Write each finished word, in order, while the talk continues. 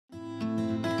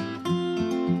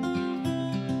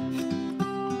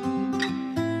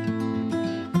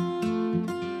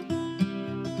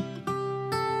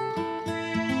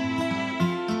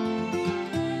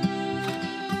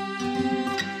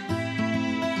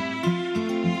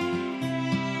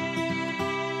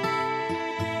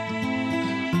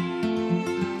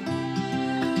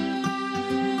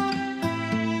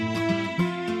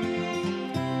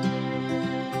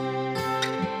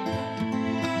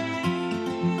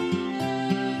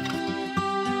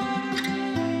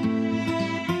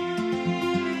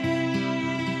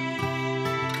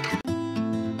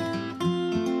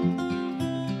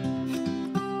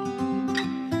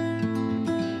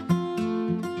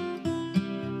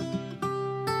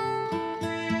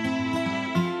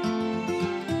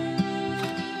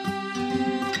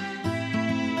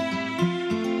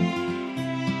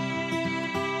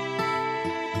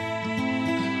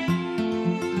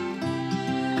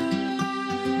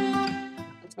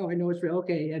I know it's real.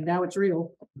 Okay, and now it's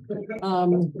real.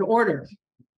 The order.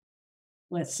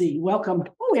 Let's see, welcome.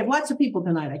 Oh, we have lots of people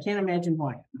tonight. I can't imagine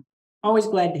why. Always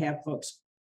glad to have folks.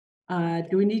 Do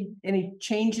we need any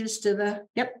changes to the,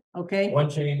 yep, okay. One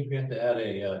change, we have to add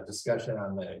a discussion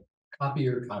on the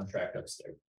copier contract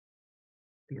upstairs.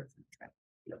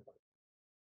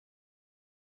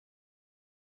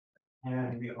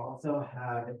 And we also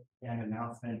had an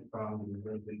announcement from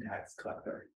the Lincoln tax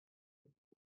collector.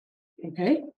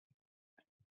 Okay.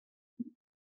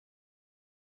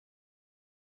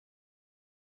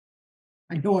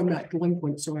 I know I'm not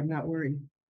delinquent, so I'm not worried.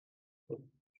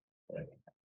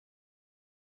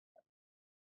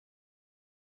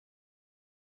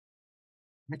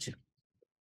 Gotcha.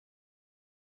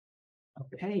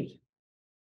 Okay.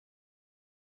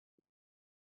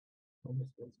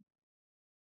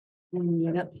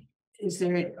 Is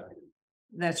there,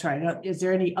 that's right. Is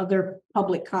there any other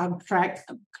public contract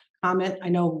comment? I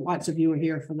know lots of you are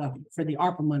here for the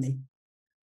ARPA money.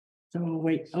 So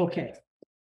wait, okay.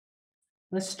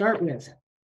 Let's start with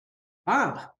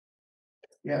Bob.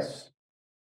 Yes.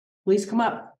 Please come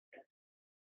up.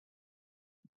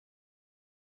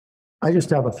 I just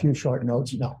have a few short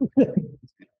notes. No.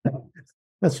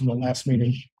 That's from the last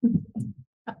meeting.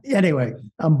 Anyway,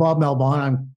 I'm Bob Melbon.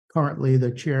 I'm currently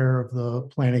the chair of the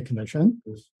Planning Commission,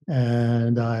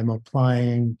 and I'm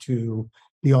applying to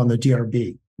be on the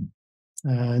DRB.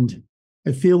 And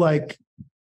I feel like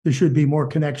there should be more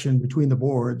connection between the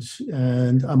boards,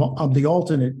 and I'm the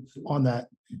alternate on that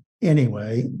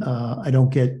anyway. I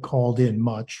don't get called in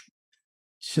much.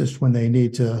 It's just when they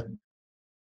need to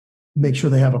make sure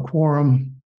they have a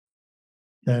quorum,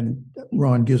 then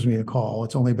Ron gives me a call.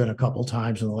 It's only been a couple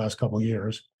times in the last couple of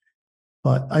years.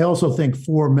 But I also think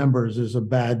 4 members is a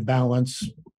bad balance.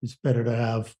 It's better to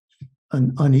have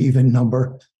an uneven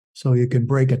number so you can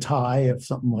break a tie if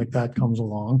something like that comes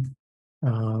along.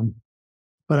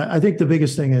 But I think the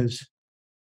biggest thing is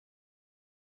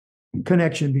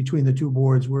connection between the 2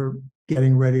 boards. We're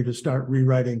getting ready to start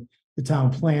rewriting the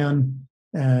town plan,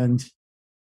 and,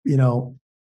 you know,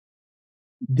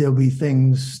 there'll be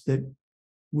things that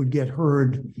would get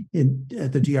heard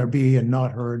at the DRB and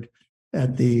not heard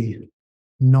at the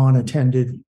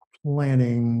non-attended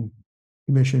planning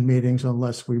commission meetings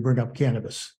unless we bring up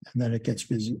cannabis, and then it gets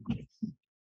busy.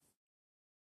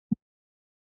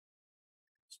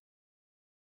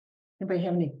 Anybody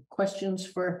have any questions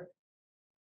for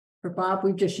Bob?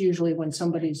 We just usually, when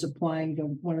somebody's applying to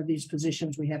one of these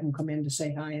positions, we have them come in to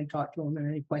say hi and talk to them, and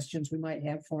any questions we might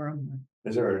have for them.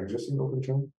 Is there an existing open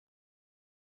term?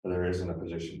 There isn't a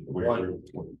position.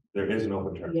 There is an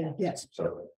open term. Yeah, yes,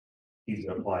 So he's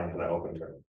applying for that open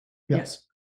term. yes.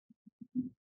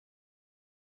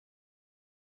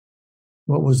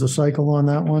 What was the cycle on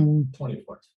that one?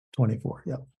 24. 24,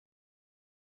 yeah.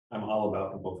 I'm all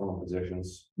about people filling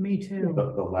positions. Me too.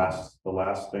 The last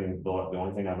thing, the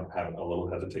only thing I'm having a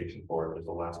little hesitation for is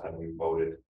the last time we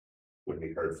voted would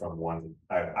be heard from one.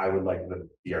 I would like the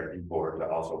DRP board to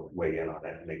also weigh in on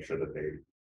it and make sure that they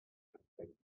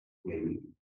maybe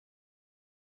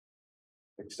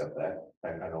accept that.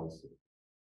 I don't.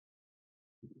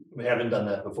 We haven't done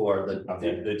that before. The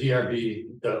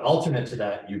DRB, the alternate to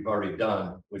that you've already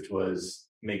done, which was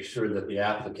make sure that the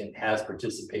applicant has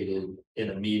participated in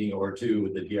a meeting or 2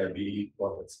 with the DRB,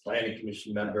 or if it's planning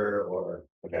commission member or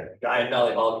Giant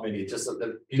Valley Hall Committee, just so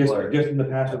that people are just in the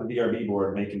past of the DRB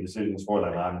board making decisions for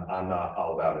them. I'm not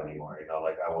all about it anymore. You know,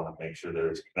 like I want to make sure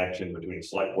there's a connection between the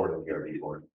select board and the DRB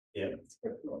board. Yeah.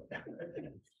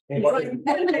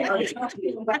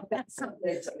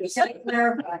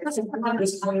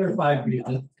 Just clarify,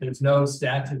 there's no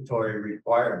statutory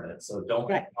requirement, so don't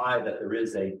imply that there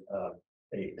is a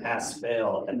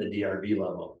pass-fail at the DRB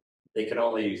level. They can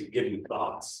only give you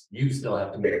thoughts. You still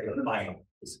have to make the final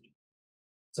decision.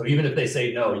 So even if they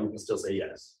say no, you can still say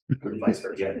yes. Or vice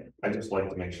versa. I just like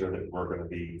to make sure that we're going to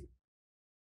be.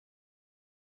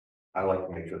 I like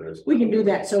to make sure there's. We can do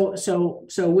that. So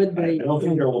with I the. don't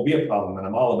think there will be a problem, and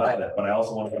I'm all about it, but I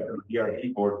also want to get the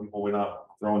DRP board people. We're not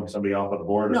throwing somebody off of the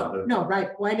board. No,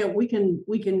 right. Why don't we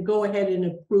can go ahead and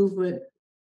approve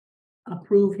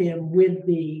him with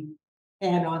the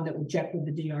add-on that we check with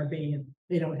the DRB, and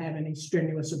they don't have any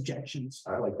strenuous objections.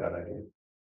 I like that idea.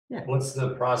 Yeah. What's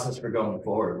the process for going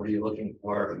forward? What are you looking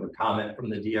for? A comment from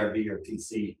the DRB or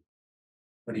TC?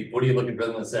 What are you looking for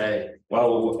them to say?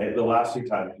 Well, the last 2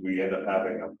 times we end up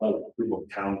having a whole group of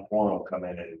town forum come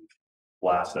in and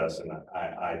blast us, and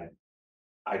I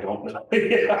don't know.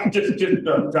 I'm just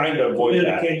trying to avoid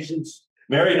that.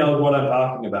 Mary knows what I'm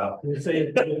talking about.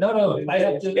 No, I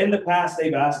have to. In the past,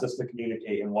 they've asked us to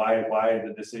communicate and why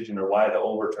the decision or why the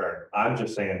overturn. I'm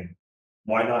just saying,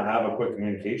 why not have a quick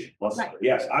communication? Let's, Right.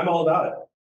 yes, I'm all about it.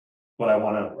 But I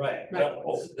wanna, Right, Right.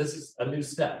 well, this is a new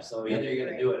step, so either you're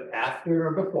gonna do it after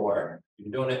or before,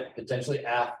 you're doing it potentially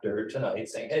after tonight,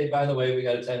 saying, hey, by the way, we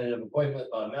got a tentative appointment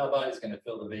on Melba, he's gonna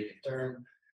fill the vacant term.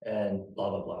 And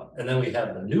blah, blah, blah, and then we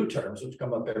have the new terms, which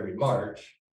come up every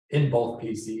March in both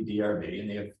PC, DRB, and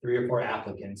they have 3 or 4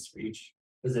 applicants for each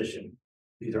position.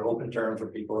 These are open terms where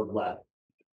people have left.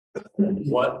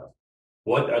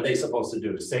 What are they supposed to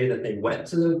do? Say that they went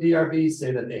to the DRB,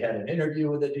 say that they had an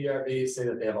interview with the DRB, say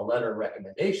that they have a letter of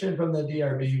recommendation from the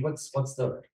DRB?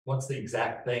 What's the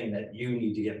exact thing that you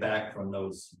need to get back from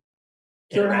those?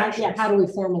 So how interactions? do we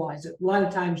formalize it? A lot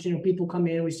of times, people come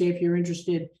in, we say, if you're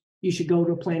interested, you should go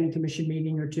to a planning commission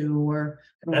meeting or 2, or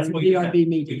a That's what you DRB do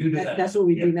meeting. that. That's what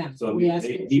we do Yeah. now. So We ask.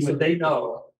 So they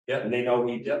know, yeah, and they know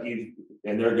he,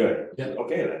 and they're good. Yeah.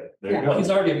 Okay, then, there Yeah. you well, go. he's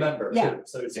already a member Yeah.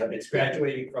 too, so it's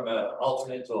graduating from an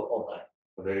alternate to a full-time.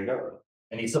 Well, there you go.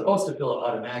 And he's supposed to fill it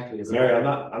automatically as. a- Mary, we're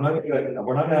not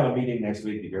gonna have a meeting next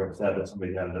week if you're upset that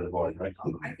somebody got into the board, right?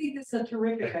 I think it's a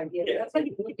terrific idea.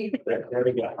 There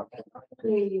we go.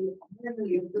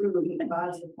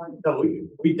 No,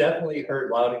 we definitely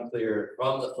heard loud and clear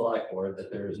from the select board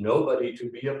that there is nobody to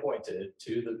be appointed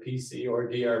to the PC or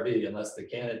DRB unless the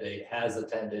candidate has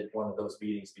attended one of those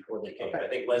meetings before they came. I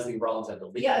think Leslie Rollins had to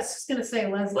leave. Yeah, I was just gonna say,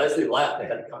 Leslie. Leslie left, they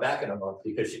had to come back in a month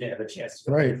because she didn't have a chance.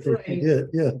 to- Right, yeah,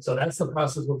 yeah. So that's the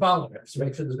process we're following, so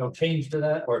make sure there's no change to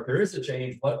that, or if there is a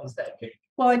change, what is that change?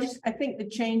 Well, I think the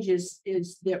change is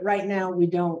that right now we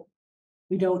don't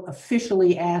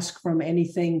officially ask from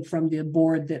anything from the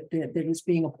board that is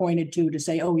being appointed to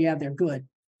say, oh, yeah, they're good.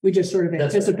 We just sort of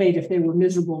That's- anticipate if they were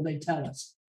miserable, they'd tell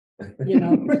us.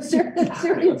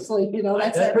 Seriously,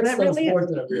 that's That puts that those really is.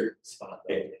 boards in a weird spot.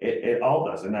 though. It all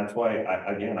does, and that's why,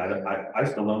 I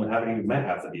still haven't even met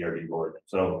half the DRB board,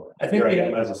 so. I think Here I we-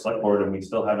 am as a select board, and we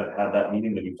still haven't had that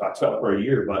meeting that we've talked about for a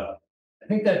year, but. I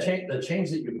think that the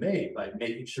change that you made by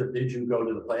making sure, did you go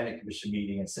to the planning commission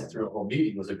meeting and sit through a whole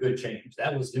meeting was a good change.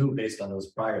 That was new based on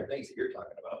those prior things that you're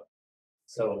talking about.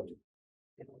 So.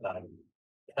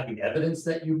 Having evidence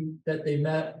that they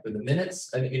met with the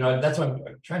minutes, and that's why I'm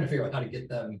trying to figure out how to get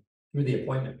them through the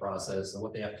appointment process and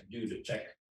what they have to do to check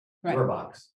your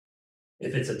box.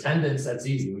 If it's attendance, that's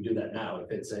easy, we do that now.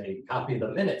 If it's a copy of the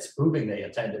minutes proving they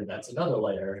attended, that's another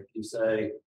layer. If you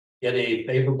say, get a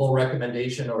favorable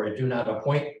recommendation or a do not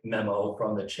appoint memo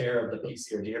from the chair of the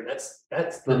PC or DR,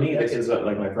 that's. For me, this is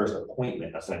like my first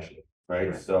appointment essentially,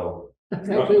 right? So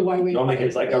Exactly why we. normally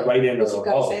it's like a write-in or Because a you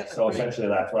gotta say vote. it, So right. essentially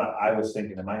that's what I was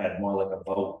thinking in my head, more like a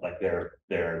vote, like their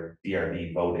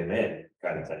DRB voted in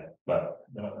kind of thing, but.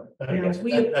 No,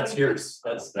 we- that's yours,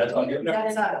 that's on your.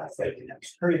 That's us.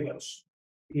 That's pretty much,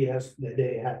 they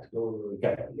have to go to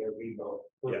the revote.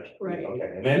 Yeah. Right.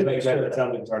 Okay, and then make sure that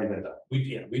something's already been done. We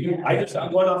do.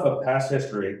 I'm going off of past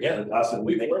history. Yeah. Us and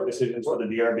we make decisions for the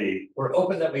DRB. We're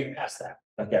open that we passed that.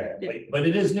 Okay. But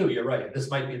it is new, you're right. This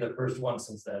might be the first one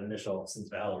since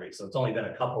Valerie. So it's only been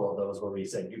a couple of those where we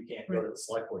said you can't go to the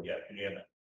select board yet. You haven't.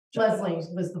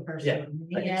 Leslie was the first Yeah, one.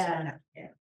 I think so. Yeah. I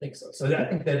think so. So I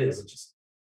think that is just.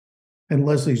 And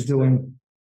Leslie's doing,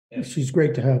 Yeah. she's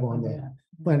great to have on the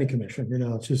planning commission,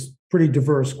 it's just pretty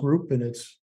diverse group and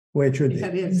it's the way it should be.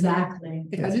 That is Exactly.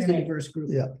 It is a diverse group.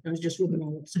 Yeah. I was just with them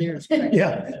all upstairs.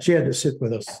 Yeah, she had to sit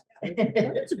with us.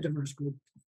 It's a diverse group,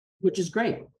 which is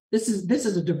great. This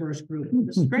is a diverse group.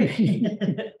 This is great.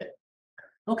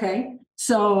 Okay,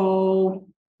 so,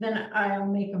 Then I'll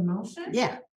make a motion.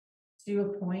 yeah, To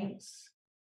appoint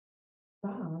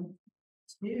Bob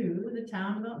to the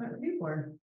Town Development Review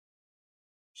Board.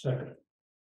 Second.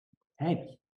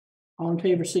 hey. All in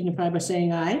favor signify by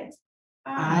saying aye.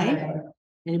 Aye.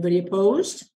 Anybody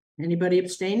opposed? Anybody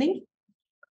abstaining?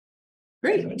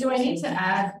 Great. Do I need to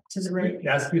add to the rate?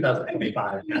 That's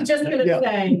 2025. I'm just gonna Yeah.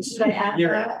 say, should I add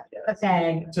You're that?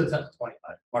 Okay,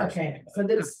 2025. March. okay, so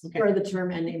this Okay. for the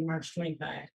term ending March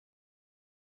 25.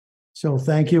 So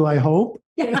thank you, I hope.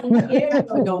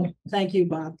 No, thank you,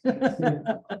 Bob.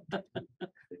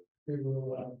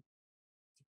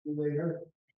 Later.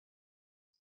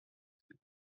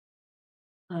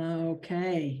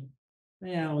 Okay.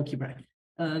 Yeah, we'll keep right.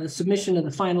 The submission of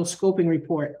the final scoping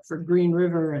report for Green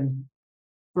River and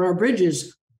for our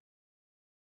bridges.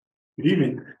 Good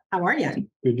evening. How are you?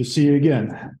 Good to see you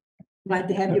again. Glad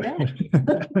to have you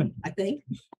back, I think.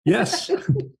 Yes.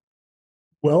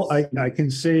 Well, I can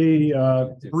say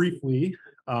briefly,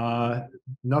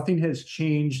 nothing has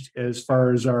changed as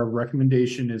far as our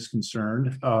recommendation is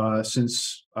concerned.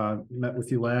 Since we met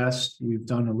with you last, we've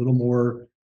done a little more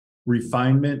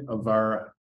refinement of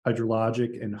our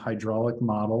hydrologic and hydraulic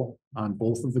model on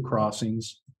both of the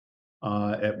crossings.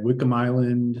 At Wickham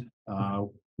Island,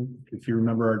 If you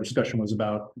remember, our discussion was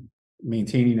about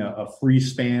maintaining a free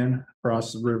span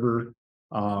across the river.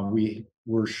 We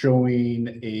were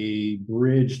showing a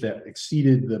bridge that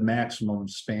exceeded the maximum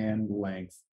span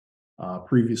length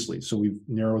previously. So we've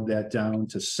narrowed that down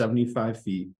to 75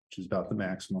 feet, which is about the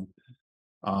maximum.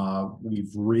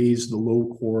 We've raised the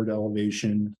low chord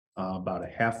elevation about a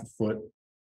half a foot,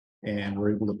 and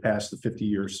we're able to pass the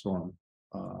 50-year storm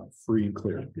free and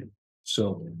clear.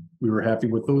 So we were happy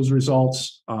with those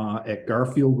results. At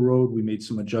Garfield Road, we made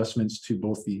some adjustments to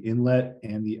both the inlet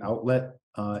and the outlet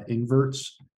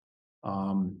inverts,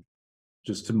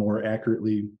 just to more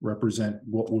accurately represent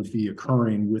what would be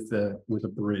occurring with a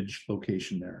bridge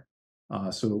location there.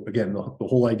 So again, the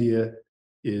whole idea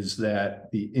is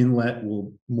that the inlet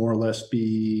will more or less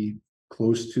be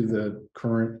close to the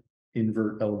current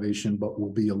invert elevation, but we'll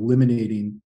be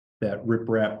eliminating that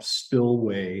riprap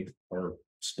spillway or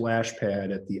splash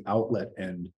pad at the outlet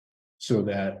end, so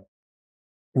that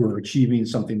we're achieving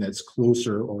something that's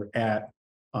closer or at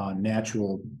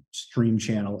natural stream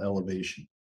channel elevation.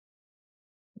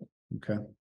 Okay.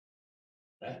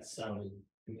 That sounded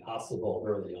impossible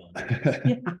early on.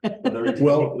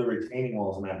 The retaining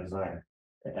walls in that design.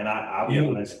 And I'll be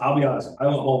honest, I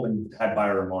went home and had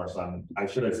buyer remorse on, I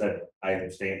should have said, I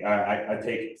understand,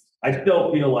 I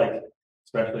still feel like,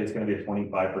 especially it's gonna be a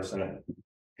 25%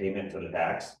 payment to the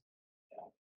tax.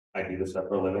 I do this stuff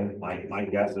for a living. My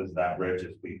guess is that bridge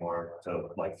is be more to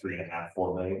like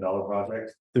 $3.5–4 million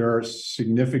projects. There are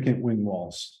significant wing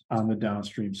walls on the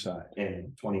downstream side.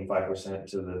 And 25%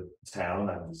 to the town,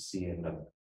 I'm seeing $1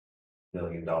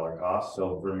 million cost.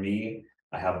 So for me,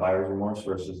 I have buyer's remorse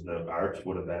versus the arch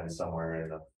would have been somewhere in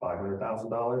the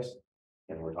 $500,000.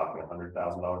 And we're talking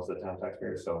 $100,000 to the town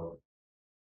taxpayer. So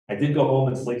I did go home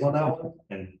and sleep on that one,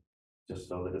 and just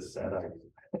so that it's said,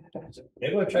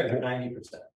 Maybe I'll check for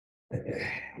 90%.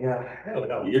 yeah,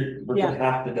 we're Yeah. gonna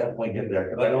have to definitely get there,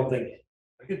 because I don't think.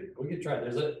 We could try.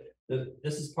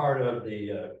 This is part of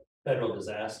the federal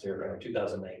disaster in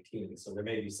 2019, so there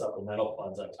may be supplemental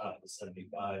funds on top of the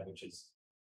 75, which is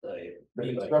the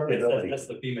constructability. that's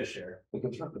the FEMA share. The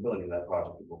constructability of that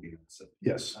project will be.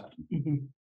 Yes, Mhm.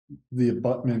 the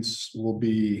abutments will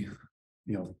be,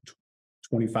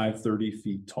 25–30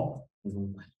 feet tall.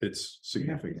 It's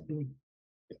significant.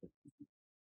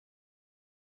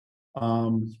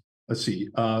 Let's see,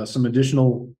 some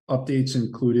additional updates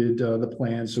included the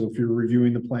plan. So if you're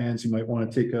reviewing the plans, you might want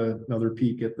to take another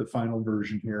peek at the final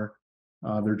version here.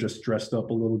 They're just dressed up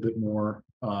a little bit more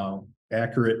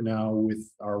accurate now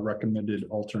with our recommended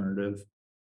alternative.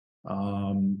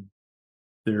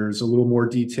 There's a little more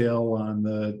detail on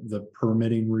the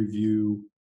permitting review.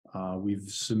 We've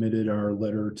submitted our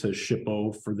letter to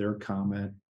SHPO for their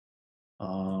comment.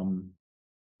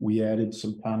 We added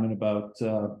some comment about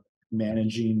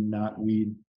managing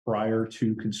knotweed prior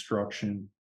to construction.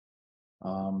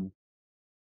 We're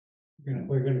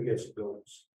gonna get some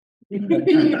goals. Let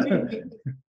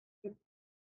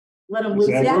them lose.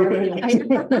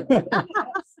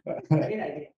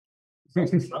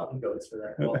 Mountain goats for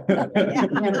that.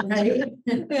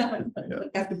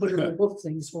 Have to put in both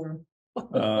things for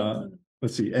them.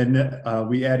 Let's see, and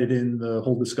we added in the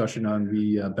whole discussion on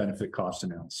the benefit cost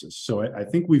analysis. So I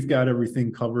think we've got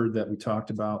everything covered that we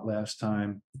talked about last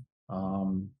time.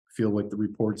 Feel like the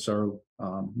reports are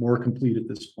more complete at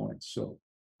this point. So,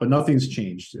 but nothing's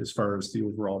changed as far as the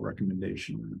overall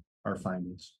recommendation and our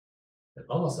findings. It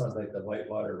almost sounds like the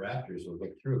whitewater raptors will go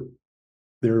through.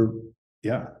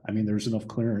 Yeah, I mean, there's enough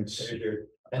clearance. They're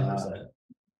 10%.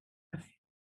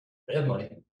 They have money.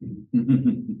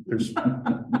 There's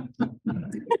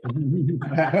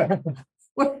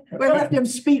We left him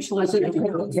speechless. So,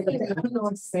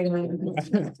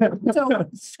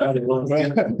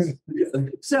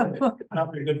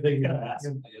 Probably a good thing to ask.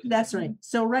 that's right.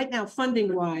 So right now,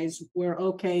 funding wise, we're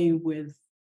okay with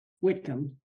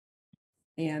Whitcomb.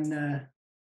 And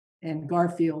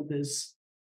Garfield is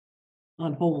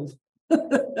on hold.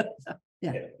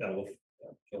 Yeah, no,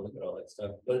 we'll look at all that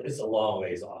stuff, but it's a long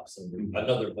ways off, so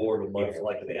another board would most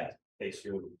likely have to face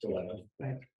your dilemma.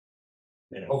 Right.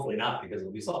 And hopefully not, because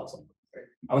it'll be solved somewhere. Right?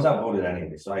 I was outvoted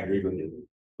anyway, so I agree with you.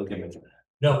 Look at me.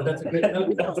 No, but that's a good,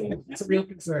 that's a real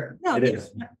concern. No, It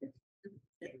is.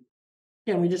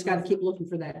 Yeah, we just gotta keep looking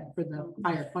for that, for the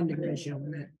higher funding ratio,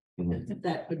 and Mhm.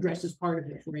 that addresses part of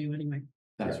it for you anyway.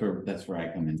 That's where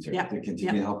I come into, Yeah, to continue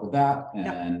yeah. to help with that,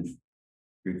 Yeah. and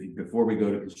before we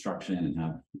go to construction and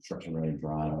have construction ready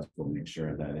drawn, I was going to make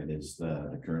sure that it is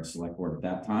the current select board at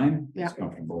that time Yeah. is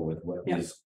comfortable with what Yeah.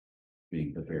 is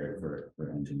being prepared for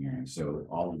engineering. So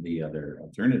all of the other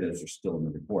alternatives are still in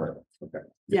the report.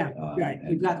 Yeah, right,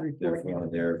 And you've got the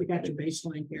report, therefore, you got your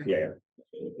baseline here. Yeah,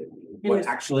 what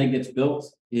actually gets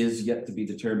built is yet to be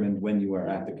determined when you are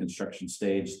at the construction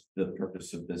stage. The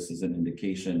purpose of this is an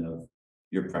indication of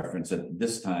your preference at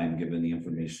this time, given the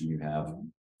information you have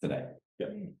today.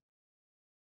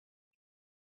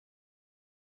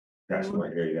 Crash,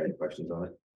 right here, you got any questions on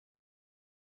it?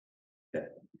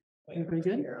 Everybody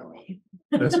good?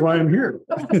 That's why I'm here.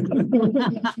 I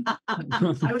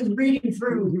was reading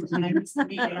through. when I was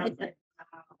reading, I was like,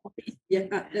 wow.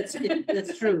 Yeah, that's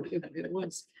true, it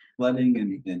was.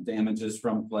 Flooding and damages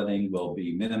from flooding will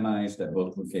be minimized at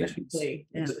both locations. Exactly,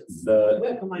 yeah. The,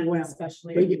 Whitcomb Island Well,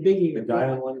 especially. Biggie. the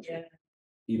diamond one, Yeah.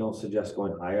 you don't suggest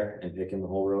going higher and picking the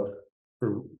whole road?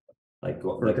 For- Like,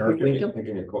 go, For like dark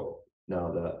picking a,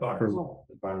 no, the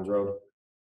Barnes Road.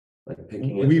 Like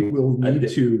picking it. We will I need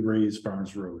did- to raise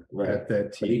Farms Road Right. at that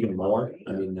But T. even more,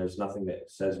 I mean, there's nothing that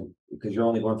says, because you're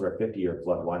only going for a 50-year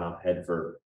flood, why not head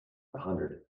for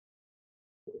 100?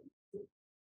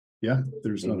 Yeah,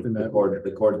 there's nothing The that.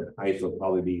 cord height will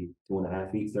probably be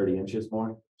 2.5 feet, 30 inches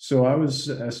more. So I was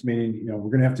estimating, we're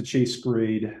gonna have to chase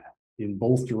grade in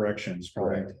both directions,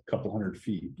 probably a couple hundred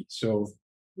feet. So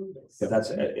But that's,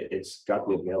 it's got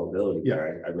the availability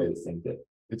there. I really think that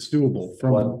it's doable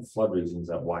from. flood reasons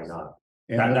that why not?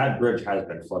 and That bridge has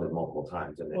been flooded multiple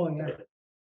times and Oh, yeah.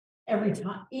 Every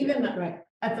time, even Right.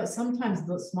 at the sometimes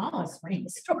the smallest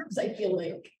rainstorms, I feel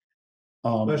like.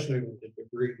 Especially with the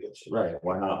debris gets. right,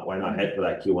 why not head for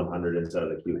that Q100 instead of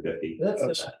the Q50?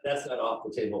 That's not off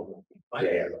the table.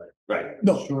 Yeah, right,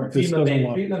 No, Sure. this FEMA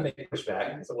doesn't want. may push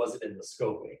back, because it wasn't in the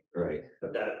scoping, right.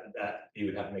 but that you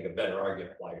would have to make a better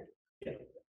argument why.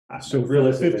 So So for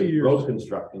realistically, 50 years- road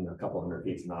construction, a couple hundred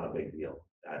feet is not a big deal.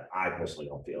 I personally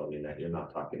don't feel, I mean, that you're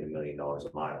not talking $1 million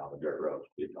a mile on a dirt road,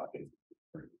 you're talking.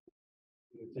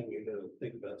 You think you're gonna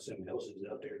think about some houses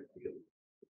out there.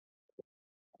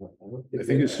 I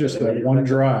think it's just that one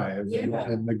drive Yeah.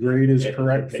 and the grade is It-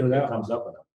 correct it- for it that Comes one, up,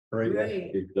 enough. right?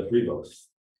 Right. The Prebos,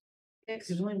 Yeah, 'cause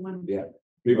there's only one. Yeah. one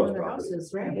Prebos of the property.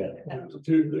 houses, right? Yeah.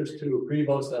 There's two,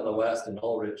 Prevost on the west and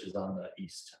Ulrich is on the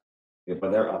east. Yeah,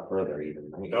 but they're up further even.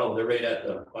 right? No, they're right at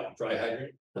the dry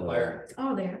hydrant, the fire,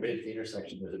 Oh, there. right at the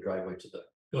intersection, there's a driveway to the,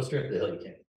 go straight up the hill, you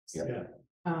can't. Yeah.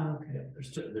 Oh, okay. Yeah,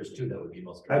 there's two that would be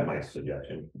most. I have my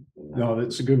suggestion. No,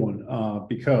 that's a good one,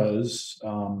 because,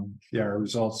 our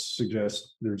results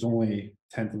suggest there's only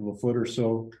 1/10 of a foot or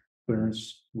so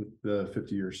clearance with the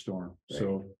 50-year storm.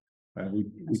 So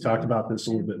we talked about this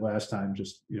a little bit last time,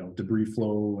 just, debris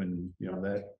flow and,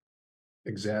 that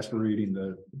exasperating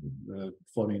the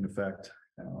flooding effect,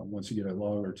 once you get a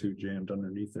log or two jammed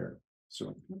underneath there.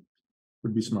 So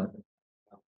would be smart.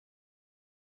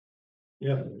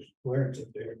 Yeah, there's clearance up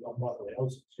there, don't bother the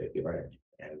houses. You're right.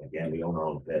 And again, we own our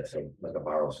own pit, so like a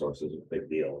borrow source is a big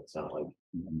deal. It's not like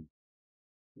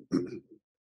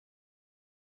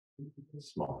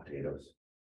small potatoes.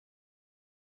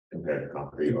 Compared to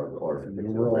concrete or if it's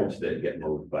a bridge that get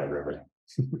moved by river.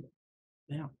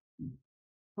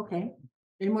 Okay,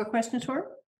 any more questions for him?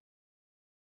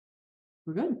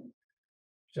 We're good.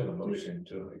 Should have a motion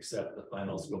to accept the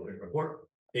final scoping report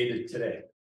dated today.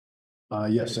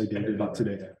 Yes, I did it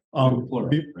today. Plural,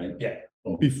 right? Yeah.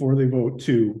 Before they vote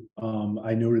too,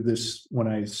 I noted this when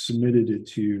I submitted it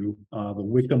to, the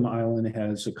Wickham Island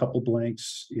has a couple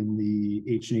blanks in the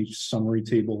H&H summary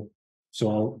table.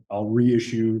 So I'll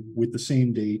reissue with the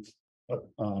same date.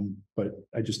 But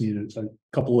I just needed a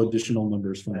couple additional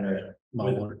numbers from that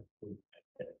model.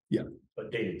 Yeah.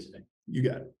 But dated today. You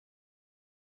got it.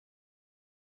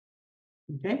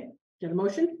 Okay, get a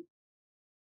motion?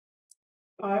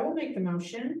 I will make the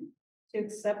motion to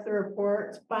accept the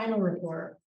report, final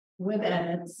report with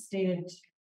edits stated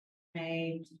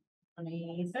May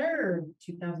 23rd,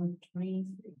 2023.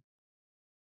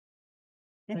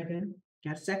 Second.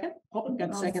 Got a second? Oh,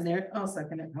 got a second there. I'll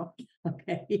second it. Oh,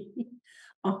 okay.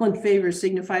 All in favor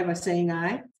signify by saying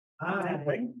aye.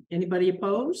 Aye. Anybody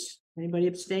opposed? Anybody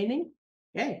abstaining?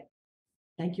 Okay.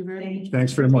 Thank you very much.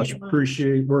 Thanks very much.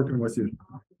 Appreciate working with you.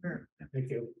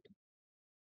 Thank you.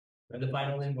 And the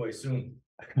final invoice soon.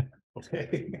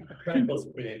 Okay. Trying to close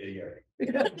it for the end of the year.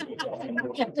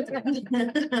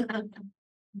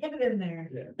 Get it in there.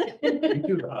 Thank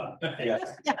you, Rob. Yes.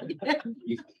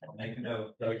 Make a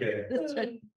note. Okay.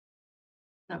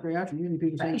 Not very often, usually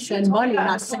people say Right. send money,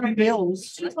 not send bills.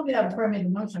 She told me that before I made the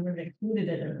motion, we included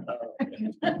it in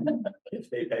If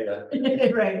they pay that.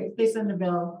 it. Right, they send a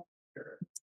bill.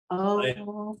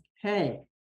 Okay.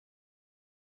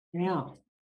 Now.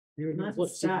 There we go. Let's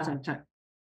Let's see what's start. on time.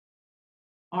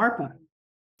 ARPA.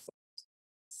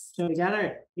 So you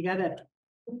gotta.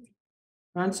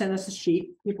 Ron sent us a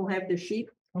sheet. People have their sheet.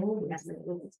 Oh, yes,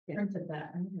 printed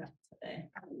that today.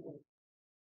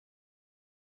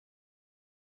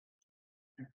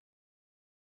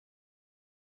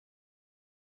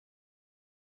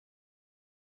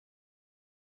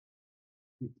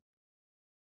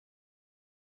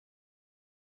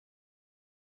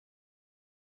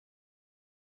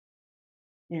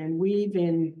 And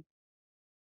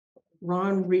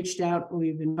Ron reached out,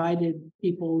 we've invited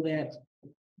people that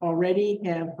already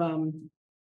have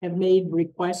made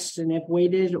requests and have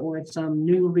waited, or some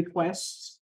new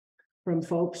requests from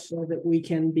folks, so that we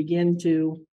can begin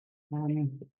to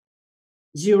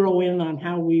zero in on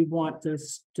how we want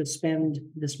this to spend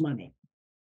this money.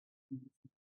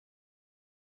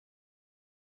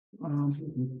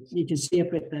 You can see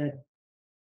up at the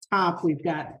top, we've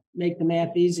got, make the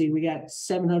math easy, we got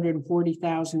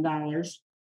 $740,000.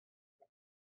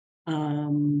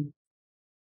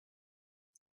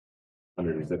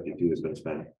 152 has been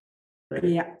spent. Right?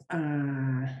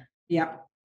 Yeah,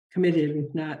 committed,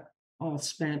 if not all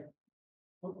spent.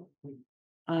 What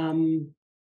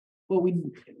we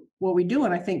do,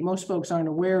 and I think most folks aren't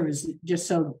aware, is just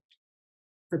so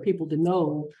for people to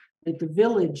know that the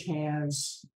village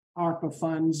has ARPA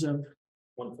funds of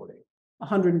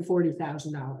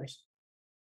 $140,000.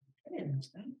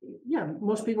 Yeah,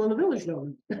 most people in the village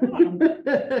don't.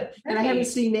 And I haven't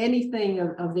seen anything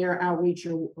of their outreach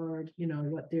or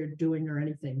what they're doing or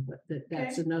anything, but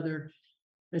that's another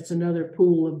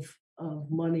pool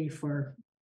of money for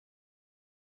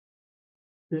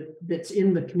that's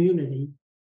in the community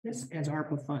as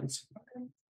ARPA funds.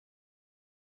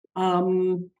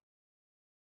 How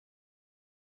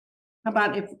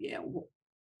about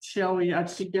shall we, I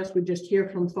suggest we just hear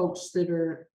from folks that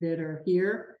are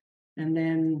here, and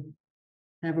then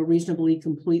have a reasonably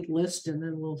complete list, and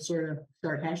then we'll sort of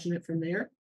start hashing it from there.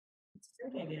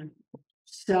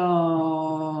 So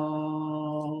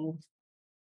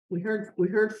we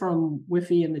heard from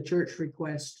Whiffy and the church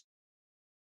request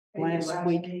last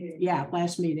week. Yeah,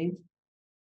 last meeting.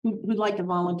 Who'd like to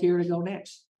volunteer to go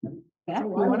next? Beth, you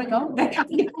want to go? I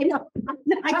know.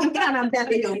 I can count on Beth.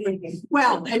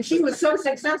 Well, and she was so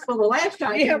successful the last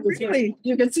time. Yeah, really.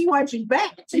 You can see why she's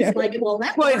back. She's like, well,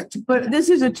 that worked. But this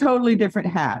is a totally different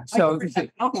hat. So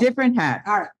Okay. different hat.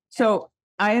 All right. So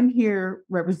I am here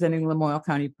representing Lamoille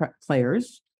County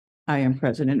Players. I am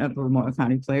president of the Lamoille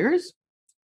County Players.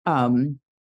 And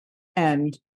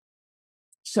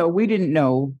so we didn't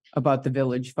know about the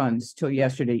village funds till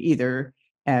yesterday either.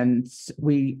 And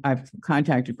I've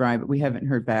contacted Brian, but we haven't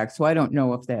heard back. So I don't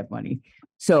know if they have money.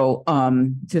 So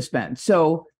to spend.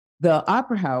 So the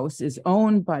Opera House is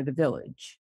owned by the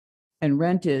village and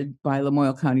rented by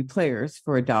Lamoille County Players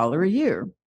for $1 a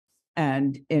year.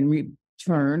 And in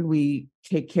return, we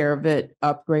take care of it,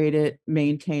 upgrade it,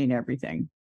 maintain everything.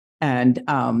 And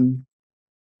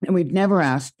we've never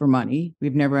asked for money.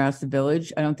 We've never asked the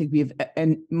village. I don't think we've,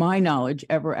 in my knowledge,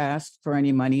 ever asked for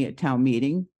any money at town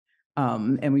meeting.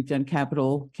 And we've done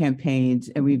capital campaigns,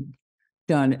 and we've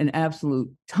done an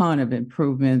absolute ton of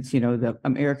improvements, the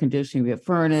air conditioning, we have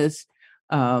furnace,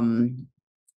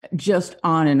 just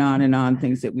on and on and on,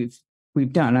 things that we've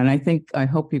done. And I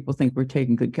hope people think we're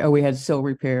taking good care. We had sill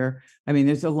repair. I mean,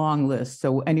 there's a long list.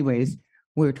 So anyways,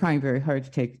 we're trying very hard to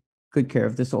take good care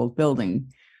of this old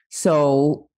building.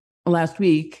 So last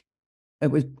week,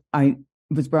 it was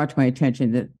brought to my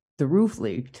attention that the roof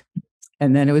leaked.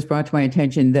 And then it was brought to my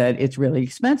attention that it's really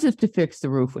expensive to fix the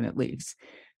roof when it leaks.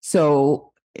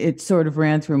 So it sort of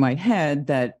ran through my head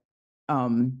that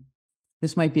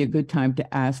this might be a good time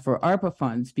to ask for ARPA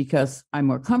funds, because I'm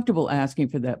more comfortable asking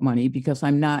for that money, because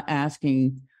I'm not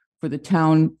asking for the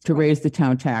town to raise the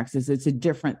town taxes. It's a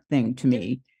different thing to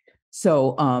me.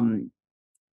 So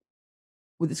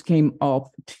this came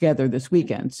all together this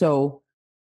weekend. So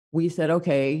we said,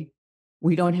 okay,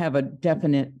 we don't have a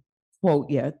definite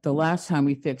quote yet. The last time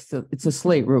we fixed it's a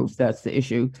slate roof, that's the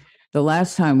issue. The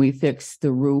last time we fixed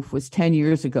the roof was 10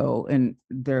 years ago, and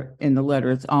there in the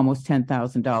letter it's almost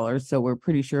 $10,000. So we're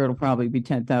pretty sure it'll probably be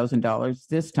 $10,000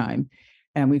 this time.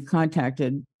 And we've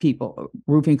contacted people,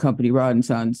 roofing company Rod and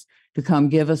Sons, to come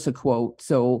give us a quote.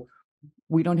 So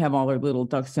we don't have all our little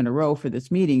ducks in a row for this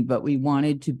meeting, but we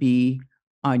wanted to be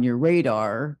on your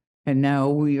radar, and now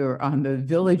we are on the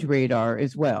village radar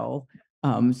as well.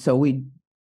 So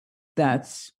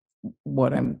that's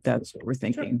what we're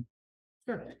thinking.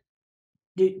 Sure.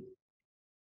 Do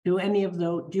you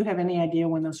have any idea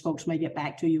when those folks may get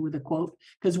back to you with a quote?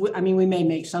 Because we may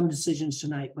make some decisions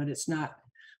tonight, but it's not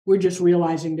we're just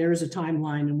realizing there is a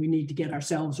timeline and we need to get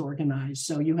ourselves organized.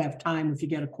 So you have time, if you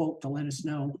get a quote, to let us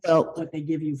know Well, what they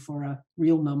give you for a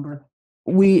real number.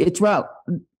 it's route.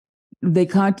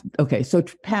 Okay, so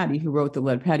Patty, who wrote the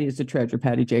letter, Patty is the treasurer,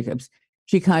 Patty Jacobs.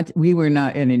 We were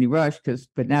not in any rush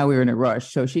but now we're in a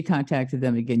rush. So she contacted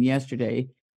them again yesterday,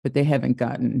 but they haven't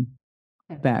gotten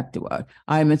back to us.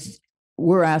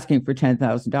 We're asking for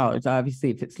 $10,000. Obviously,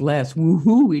 if it's less,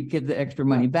 woohoo, we'd give the extra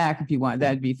money back if you want,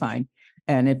 that'd be fine.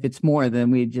 And if it's more,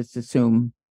 then we just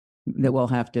assume that we'll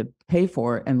have to pay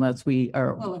for it unless we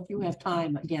are, Well, if you have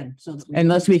time, again, so that.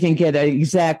 unless we can get an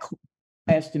exact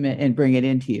estimate and bring it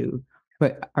into you.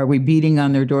 But are we beating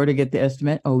on their door to get the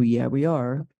estimate? Oh, yeah, we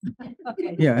are.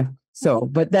 Okay. Yeah. So,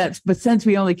 but since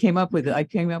we only came up with it, I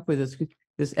came up with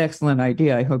this excellent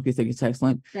idea. I hope you think it's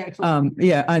excellent. Excellent.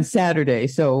 Yeah, on Saturday.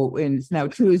 So, and it's now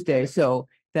Tuesday. So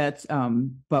that's,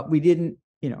 but we didn't,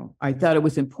 I thought it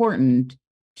was important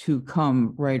to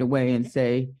come right away and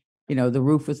say, the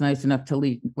roof was nice enough to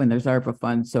leak when there's ARPA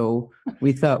funds. So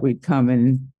we thought we'd come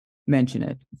and mention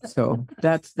it. So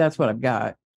that's what I've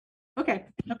got. Okay.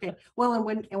 Well,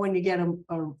 and when you get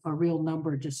a real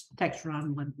number, just text Ron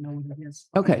and let him know what it is.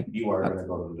 Okay. You are gonna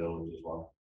go to the village as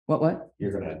well. What?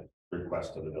 You're gonna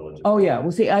request to the village. Oh, yeah.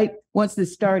 Well, see, once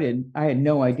this started, I had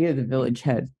no idea the village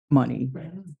had money.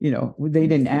 They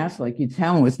didn't ask, like, your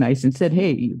town was nice and said,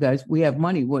 hey, you guys, we have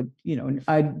money. What,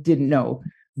 I didn't know.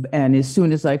 And as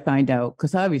soon as I find out,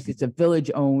 because obviously it's a village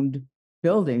owned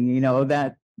building,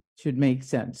 that should make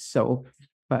sense. So,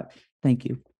 but thank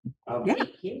you. Yeah.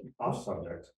 Off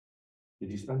subject.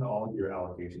 Did you spend all of your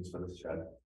allocations for the shed?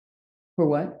 For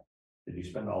what? Did you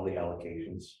spend all the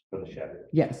allocations for the shed?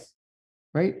 Yes.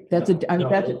 Right? No,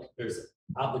 there's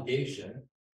obligation,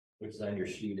 which is on your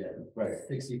sheet at Right.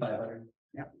 6,500.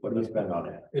 What did you spend on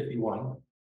it? 51,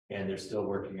 and they're still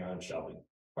working on shelving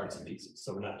parts and pieces,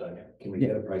 so we're not done yet. Can we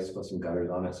get a price to put some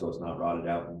gutters on it so it's not rotted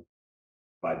out in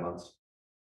 5 months?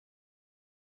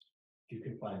 You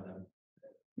can find them.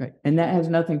 Right. And that has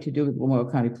nothing to do with Memorial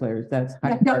County players. That's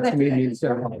Hyde No, Park that's Community right.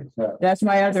 Service. That's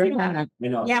my other hand.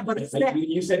 Yeah, but it's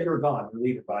You said you were gone,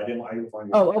 leave it, but I didn't find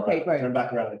you. Oh, okay, right. Turn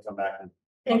back around and come back and.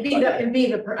 No,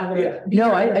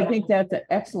 I think that's an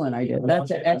excellent idea.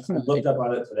 That's an excellent. Looked up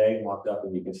on it today, walked up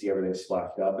and you can see everything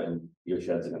splashed up and your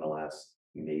sheds are gonna last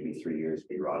maybe 3 years,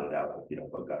 be rotted out if you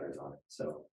don't put gutters on it,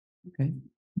 so. Okay.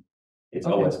 It's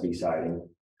Okay. OSB siding.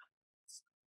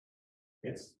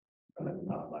 It's gonna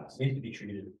not last. Need to be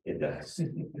treated. It does.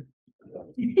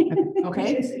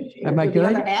 Okay. Am I The good?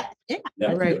 other hat? Yeah.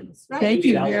 All right. Right. Thank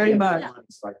you very much.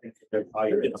 So I think they're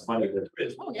probably, it's funny to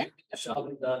Oh, yeah.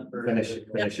 Shelving done for. finish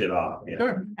it off, yeah.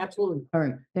 Sure, absolutely. All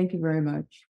right. Thank you very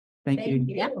much. Thank you.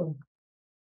 Yeah.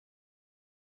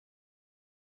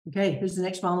 Okay, who's the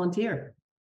next volunteer?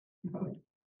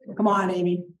 Come on,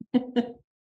 Amy. The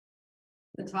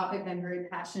topic I'm very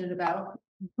passionate about.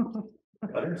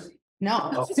 Gutters?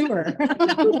 No, sewer.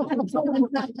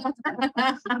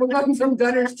 We're going from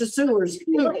gutters to sewers.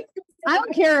 I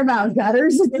don't care about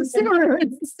gutters. It's a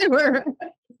sewer.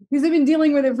 Because I've been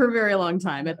dealing with it for a very long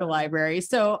time at the library.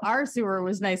 So our sewer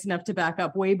was nice enough to back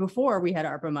up way before we had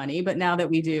ARPA money, but now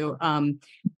that we do,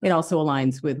 it also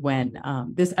aligns with when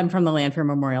I'm from the Lanfear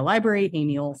Memorial Library,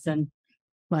 Amy Olson,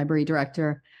 library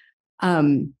director.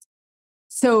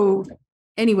 So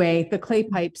anyway, the clay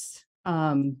pipes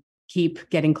keep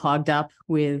getting clogged up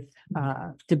with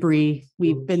debris.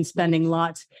 We've been spending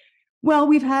lots. Well,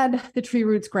 we've had the tree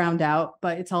roots ground out,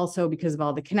 but it's also because of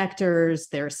all the connectors.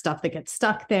 There's stuff that gets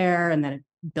stuck there and then it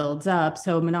builds up.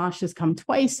 So Minosh has come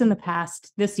twice in the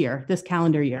past this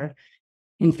calendar year,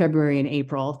 in February and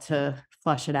April to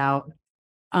flush it out.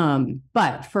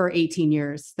 But for 18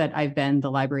 years that I've been the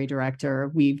library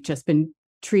director, we've just been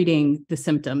treating the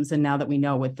symptoms. And now that we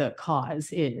know what the cause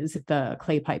is, the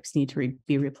clay pipes need to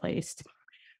be replaced.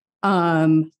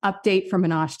 Update from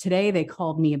Minosh today. They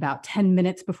called me about 10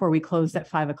 minutes before we closed at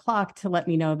 5 o'clock to let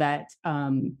me know that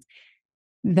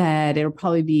that it'll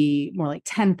probably be more like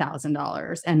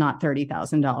 $10,000 and not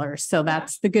 $30,000. So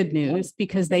that's the good news,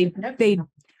 because they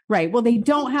right. Well, they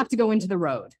don't have to go into the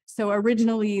road. So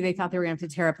originally they thought they were going to have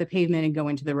to tear up the pavement and go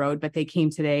into the road, but they came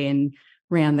today and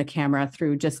ran the camera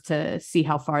through just to see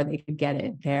how far they could get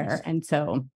it there. And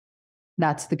so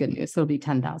that's the good news. So it'll be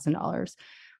 $10,000.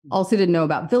 Also didn't know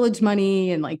about village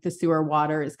money, and like the sewer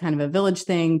water is kind of a village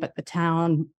thing, but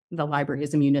the library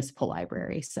is a municipal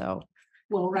library. So.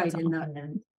 Well, right,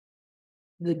 and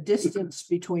the distance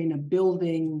between a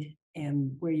building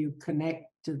and where you connect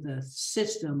to the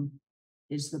system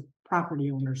is the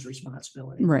property owner's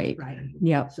responsibility. Right. Right.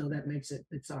 Yep. So that makes it,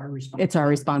 it's our responsibility. It's our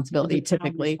responsibility It's the town's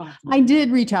typically. I responsibility.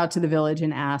 did reach out to the village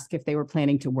and ask if they were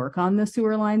planning to work on the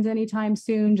sewer lines anytime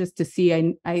soon, just to see.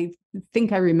 I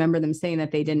think I remember them saying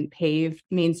that they didn't pave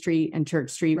Main Street and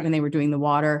Church Street when they were doing the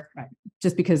water. Right.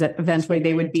 Just because eventually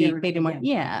they would be, Tear it they didn't want, again.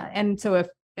 yeah. And so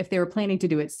if they were planning to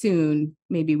do it soon,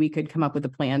 maybe we could come up with a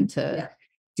plan to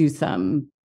do some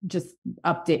just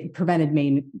update,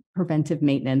 preventive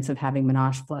maintenance of having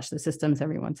Menage flush the systems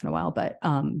every once in a while. But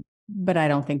I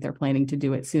don't think they're planning to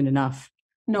do it soon enough.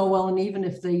 No, well, and even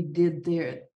if they did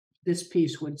this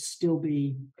piece would still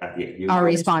be. Our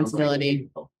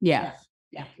responsibility. Yeah.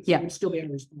 Yeah. Yeah. It would still be our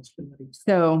responsibility.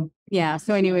 So, yeah.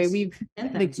 So anyway, we've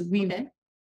Okay.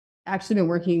 actually been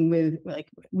working with, like,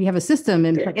 we have a system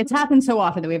and it's happened so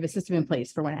often that we have a system in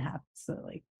place for when it happens. So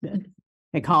like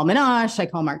I call Menage, I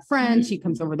call Mark French, he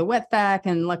comes over the wetback,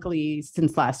 and luckily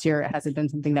since last year, it hasn't been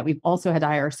something that we've also had to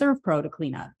hire a Serve Pro to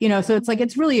clean up, so it's like,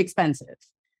 it's really expensive.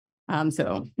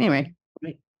 So anyway.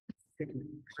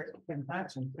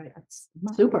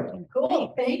 Super.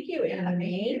 Cool. Thank you,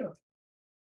 Annie.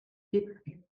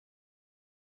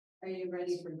 Are you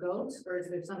ready for goats, or is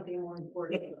there something more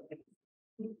important?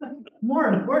 More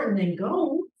important than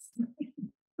goats?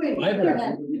 Wait, my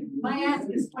ass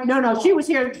is. No, she was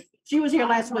here. She was here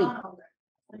last week.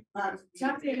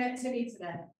 Something that city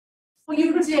today. Well,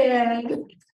 you did.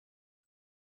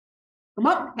 Come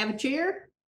up, have a chair.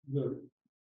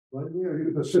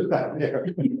 Sit back there.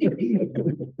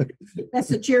 That's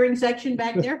the cheering section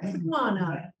back there. Come on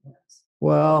up.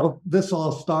 Well, this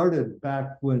all started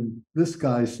back when this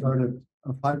guy started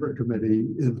a fiber committee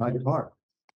in Hyde Park.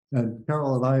 And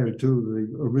Carol and I are two of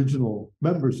the original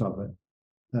members of it.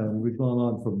 And we've gone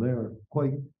on from there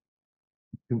quite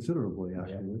considerably,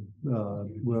 actually.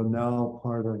 We're now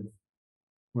part of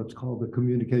what's called the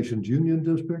Communications Union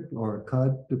District, or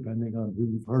CUD, depending on who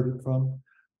you've heard it from.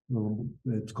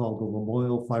 It's called the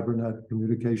Lamoille FiberNet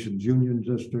Communications Union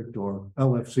District, or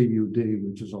LFCUD,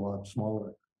 which is a lot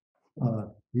smaller.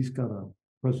 He's got a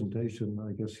presentation,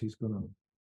 I guess he's gonna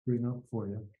bring up for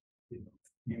you.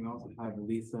 You also have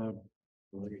Lisa.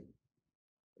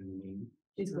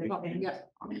 She's waving. Yeah,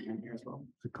 Here as well.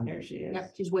 there she is. Yeah,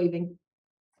 she's waving.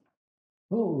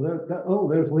 Oh,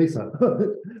 there's Lisa.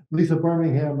 Lisa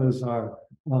Birmingham is our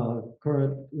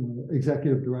current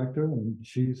executive director, and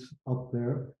she's up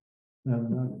there.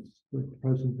 And that's the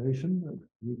presentation that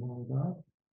you all got.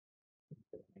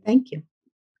 Thank you.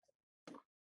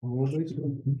 Oh, Lisa.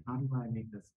 How do I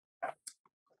make this?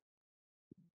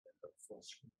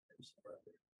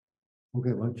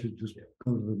 Okay, why don't you just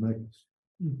go to the next.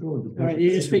 Go to the All right,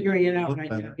 you're just figuring it out right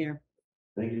now here.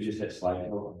 I think you just hit slide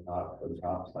show on top, at the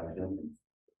top, slide show.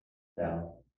 Down,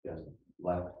 yes,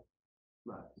 left.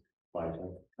 Slide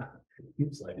show.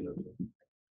 Slide it over.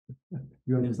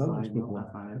 You have Slide, those no, before.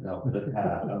 that's fine. No, the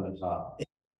tab on the top.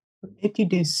 If you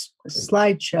do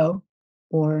slideshow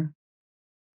or.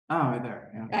 Oh, right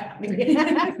there, yeah.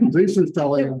 Right Lisa's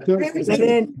telling him.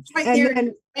 It's right there.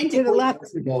 And to the left,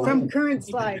 from current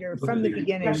slide or from the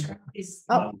beginning.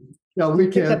 Oh, Yeah, we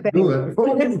can't do it.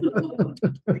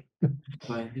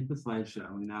 So I hit the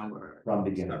slideshow, and now we're. From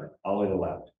beginner, all the way to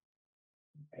left.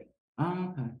 Oh,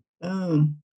 okay.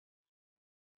 boom.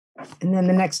 And then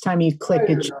the next time you click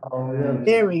it, Oh, yeah.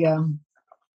 there we go.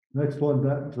 Next one,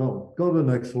 so go to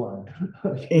the next slide.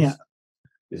 Yeah.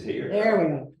 Just hit your.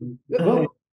 There we go. Oh,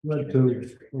 went to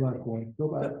the last one, go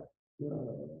back.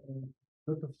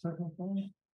 That's the second one?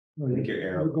 Oh, I think your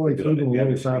arrow. You're going through them a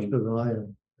little faster than I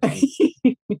am.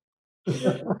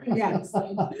 Yeah.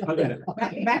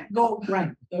 Back, go,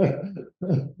 right.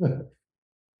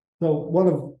 So one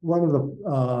of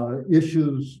the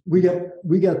issues, we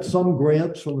get some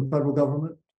grants from the federal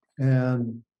government,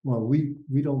 and well, we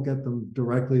don't get them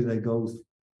directly. They go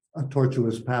a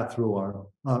tortuous path through our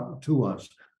to us,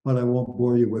 but I won't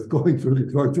bore you with going through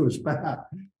the tortuous path.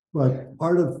 But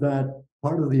part of the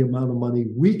amount of money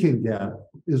we can get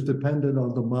is dependent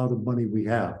on the amount of money we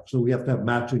have. So we have to have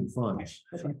matching funds.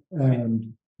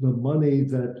 And the money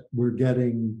that we're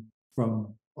getting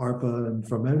from ARPA and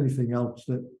from anything else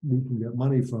that we can get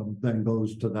money from then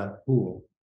goes to that pool.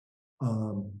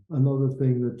 Another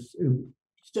thing that's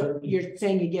So you're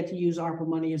saying you get to use ARPA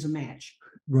money as a match.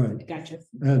 right. Gotcha.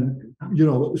 And,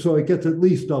 so it gets at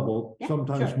least double, Yeah,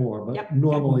 sometimes sure. more, but Yep.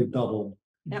 normally double.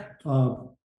 Yep.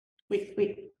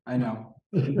 Wait. I know.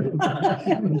 There'll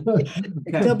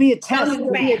be a test.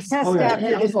 There'll be a test Oh, yeah.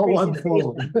 after this. Oh, one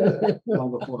presentation.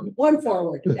 forward. One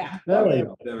forward, yeah. There we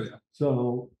go. There we go.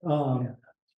 So,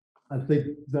 I think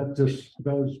that just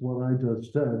goes what I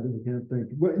just said. I can't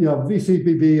think,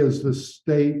 VCPB is the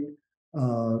state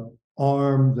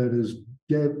arm that is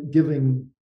giving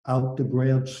out the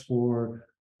grants for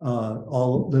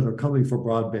all that are coming for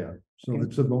broadband. So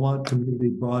it's the Vermont Community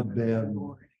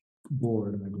Broadband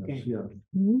Board, I guess, Okay. yeah.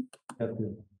 Mhm. That's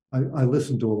it. I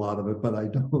listened to a lot of it, but I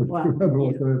don't Well, remember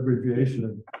what the abbreviation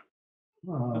is.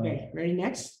 Okay, ready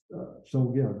next?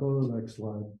 So yeah, go to the next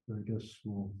slide, I guess.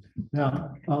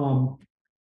 Now,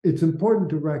 it's important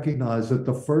to recognize that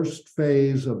the first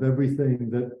phase of everything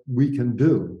that we can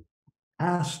do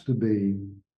has to be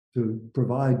to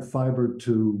provide fiber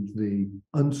to the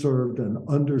unserved and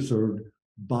underserved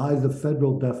by the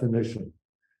federal definition.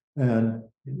 And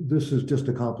this is just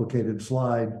a complicated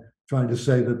slide trying to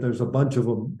say that there's a bunch of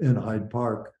them in Hyde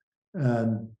Park.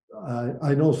 And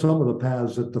I know some of the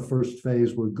paths that the first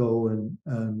phase would go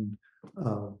and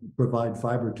provide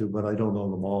fiber to, but I don't know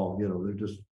them all. You know, they're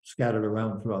just scattered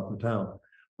around throughout the town.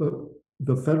 But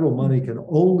the federal money can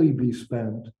only be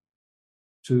spent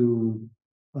to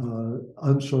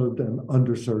unserved and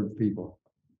underserved people,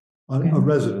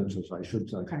 residences, I should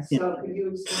say. Okay. So could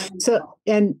you explain? So,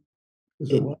 and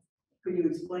Is it what? Could you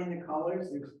explain the colors?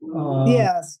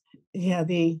 yes, yeah,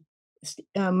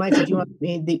 Michael, do you want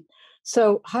me,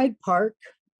 so Hyde Park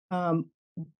town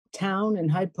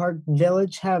and Hyde Park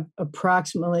Village have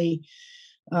approximately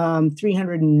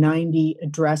 390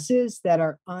 addresses that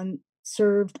are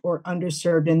unserved or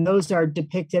underserved, and those are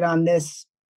depicted on this.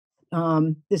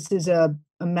 This is a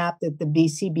map that the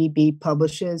VCBB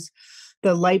publishes.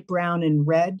 The light brown and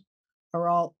red are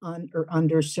all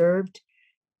underserved.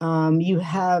 You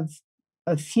have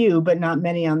a few, but not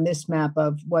many on this map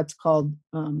of what's called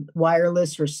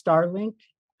wireless or Starlink,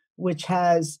 which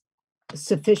has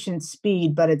sufficient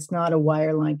speed, but it's not a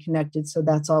wireline connected. So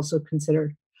that's also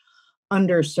considered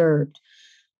underserved.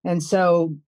 And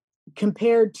so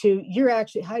compared to,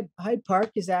 Hyde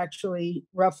Park is actually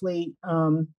roughly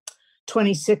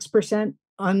 26%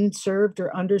 unserved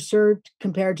or underserved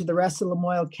compared to the rest of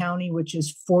Lamoille County, which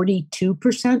is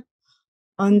 42%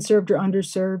 unserved or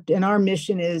underserved. And our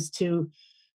mission is to,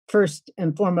 first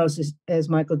and foremost, as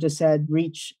Michael just said,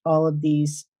 reach all of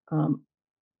these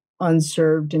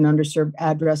unserved and underserved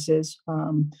addresses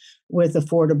with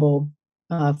affordable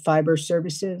fiber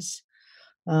services.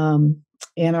 And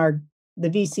the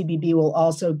VCBB will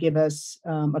also give us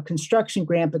a construction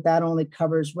grant, but that only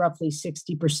covers roughly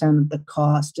 60% of the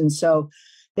cost. And so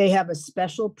they have a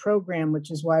special program,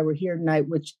 which is why we're here tonight,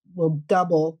 which will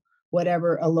double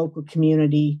whatever a local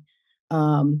community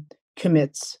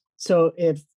commits. So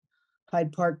if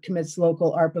Hyde Park commits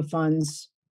local ARPA funds,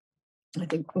 I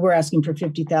think we're asking for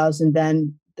 50,000,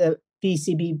 then the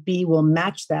VCBB will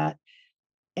match that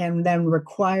and then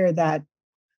require that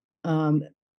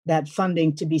that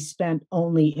funding to be spent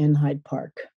only in Hyde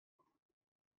Park.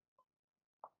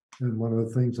 And one of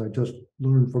the things I just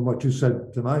learned from what you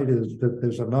said tonight is that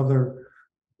there's another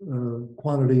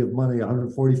quantity of money,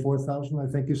 144,000, I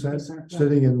think you said, Yes, sir. Yeah.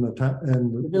 sitting in the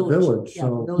village. Yeah,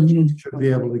 So the village. should be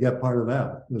able to get part of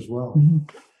that as well.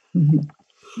 Mhm.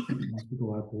 Have to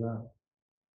go after that.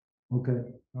 Okay,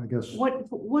 I guess.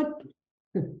 What,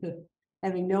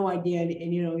 having no idea,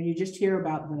 and you know, you just hear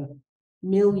about the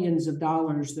millions of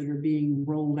dollars that are being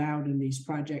rolled out in these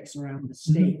projects around the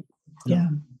state. Yeah.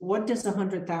 What does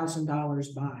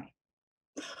 $100,000 buy?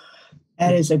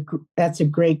 That's a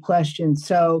great question.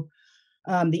 So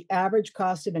the average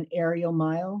cost of an aerial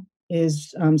mile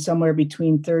is somewhere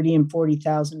between $30,000 and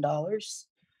 $40,000.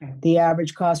 Okay. The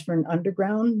average cost for an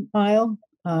underground mile,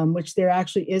 which there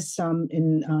actually is some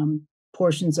in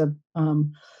portions of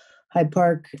Hyde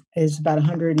Park, is about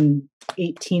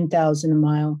 $118,000 a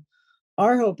mile.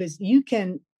 Our hope is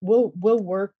we'll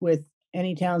work with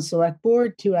any town select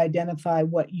board to identify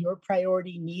what your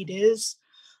priority need is.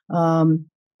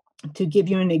 To give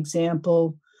you an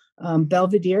example,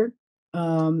 Belvedere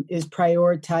is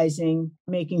prioritizing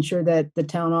making sure that the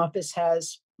town office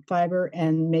has fiber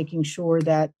and making sure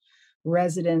that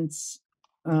residents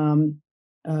that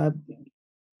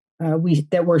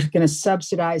we're going to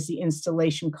subsidize the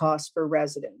installation costs for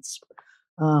residents.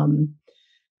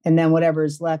 And then whatever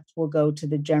is left will go to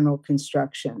the general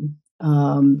construction.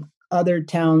 Other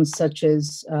towns such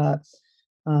as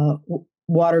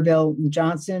Waterville and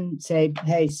Johnson say,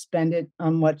 hey, spend it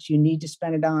on what you need to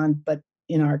spend it on, but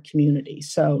in our community.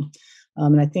 So,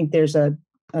 and I think there's a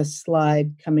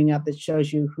slide coming up that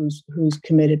shows you who's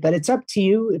committed, but it's up to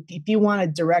you. If you want to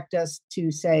direct us to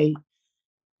say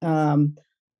a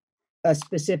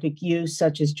specific use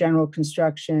such as general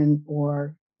construction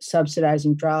or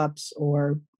subsidizing drops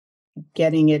or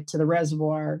getting it to the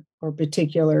reservoir or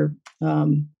particular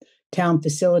town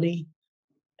facility,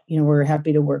 you know, we're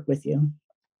happy to work with you.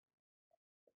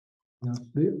 Yeah.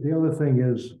 The other thing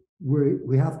is,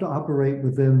 we have to operate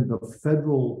within the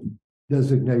federal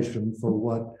designation for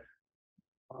what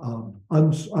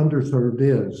underserved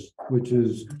is, which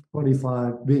is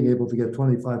 25, being able to get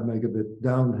 25 megabit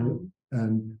down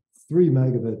and 3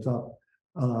 megabits up.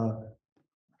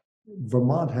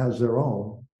 Vermont has their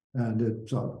own, and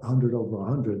it's 100 over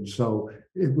 100, so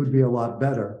it would be a lot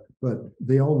better. But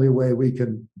the only way we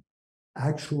can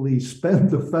actually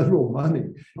spend the federal money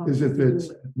is if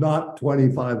it's not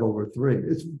 25 over 3.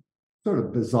 It's sort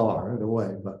of bizarre in a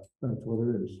way, but that's what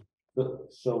it is.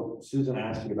 So Susan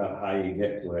asked you about how you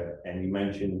get to it, and you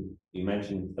mentioned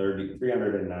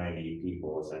 390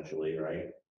 people essentially, right?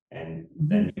 And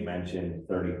then you mentioned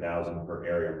 30,000 per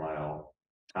area mile.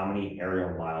 How many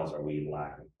aerial miles are we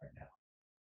lacking right now?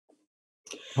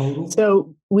 Total?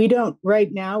 So we don't, right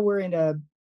now, we're in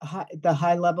the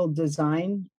high level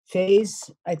design phase.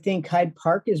 I think Hyde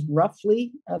Park is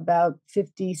roughly about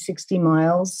 50, 60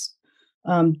 miles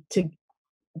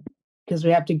because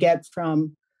we have to get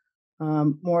from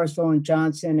Morrisville and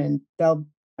Johnson and Bell.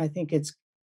 I think it's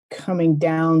coming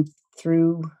down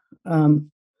through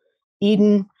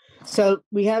Eden. So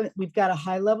we've got a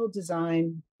high level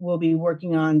design. We'll be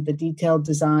working on the detailed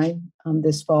design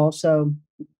this fall. So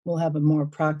we'll have a more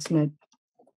approximate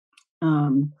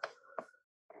and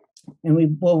we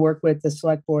will work with the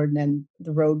select board and then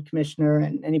the road commissioner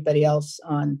and anybody else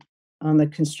on the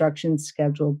construction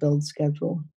schedule, build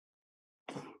schedule.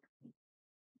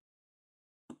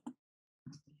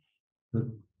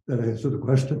 That answer the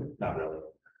question? Not really.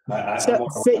 So,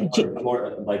 I'm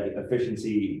more like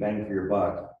efficiency, bang for your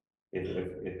buck. If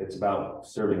it's about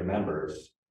serving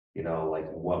members, you know, like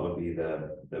what would be the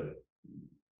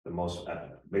most,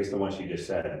 based on what you just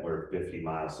said, we're 50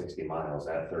 miles, 60 miles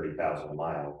at 30,000 a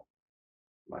mile.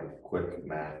 My quick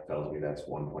math tells me that's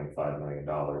 $1.5 million.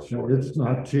 Short. It's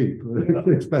not cheap. It's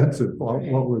expensive for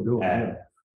what we're doing. At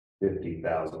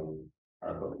 50,000.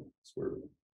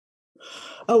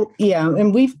 Oh, yeah.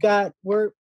 And we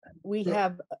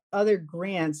have other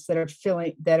grants that are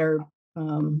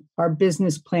our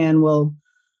business plan will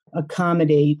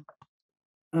accommodate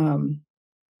the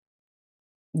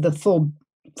full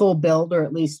build, or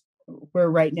at least where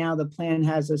right now the plan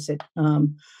has us at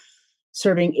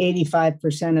serving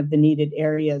 85% of the needed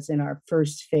areas in our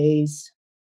first phase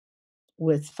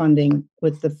with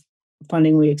the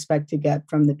funding we expect to get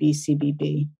from the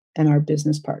BCBB and our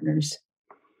business partners.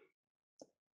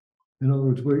 In other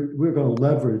words, we're going to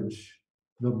leverage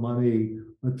the money.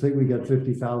 Let's say we get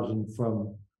 50,000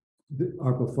 from the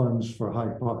ARPA funds for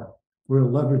Hyde Park. We're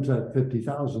going to leverage that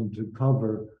 50,000 to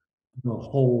cover the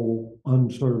whole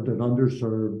unserved and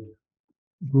underserved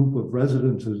group of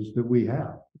residences that we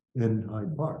have in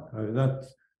Hyde Park. I mean,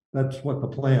 that's what the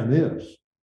plan is.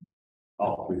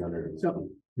 All 300. So,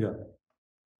 Yeah.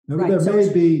 Right,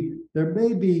 There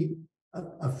may be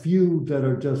a few that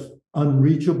are just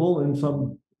unreachable in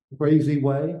some crazy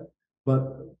way,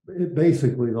 but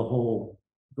basically the whole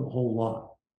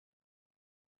lot.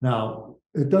 Now,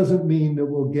 it doesn't mean that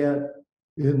we'll get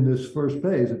in this first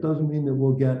phase, it doesn't mean that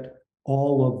we'll get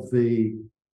all of the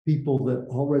people that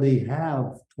already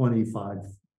have 25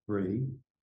 free.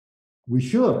 We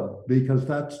should, because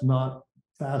that's not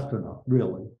fast enough,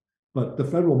 really. But the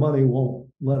federal money won't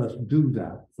let us do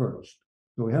that first.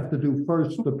 So we have to do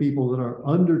first the people that are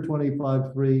under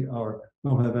 25 free or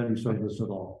don't have any service at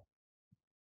all.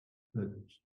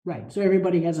 right, so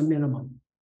everybody has a minimum.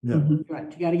 Yeah.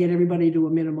 Right, you got to get everybody to a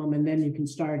minimum, and then you can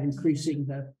start increasing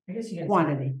the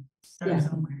quantity. Yeah.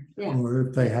 Yeah. Or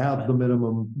if they have the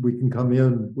minimum, we can come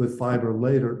in with fiber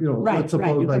later, you know, Right, let's right.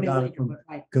 suppose you I come in got it later, from but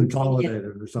right. Consolidated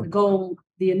or The something. goal,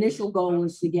 the initial goal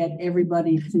is to get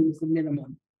everybody to the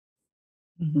minimum.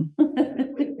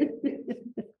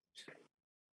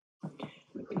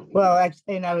 Well,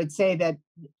 and I would say that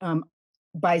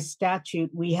by statute,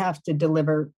 we have to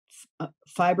deliver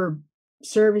fiber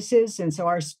services. And so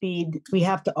our speed, we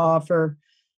have to offer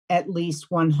at least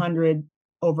 100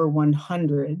 over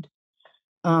 100.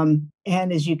 And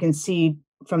as you can see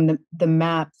from the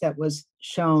map that was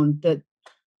shown, that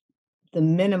the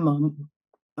minimum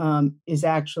is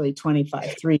actually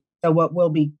 25.3. So what we'll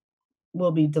be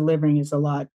delivering is a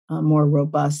lot more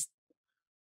robust.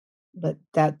 But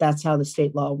that's how the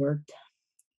state law worked.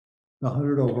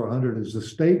 100 over 100 is the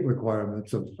state requirement.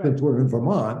 So since we're in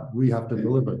Vermont, we have to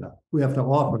deliver that. We have to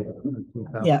offer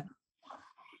that. Yeah.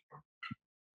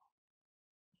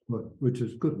 Which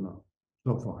is good enough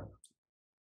so far.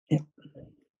 Yeah.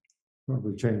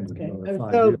 Probably change in Okay. another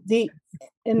 5 So years.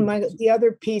 the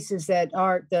other pieces that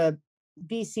are the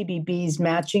BCBB's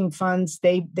matching funds,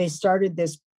 they started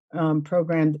this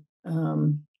program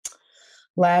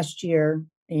last year,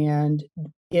 and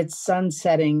it's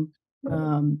sunsetting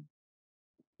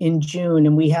in June,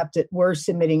 and we're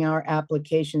submitting our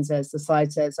applications, as the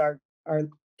slide says, our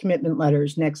commitment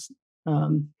letters next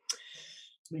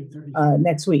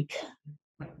next week.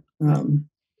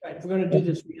 Right, if we're gonna do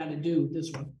this, we gotta do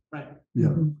this one, right? Yeah,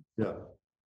 Mhm. yeah.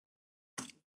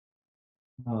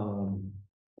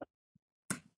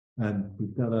 And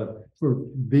we've got for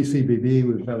VCBB,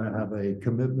 we've got to have a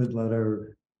commitment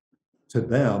letter to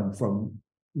them from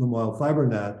Lemoyle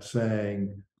FiberNet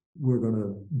saying we're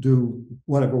gonna do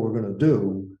whatever we're gonna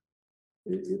do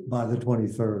by the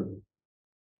 23rd.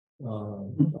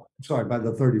 Sorry, by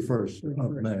the 31st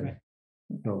of May. Right.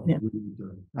 So Yeah. we need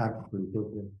to act pretty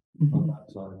quickly Mhm. on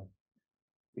that side.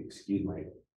 Excuse my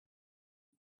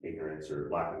ignorance or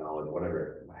lack of knowledge,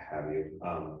 whatever have you.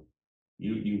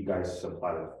 You guys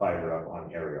supply the fiber up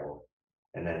on aerial,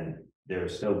 and then there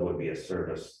still would be a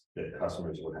service that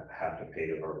customers would have to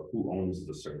pay, or who owns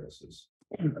the services?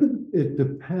 It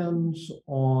depends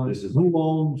on This is who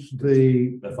owns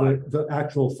the fiber.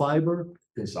 actual fiber.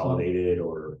 Consolidated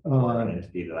or an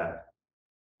entity to that?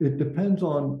 It depends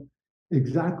on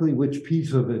exactly which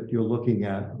piece of it you're looking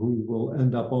at, who will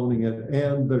end up owning it,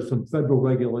 and there's some federal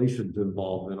regulations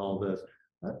involved in all this.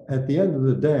 At the end of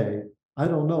the day, I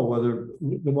don't know whether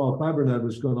the Mall FiberNet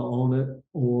is going to own it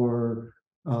or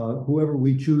whoever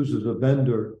we choose as a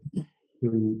vendor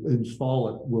to install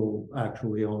it will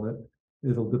actually own it.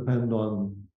 It'll depend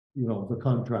on, the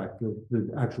contract,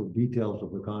 the actual details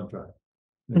of the contract.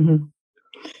 Mhm.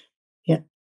 Yeah,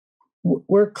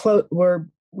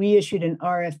 we issued an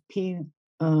RFP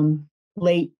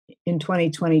late in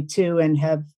 2022 and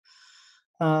have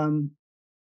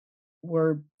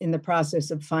we're in the process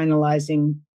of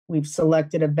finalizing. We've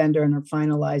selected a vendor and are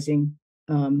finalizing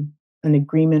an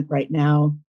agreement right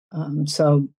now.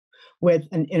 So with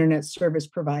an internet service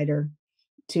provider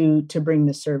to bring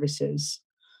the services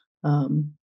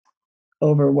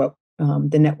over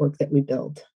the network that we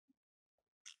build.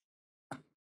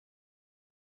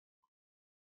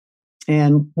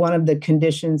 And one of the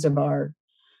conditions of our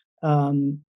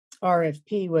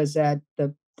RFP was that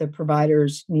the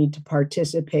providers need to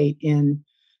participate in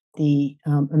the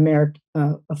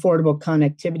Affordable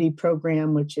Connectivity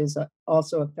Program, which is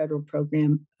also a federal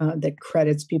program that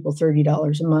credits people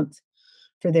 $30 a month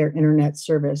for their internet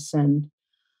service. And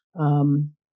I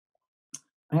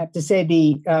have to say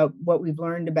what we've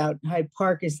learned about Hyde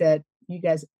Park is that you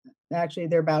guys, actually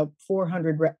there are about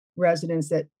 400 residents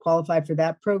that qualify for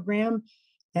that program.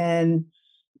 And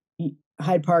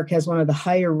Hyde Park has one of the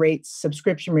higher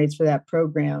subscription rates for that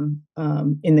program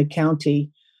in the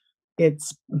county.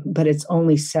 But it's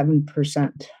only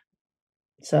 7%.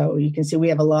 So you can see we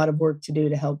have a lot of work to do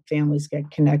to help families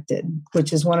get connected,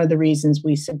 which is one of the reasons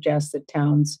we suggest that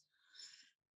towns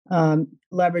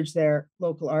leverage their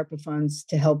local ARPA funds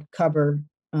to help cover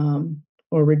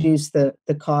or reduce the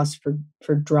cost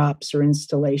for drops or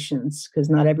installations, because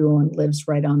not everyone lives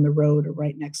right on the road or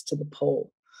right next to the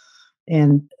pole.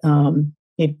 And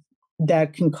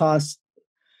that can cost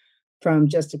from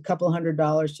just a couple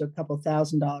 $100 to a couple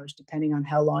 $1,000, depending on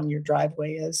how long your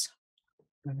driveway is.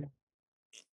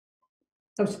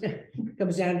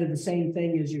 Comes down to the same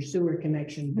thing as your sewer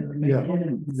connection. To the main Yeah.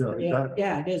 line. Yeah.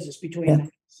 Yeah, it is. It's between Yeah. the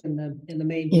house and the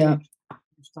main. Yeah.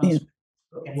 connection.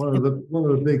 Yeah. One of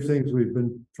the big things we've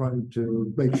been trying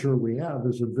to make sure we have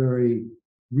is a very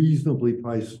reasonably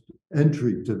priced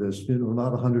entry to this,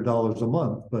 not $100 a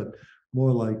month, but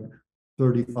more like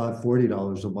 $35,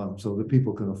 $40 a month so that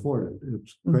people can afford it.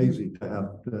 It's crazy to have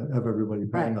everybody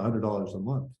paying $100 a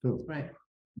month too. Right.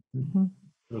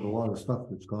 There's a lot of stuff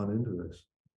that's gone into this.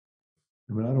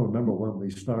 I mean, I don't remember when we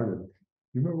started.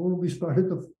 You remember when we started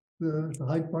the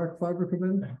Hyde Park Fiber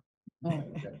Committee? Oh,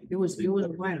 it was a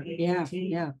while. Yeah.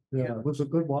 Yeah, it was a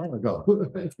good while ago.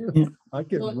 I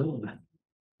can't remember.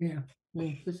 Yeah.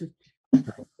 Well, this is.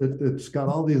 It's got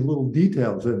all these little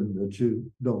details in that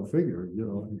you don't figure,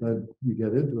 and then you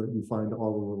get into it and you find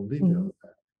all the little details.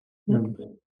 And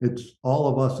it's all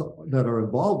of us that are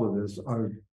involved with this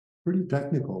are pretty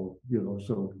technical,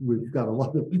 so we've got a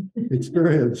lot of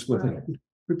experience with it,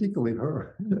 particularly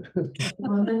her.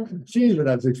 She even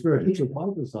has experience with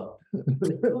Microsoft.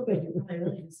 Everyone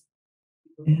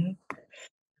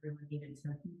needed to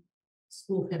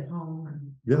school at home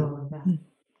and Yeah. all of that.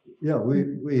 Yeah,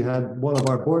 we had, one of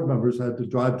our board members had to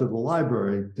drive to the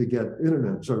library to get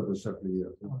internet service every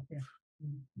year.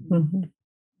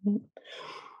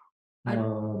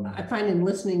 I find in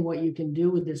listening what you can do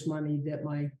with this money that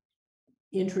my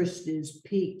interest is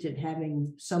piqued at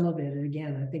having some of it. And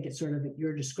again, I think it's sort of at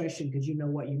your discretion because you know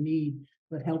what you need,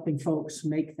 but helping folks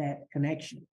make that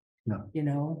connection. Yeah.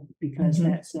 Because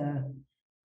that's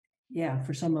yeah,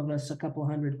 for some of us, a couple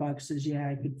 $100 is, yeah,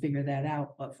 I could figure that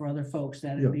out, but for other folks,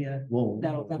 Yeah. that'd be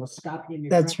that'll Well, stop you in your.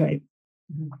 That's tracks. right.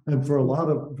 and for a lot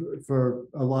of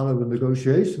the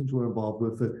negotiations we're involved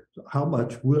with, how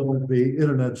much will the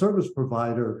internet service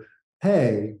provider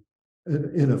pay?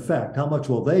 In effect, how much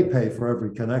will they pay for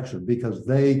every connection? Because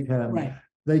Right,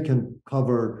 they can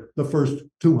cover the first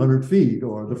 200 feet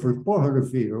or the first 400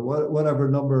 feet or whatever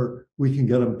number we can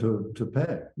get them to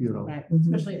pay, you know. right. Mhm.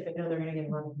 Especially if they know they're gonna get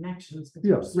a lot of connections.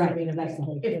 Yes. Right, I mean, that's the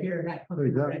whole if thing. you're Right. in a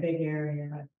Exactly. big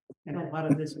area. And a lot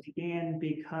of this began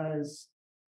because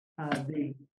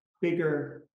the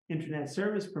bigger internet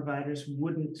service providers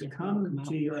wouldn't come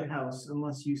to your house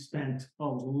unless you spent a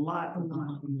lot of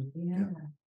money. Yeah.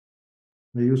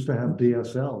 They used to have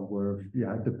DSL where you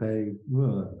had to pay,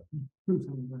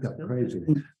 got crazy.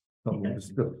 Some of us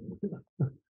still.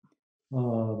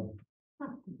 Yeah.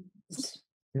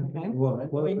 Okay.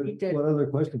 What other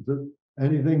questions?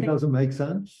 Anything doesn't make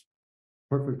sense?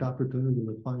 Perfect opportunity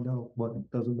to find out what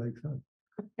doesn't make sense.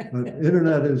 But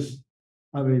internet is,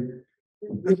 I mean,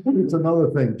 it's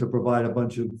another thing to provide a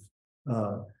bunch of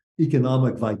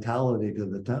economic vitality to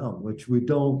the town, which we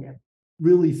don't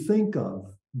really think of,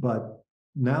 but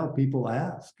now people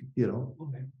ask, you know.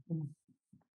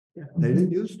 They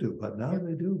didn't used to, but now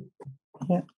they do.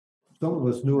 Yeah. Some of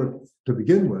us knew it to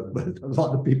begin with, but a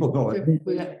lot of people know it.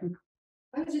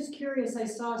 I was just curious, I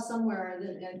saw somewhere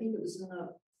that, I think it was in the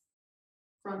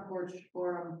Front Porch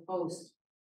Forum post,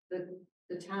 that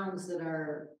the towns that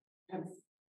have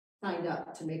signed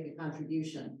up to make a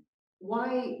contribution.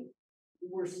 Why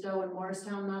were Stowe and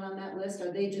Morristown not on that list?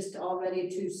 Are they just already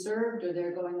too served, or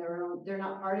they're going their own, they're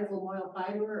not part of Lamoille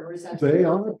Fiber, or is that? They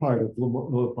are part of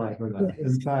Lamoille Fiber.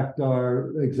 In fact,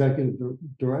 our executive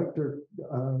director,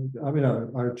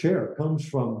 our chair comes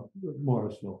from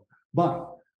Morrisville.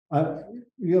 But,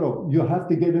 you know, you have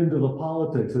to get into the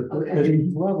politics at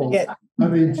each level. Yeah. I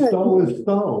mean, Stowe is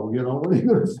Stowe, you know, what are you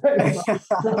gonna say about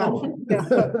Stowe?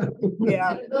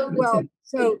 Yeah, well,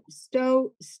 so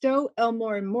Stowe,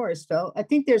 Elmore and Morrisville, I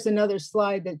think there's another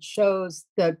slide that shows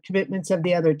the commitments of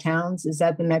the other towns. Is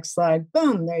that the next slide?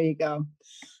 Boom, there you go.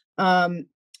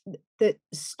 That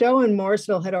Stowe and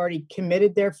Morrisville had already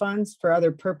committed their funds for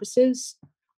other purposes.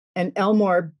 And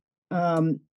Elmore,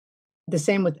 the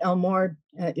same with Elmore,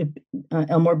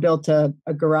 Elmore built a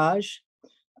garage.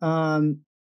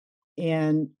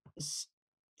 And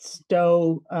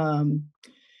Stowe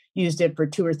used it for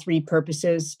 2 or 3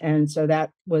 purposes. And so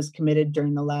that was committed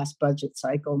during the last budget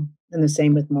cycle, and the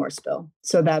same with Morrisville.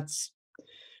 So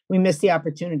we missed the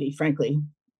opportunity, frankly.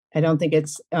 I don't think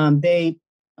they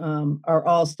are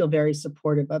all still very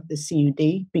supportive of the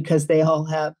CUD because they all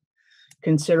have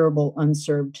considerable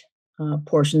unserved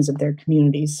portions of their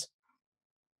communities.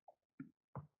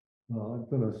 Well,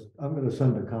 I'm gonna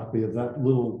send a copy of that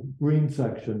little green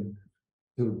section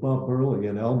to Bob Burley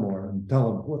in Elmore and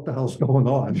tell him what the hell's going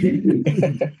on.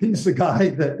 He's the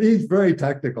guy he's very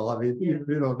technical. I mean, you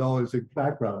don't know his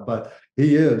background, but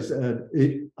he is.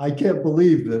 And I can't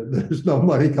believe that there's no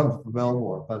money coming from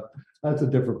Elmore, but that's a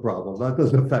different problem. That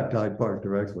doesn't affect Hyde Park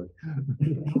directly.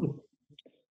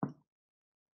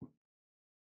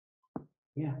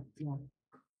 Yeah.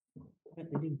 But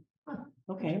they do.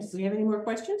 Okay, do we have any more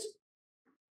questions?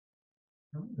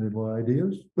 Any more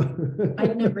ideas?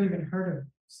 I've never even heard of it,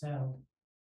 so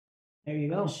There you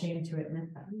I'm go. ashamed to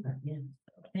admit that, but yeah,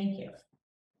 thank you.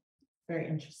 Very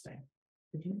interesting.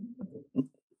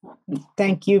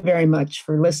 Thank you very much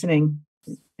for listening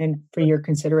and for your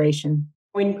consideration.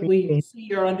 We see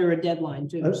you're under a deadline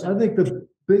too. I think the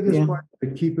biggest Yeah. part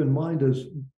to keep in mind is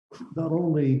not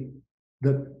only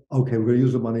that, okay, we're gonna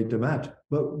use the money to match,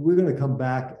 but we're gonna come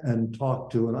back and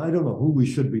talk to, and I don't know who we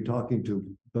should be talking to,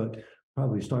 but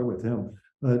probably start with him.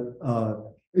 But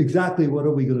exactly what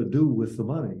are we gonna do with the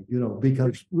money? You know,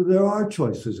 because there are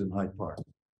choices in Hyde Park.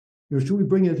 You know, should we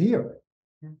bring it here?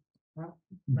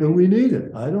 Do we need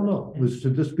it? I don't know.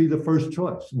 Should this be the first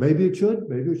choice? Maybe it should,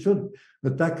 maybe it shouldn't.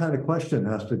 But that kind of question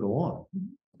has to go on.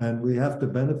 And we have to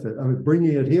benefit. I mean,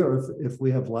 bringing it here, if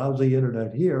we have lousy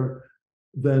internet here,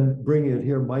 then bringing it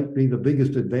here might be the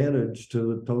biggest advantage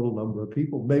to the total number of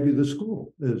people. Maybe the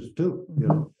school is too, you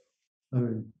know. I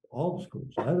mean, all the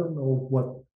schools. I don't know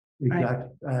what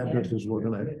exact addresses we're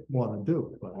gonna want to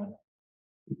do, but.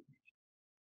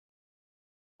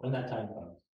 When that time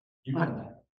comes. You can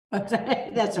that. That's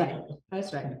right,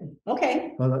 that's right.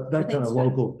 Okay, But that kind Thanks, of Doug.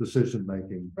 local decision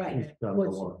making. right. has gotta go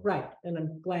on. Right, and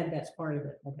I'm glad that's part of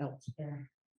it. That helps.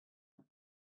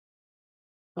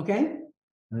 Okay?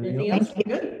 Anything Anything else? else?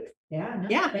 Good? Yeah.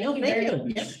 Yeah, Thank no, you thank very you.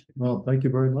 much. Yes. Well, thank you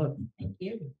very much. Thank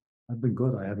you. I've been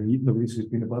good. I haven't eaten the Reese's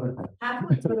peanut butter.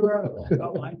 Halfway through the road.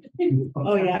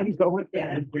 Oh, yeah. I'm going,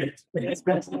 yeah.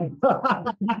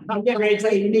 I'm getting ready to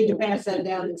say, you need to pass that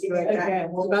down. It's okay.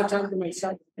 Well, about time for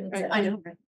myself. I know.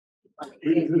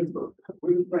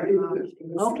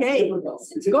 Okay.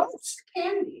 Since Go. when is there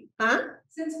candy? Huh?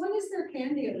 Since when is there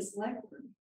candy at a select board?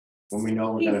 When we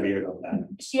know we're gonna be here about that.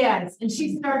 Yes, and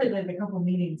she started it a couple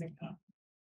meetings ago.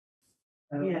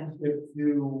 Yeah. If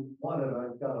you want it,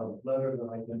 I've got a letter that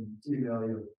I can email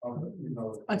you.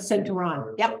 I sent to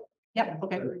Ron. Yep, yep,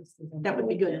 okay. That would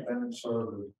be good. And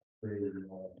serve the,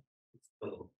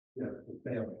 yeah, the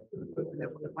family.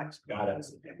 Got it.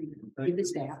 Give the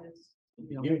staff.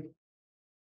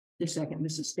 Just a second,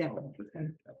 Mrs. Staff.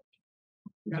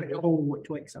 Gotta go home with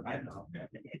Twix. Okay.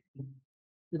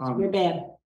 We're bad.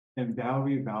 And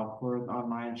Valerie Valford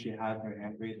online, she had her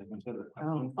hand raised.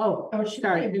 Oh,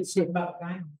 sorry, I didn't see about.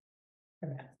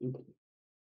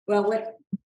 Well, what,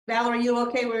 Valerie, you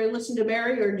okay? We're listening to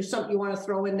Barry, or just something you want to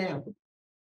throw in now?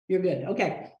 You're good,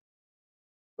 okay.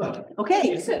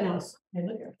 Okay.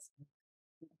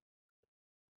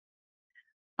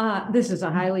 This is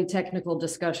a highly technical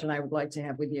discussion I would like to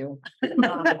have with you.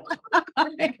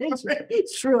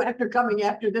 It's true, after coming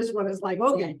after this one, it's like,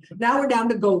 okay, now we're down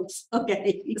to goats,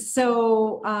 okay.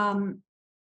 So,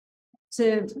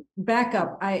 to back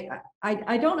up,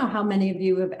 I don't know how many of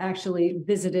you have actually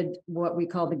visited what we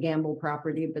call the Gamble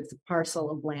property, but it's a parcel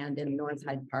of land in North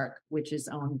Hyde Park, which is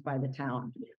owned by the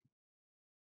town.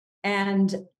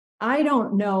 And I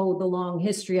don't know the long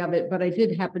history of it, but I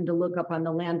did happen to look up on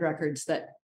the land records that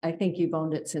I think you've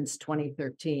owned it since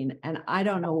 2013. And I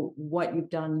don't know what you've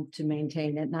done to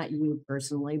maintain it, not you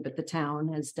personally, but the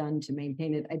town has done to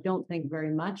maintain it. I don't think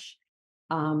very much.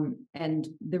 And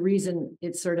the reason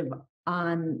it's sort of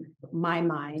on my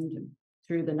mind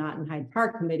through the Not in Hyde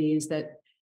Park committee is that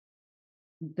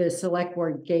the select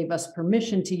board gave us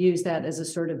permission to use that as a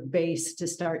sort of base to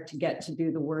start to get to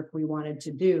do the work we wanted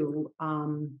to do,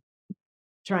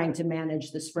 trying to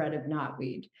manage the spread of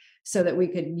knotweed, so that we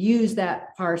could use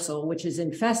that parcel, which is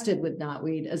infested with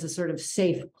knotweed, as a sort of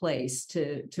safe place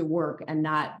to work and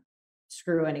not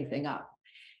screw anything up.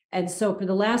 And so for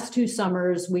the last 2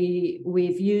 summers,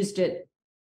 we've used it.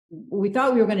 We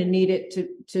thought we were going to need it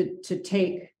to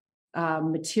take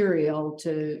material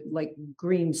to like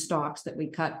green stalks that we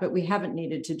cut, but we haven't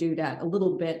needed to do that. A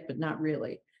little bit, but not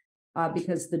really.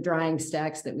 Because the drying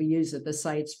stacks that we use at the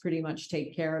sites pretty much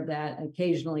take care of that.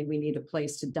 Occasionally we need a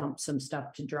place to dump some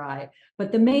stuff to dry.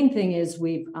 But the main thing is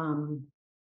we've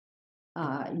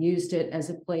used it as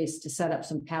a place to set up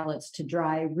some pallets to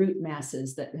dry root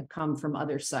masses that have come from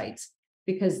other sites,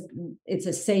 because it's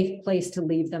a safe place to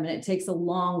leave them. And it takes a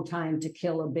long time to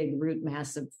kill a big root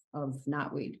mass of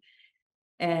knotweed.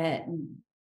 And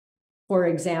for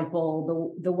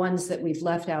example, the ones that we've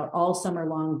left out all summer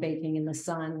long baking in the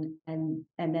sun, and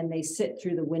then they sit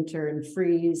through the winter and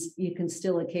freeze, you can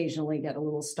still occasionally get a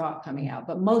little stalk coming out.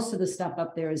 But most of the stuff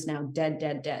up there is now dead,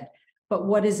 dead, dead. But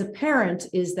what is apparent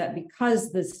is that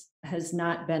because this has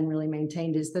not been really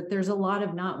maintained, is that there's a lot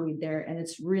of knotweed there, and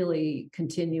it's really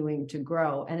continuing to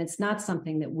grow. And it's not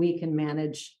something that we can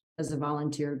manage as a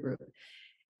volunteer group.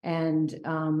 And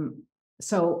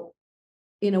so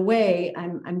in a way,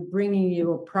 I'm bringing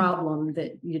you a problem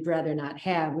that you'd rather not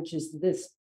have, which is this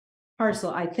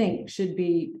parcel, I think, should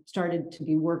be started to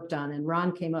be worked on. And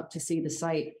Ron came up to see the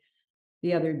site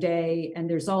the other day, and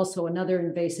there's also another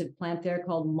invasive plant there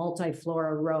called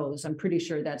multiflora rose. I'm pretty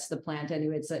sure that's the plant.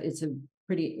 Anyway, it's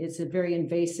a very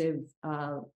invasive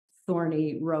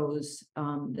thorny rose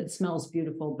that smells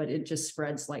beautiful, but it just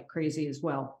spreads like crazy as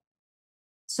well.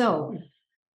 So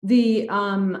the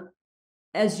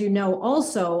as you know,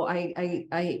 also,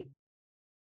 I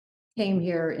came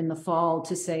here in the fall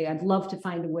to say I'd love to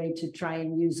find a way to try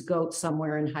and use goats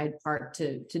somewhere in Hyde Park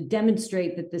to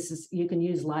demonstrate that this is, you can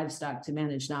use livestock to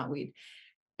manage knotweed.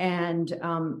 And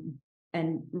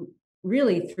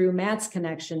really through Matt's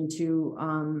connection to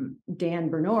Dan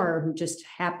Bernor, who just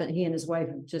happened, he and his wife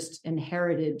have just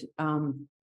inherited,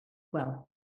 well,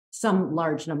 some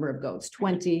large number of goats,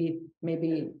 20,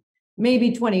 maybe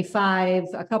 25,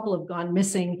 a couple have gone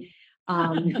missing.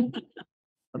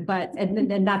 But,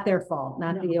 and not their fault,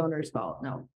 not the owner's fault,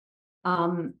 no.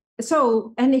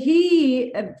 So, and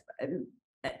he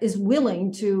is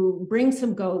willing to bring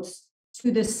some goats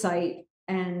to this site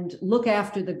and look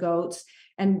after the goats.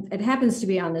 And it happens to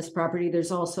be on this property,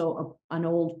 there's also an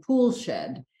old pool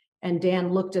shed. And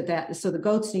Dan looked at that. So the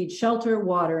goats need shelter,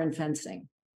 water, and fencing.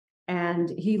 And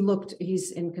he looked,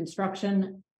 he's in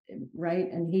construction,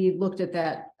 right? And he looked at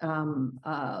that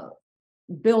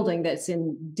building that's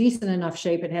in decent enough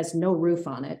shape. It has no roof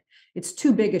on it. It's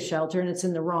too big a shelter and it's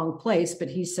in the wrong place, but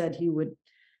he said he would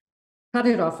cut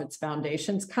it off its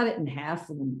foundations, cut it in half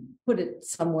and put it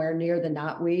somewhere near the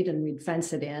knotweed and we'd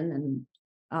fence it in.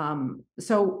 And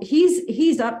so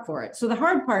he's up for it. So the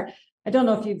hard part, I don't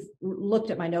know if you've looked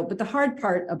at my note, but the hard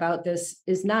part about this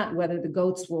is not whether the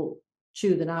goats will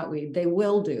chew the knotweed. They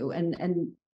will do.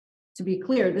 And to be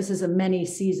clear, this is a many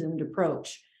seasoned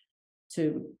approach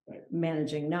to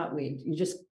managing knotweed. You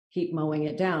just keep mowing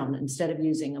it down. Instead of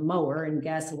using a mower and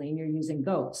gasoline, you're using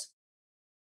goats.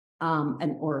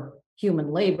 Or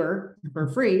human labor for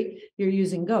free, you're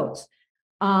using goats.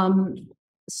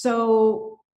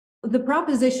 So the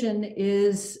proposition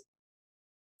is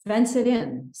fence it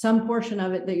in, some portion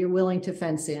of it that you're willing to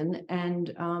fence in,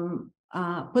 and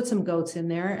put some goats in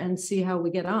there and see how we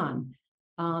get on.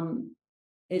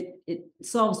 It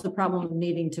solves the problem of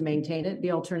needing to maintain it.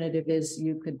 The alternative is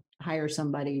you could hire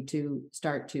somebody to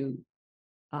start to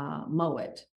mow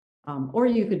it, or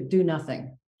you could do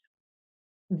nothing.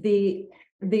 The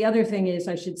other thing is,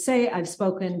 I should say, I've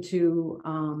spoken to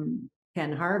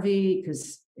Ken Harvey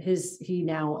because he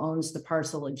now owns the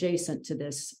parcel adjacent to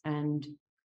this, and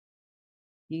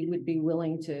he would be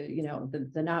willing to,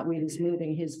 the knotweed is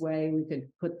moving his way. We could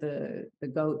put the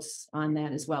goats on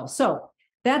that as well. So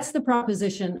that's the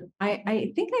proposition.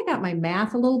 I think I got my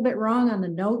math a little bit wrong on the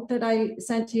note that I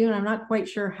sent to you, and I'm not quite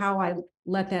sure how I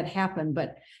let that happen,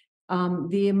 but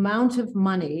the amount of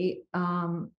money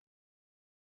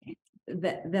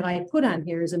that I put on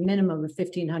here is a minimum of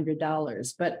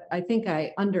 $1,500, but I think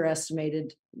I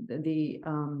underestimated the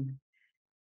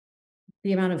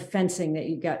amount of fencing that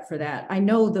you get for that. I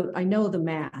know the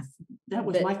math. That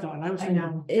was my thought. I was like,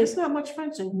 it's not much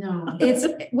fencing. No. It's,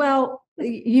 well,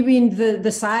 you mean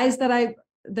the size that I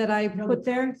put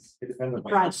there? It depends on the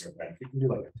fence. You can do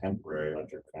like a temporary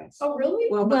electric fence. Oh, really?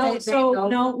 Well, so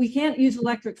no, we can't use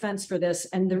electric fence for this.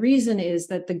 And the reason is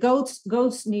that the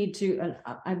goats need to,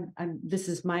 this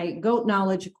is my goat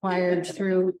knowledge acquired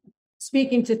through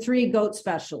speaking to 3 goat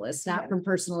specialists, not from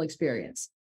personal experience.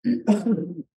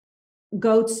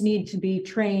 Goats need to be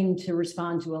trained to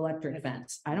respond to electric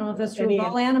fence. I don't know if that's true of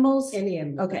all animals. Any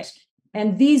animal. Okay.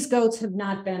 And these goats have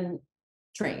not been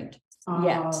trained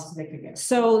yet.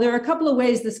 So there are a couple of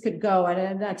ways this could go.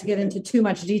 And not to get into too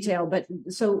much detail, but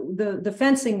so the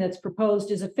fencing that's proposed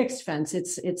is a fixed fence.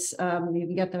 It's you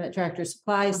can get them at Tractor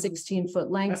Supply, 16-foot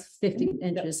length, 50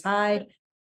 inches high.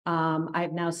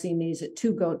 I've now seen these at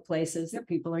 2 goat places that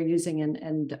people are using,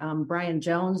 and Brian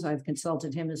Jones, I've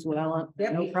consulted him as well.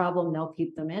 No problem, they'll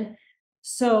keep them in.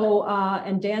 So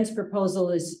and Dan's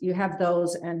proposal is you have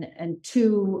those and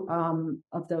 2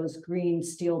 of those green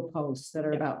steel posts that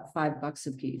are about $5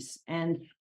 a piece. And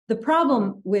the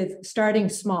problem with starting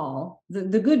small,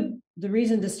 the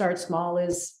reason to start small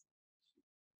is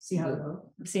see how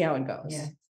it goes. Yeah.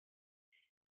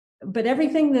 But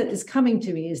everything that is coming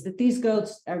to me is that these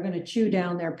goats are going to chew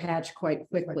down their patch quite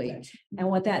quickly. And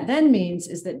what that then means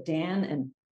is that Dan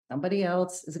and somebody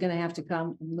else is going to have to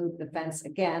come and move the fence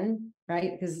again,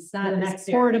 right? Because it's not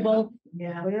portable.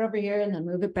 Yeah. Put it over here and then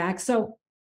move it back. So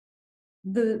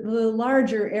the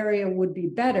larger area would be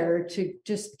better to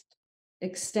just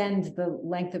extend the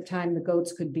length of time the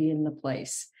goats could be in the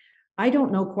place. I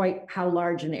don't know quite how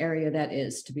large an area that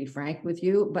is, to be frank with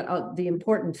you, but the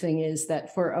important thing is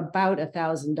that for about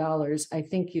 $1,000, I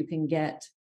think you can get,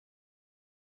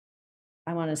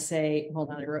 I want to say, hold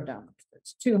on, I wrote down,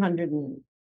 it's 200 and,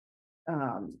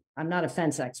 I'm not a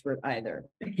fence expert either.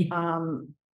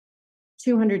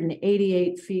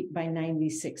 288 feet by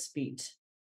 96 feet.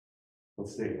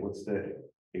 What's the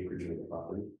acreage of the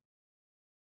property?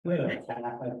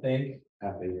 Half, I think.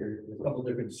 Half acre. There's a couple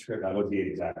different descriptions. That would be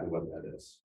exactly what that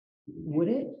is. Would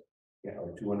it? Yeah,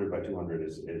 or 200 by 200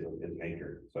 is an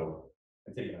acre. So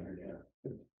I think 100, yeah.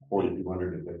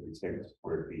 4,256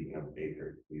 square feet in an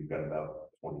acre. We've got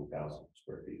about 20,000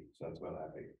 square feet. So that's about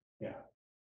half acre. Yeah.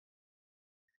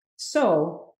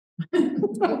 So, Well,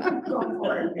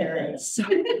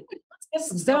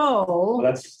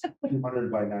 that's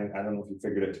 200 by 9. I don't know if you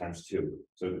figured it times 2.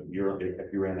 So if you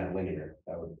ran that linear,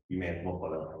 that would, you may have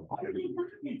multiplied that.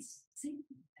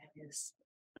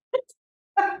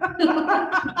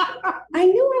 I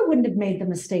knew I wouldn't have made the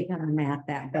mistake on the math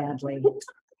that badly.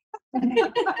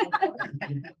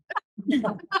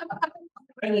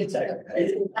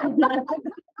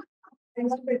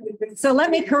 So let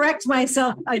me correct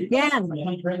myself again.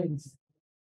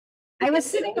 I was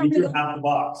sitting over the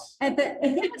box.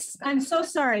 yes, I'm so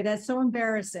sorry. That's so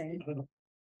embarrassing.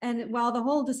 And while the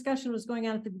whole discussion was going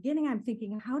on at the beginning, I'm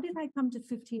thinking, how did I come to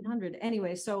 1,500?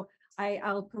 Anyway, so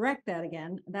I'll correct that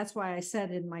again. That's why I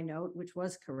said in my note, which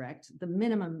was correct, the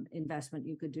minimum investment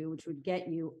you could do, which would get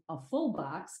you a full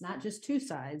box, not just two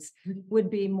sides, would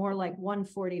be more like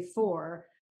 144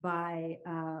 by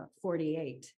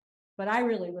 48. But I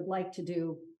really would like to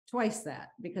do twice that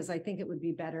because I think it would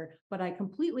be better. But I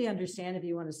completely understand if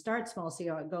you want to start small, see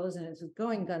how it goes, and it's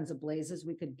going guns ablazes,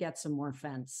 we could get some more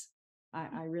fence.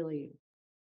 I really.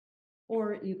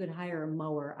 Or you could hire a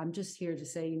mower. I'm just here to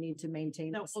say you need to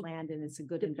maintain No, this well, land and it's a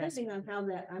good investment. Depending on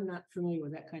how that, I'm not familiar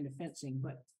with that kind of fencing,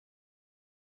 but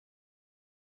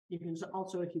you can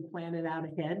also, if you plan it out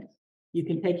ahead, you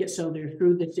can take it so they're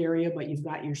through this area, but you've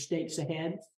got your stakes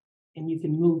ahead and you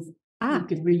can move, you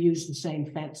can reuse the same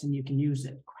fence and you can use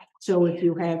it. So if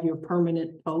you have your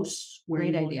permanent posts where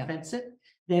you Great want to idea. fence it,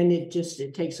 then it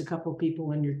takes a couple of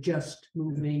people and you're just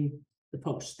moving the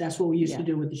posts. That's what we used to Yeah.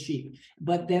 do with the sheep.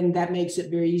 But then that makes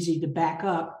it very easy to back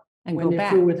up And when go they're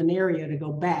back. through with an area to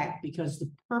go back, because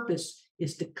the purpose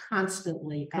is to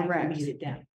constantly Correct. acclimate it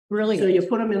down. Brilliant. So you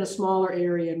put them in a smaller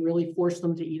area and really force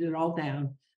them to eat it all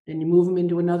down. Then you move them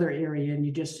into another area and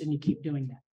you keep doing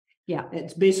that. Yeah.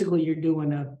 It's basically you're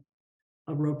doing a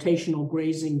rotational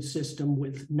grazing system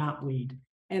with knotweed.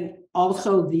 And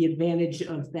also the advantage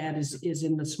of that is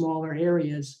in the smaller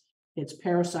areas, it's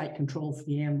parasite control for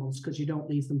the animals because you don't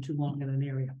leave them too long in an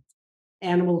area.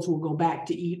 Animals will go back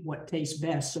to eat what tastes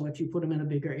best. So if you put them in a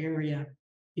bigger area,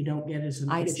 you don't get as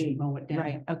I efficient, see. mow it down.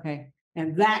 Right, okay.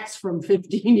 And that's from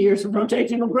 15 years of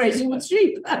rotational grazing with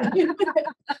sheep.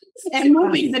 And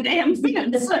moving the damn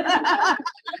fence.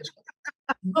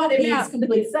 But it Yeah. makes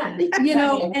complete sense. You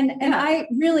know, and I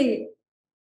really,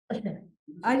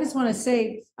 I just want to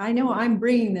say, I know I'm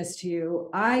bringing this to you.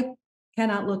 I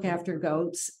cannot look after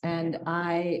goats and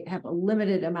I have a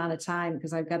limited amount of time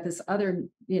because I've got this other,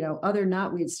 other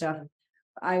knotweed stuff.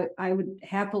 I would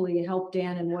happily help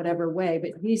Dan in whatever way,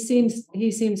 but he seems,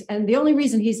 and the only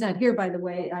reason he's not here, by the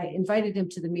way, I invited him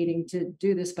to the meeting to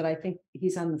do this, but I think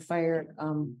he's on the fire,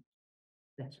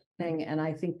 thing, and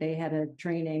I think they had a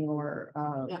training or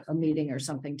a meeting or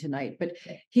something tonight, but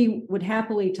he would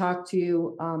happily talk to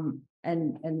you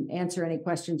and answer any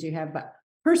questions you have. But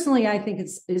personally, I think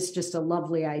it's just a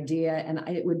lovely idea, and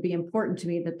it would be important to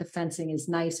me that the fencing is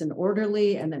nice and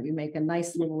orderly, and that we make a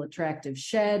nice little attractive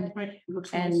shed,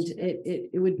 and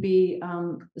it would be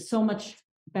so much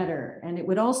better, and it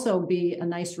would also be a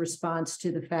nice response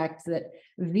to the fact that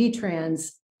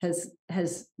VTrans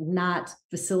has not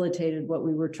facilitated what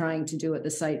we were trying to do at the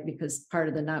site because part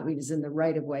of the knotweed is in the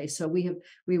right of way. So we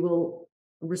will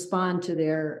respond to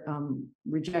their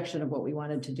rejection of what we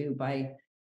wanted to do by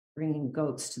bringing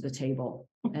goats to the table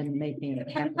and making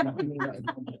it happen. I'm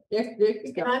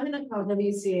gonna call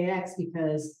WCAX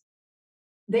because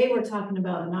they were talking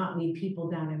about knotweed people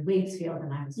down in Waitsfield,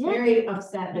 and I was very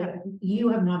upset that you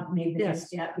have not made this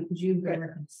yet because you've been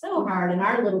working so hard in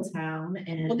our little town.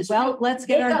 And Well, let's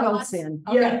get our goats in.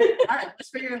 Yeah. All right, let's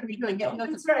figure out what we're doing.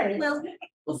 that's right. Well,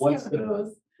 What's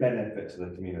the benefit to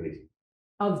the community?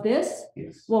 Of this?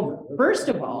 Yes. Well, first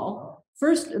of all,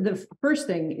 the first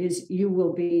thing is you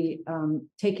will be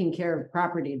taking care of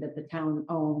property that the town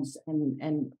owns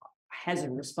and has a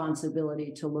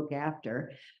responsibility to look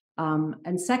after.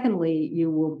 And secondly,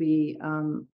 you will be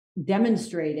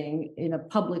demonstrating in a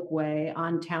public way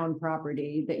on town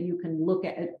property that you can look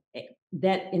at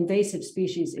that invasive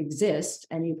species exist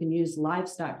and you can use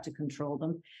livestock to control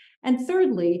them. And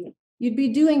thirdly, you'd be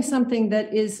doing something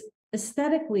that is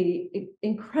aesthetically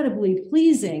incredibly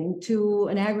pleasing to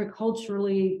an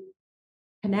agriculturally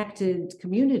connected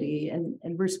community and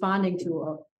responding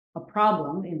to a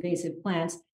problem, invasive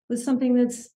plants, with something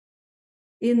that's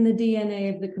in the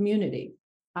DNA of the community.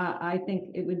 I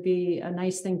think it would be a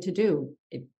nice thing to do.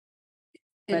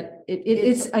 But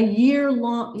it's a year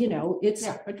long, it's.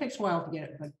 Yeah, it takes a while to get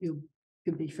it, but you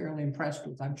could be fairly impressed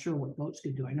with, I'm sure, what goats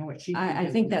could do. I know what sheep. I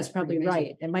think that's probably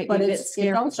right. It might be But a bit it's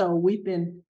scary. also, we've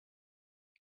been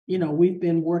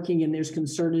working and there's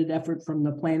concerted effort from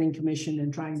the planning commission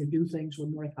and trying to do things with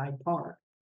North Hyde Park.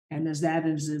 And as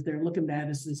they're looking at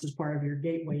as this is part of your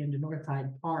gateway into North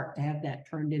Hyde Park, to have that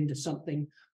turned into something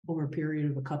over a period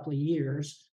of a couple of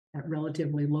years at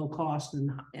relatively low cost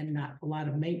and not a lot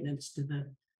of maintenance to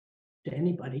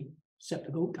anybody except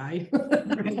the goat guy.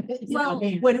 Well,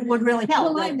 would really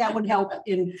help. That would help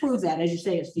improve that. As you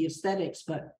say, it's the aesthetics,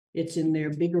 but it's in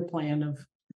their bigger plan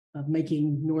of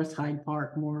making North Hyde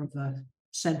Park more of a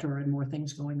center and more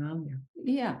things going on there.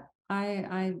 Yeah,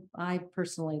 I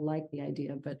personally like the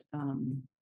idea, but and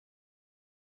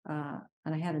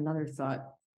I had another thought,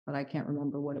 but I can't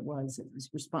remember what it was. It was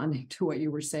responding to what you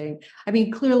were saying. I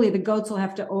mean, clearly the goats will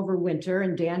have to overwinter,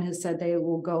 and Dan has said they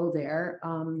will go there.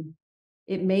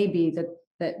 it may be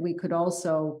that we could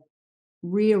also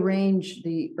rearrange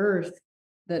the earth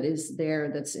that is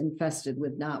there that's infested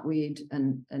with knotweed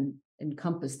and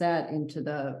encompass that into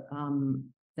the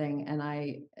thing.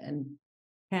 And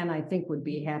Ken, I think, would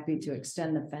be happy to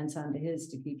extend the fence onto his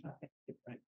to keep up.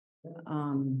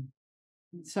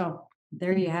 So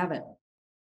there you have it.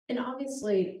 And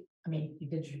obviously, I mean,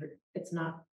 it's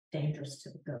not dangerous to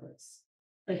the goats.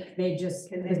 Like they just,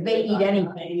 they eat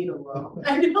anything.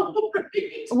 I know.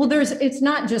 Well, it's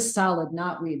not just solid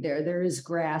knotweed there. There is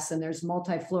grass and there's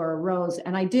multiflora rows.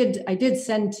 And I did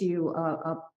send to you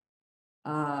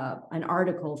an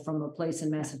article from a place in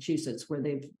Massachusetts where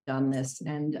they've done this.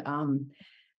 And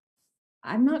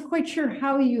I'm not quite sure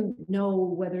how you know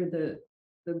whether the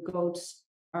goats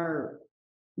are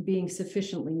being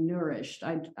sufficiently nourished.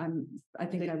 I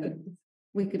think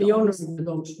we could. The owners of the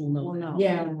goats will know. Will know.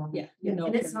 Yeah. You know,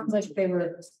 And it sounds like they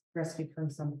were rescued from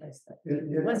someplace that.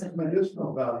 It has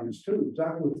medicinal values too.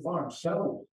 Dogwood Farm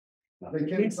sells. They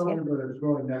can't tell them that it's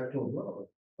growing next to a road,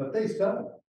 but they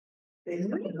sell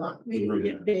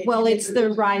it. Well, it's the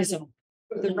rhizome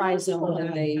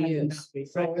that they use.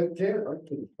 So it can, like,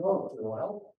 to the dogs, it'll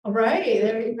help. All right,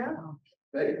 there you go.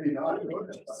 Maybe not.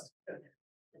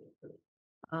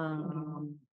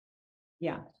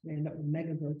 Yeah. They end up with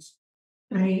mega goats.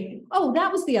 Oh,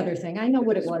 that was the other thing. I know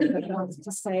what it was that I wanted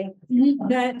to say.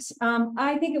 That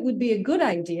I think it would be a good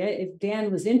idea if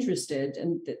Dan was interested,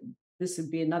 and this would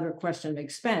be another question of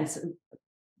expense.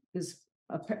 Because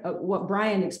what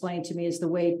Brian explained to me is the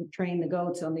way to train the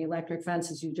goats on the electric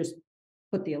fence is you just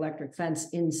put the electric fence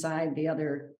inside the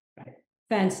other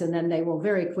fence, and then they will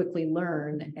very quickly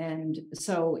learn. And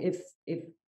so if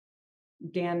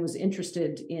Dan was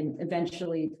interested in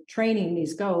eventually training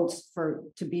these goats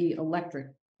to be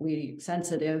electrically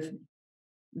sensitive,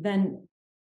 then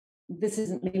this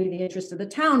isn't maybe the interest of the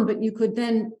town, but you could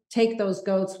then take those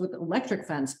goats with electric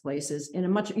fence places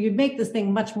you'd make this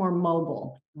thing much more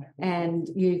mobile. And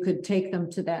you could take them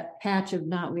to that patch of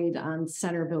knotweed on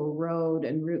Centerville Road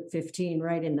and Route 15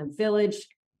 right in the village,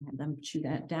 have them chew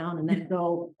that down and then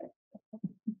go.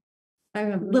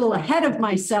 I'm a little ahead of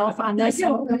myself on this.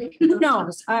 Who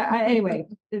knows? Anyway,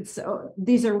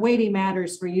 these are weighty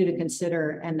matters for you to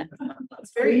consider, and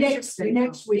It's very interesting.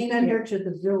 Next, we send her to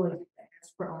the village,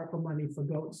 ask for ARPA money for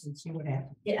goats and see what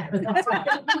happens. Yeah.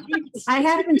 I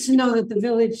happen to know that the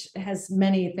village has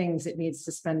many things it needs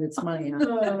to spend its money on.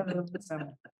 So.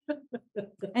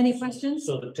 Any questions?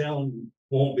 So the town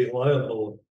won't be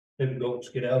liable if goats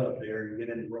get out of there and get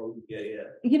in the road and get it.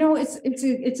 You know,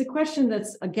 it's a question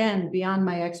that's, again, beyond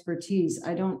my expertise.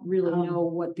 I don't really know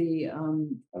what the I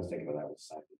was thinking about that with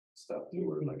sign stuff, you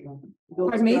were like,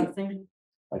 pardon me?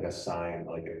 like a sign,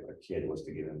 like a kid was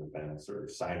to get in the fence, or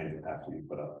signage would have to be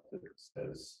put up that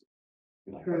says,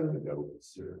 you know, True. the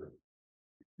goats or.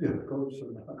 Yeah, goats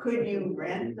are not. Could you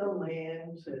rent the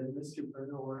land to Mr.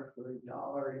 Bernard for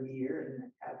 $1 a year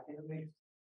and have him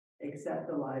accept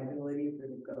the liability for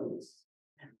the goats?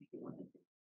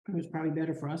 It was probably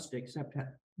better for us to accept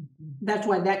that. That's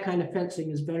why that kind of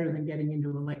fencing is better than getting into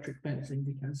electric fencing,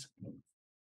 because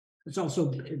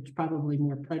it's probably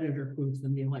more predator proof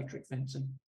than the electric fencing.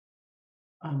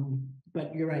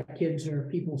 But you're right, kids or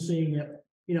people seeing it,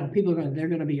 you know, they're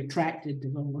gonna be attracted to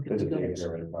go look at There's the a goats.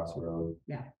 daycare right across the road.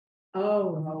 Yeah.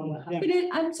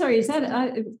 I'm sorry, is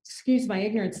that, excuse my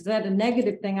ignorance, is that a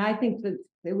negative thing? I think that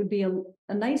it would be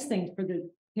a nice thing for the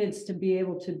kids to be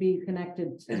able to be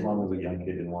connected. As long as a young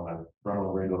kid didn't want to run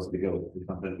over and go to the goat or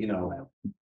something, you know.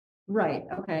 Right,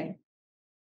 okay.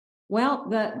 Well,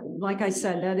 that, like I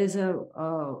said, that is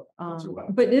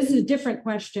but this is a different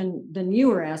question than you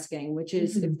were asking, which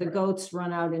is if the goats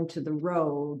run out into the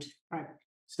road. Right.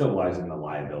 Still lies in the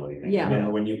liability thing. Yeah. And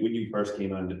then when you first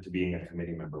came on to being a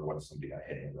committee member, what if somebody got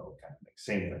hit and go kind of thing,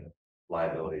 same thing,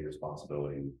 liability,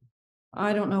 responsibility.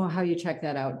 I don't know how you check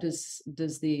that out. Does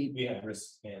the, We have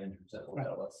risk managers that will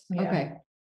tell us. okay.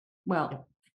 Well,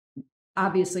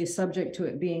 obviously, subject to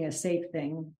it being a safe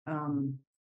thing.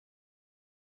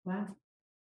 Wow.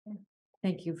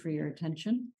 Thank you for your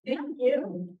attention. Thank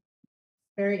you.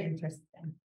 Very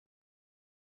interesting.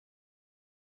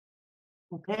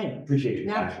 Okay. Appreciate your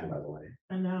Now- passion, by the way.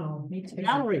 I know, me too.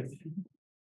 Valerie.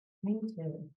 Me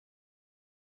too.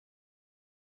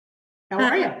 How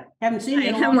are you? Haven't seen you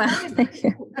in a I'm long well, time. thank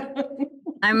you.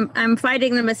 I'm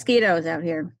fighting the mosquitoes out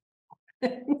here.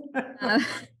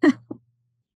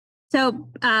 So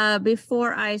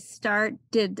before I start,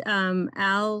 did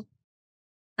Al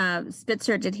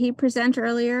Spitzer, did he present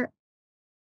earlier?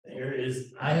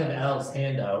 I have Al's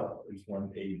handout, there's one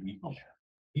page each.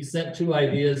 He sent 2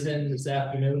 ideas in this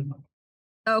afternoon.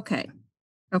 Okay,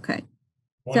 okay.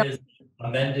 One is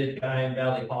amended Guyan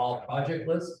Valley Hall project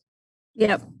list.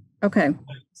 Yep, okay.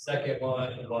 Second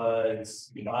one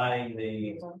was buying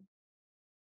the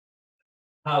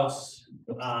house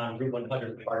on Route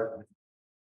 100 Park.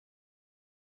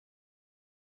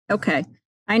 Okay,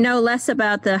 I know less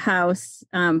about the house.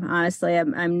 Honestly,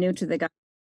 I'm new to the guy.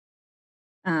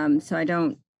 So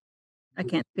I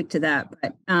can't speak to that,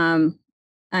 but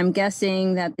I'm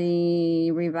guessing that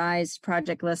the revised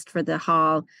project list for the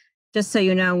hall, just so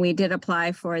you know, we did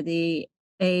apply for the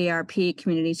AARP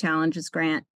Community Challenges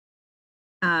Grant.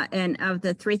 And of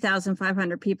the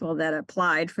 3,500 people that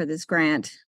applied for this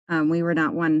grant, we were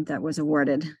not one that was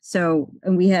awarded. So,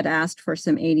 and we had asked for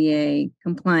some ADA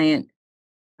compliant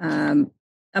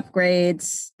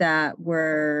upgrades that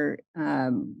were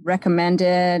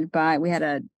recommended by, we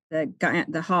had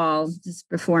the hall just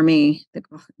before me,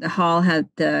 the hall had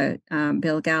the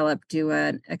Bill Gallup do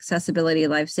an accessibility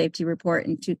life safety report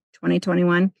in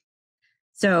 2021.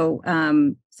 So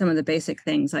some of the basic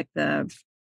things like the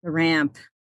ramp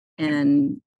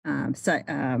and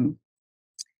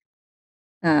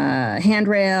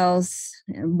handrails,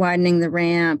 widening the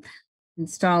ramp,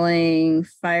 installing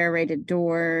fire rated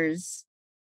doors,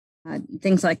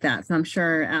 things like that. So I'm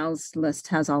sure Al's list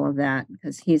has all of that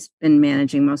because he's been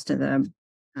managing most of the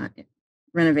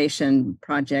renovation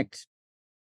project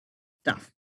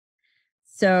stuff.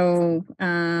 So,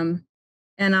 and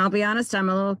I'll be honest, I'm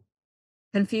a little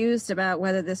confused about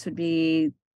whether this would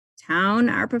be town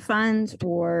ARPA funds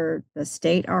or the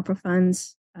state ARPA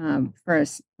funds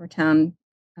for town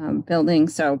building.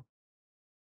 So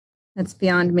that's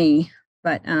beyond me,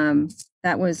 but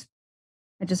that was,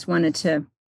 I just wanted to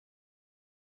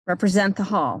represent the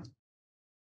hall.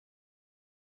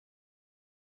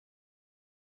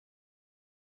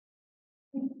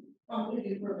 I'm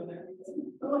looking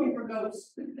for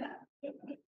ghosts.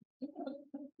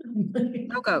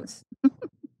 No goats.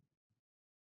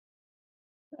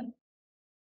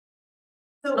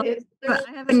 So if But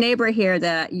I have a neighbor here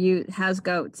that has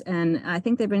goats, and I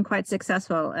think they've been quite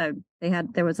successful.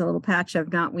 There was a little patch of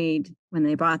knotweed when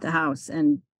they bought the house,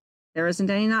 and there isn't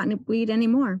any knotweed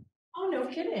anymore. Oh, no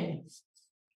kidding.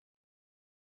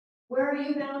 Where are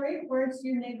you, Valerie? Where's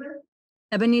your neighbor?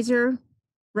 Ebenezer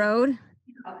Road,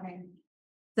 Okay.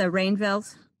 the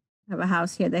Rainvilles have a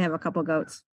house here. They have a couple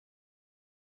goats.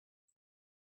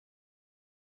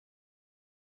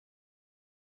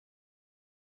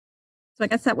 So I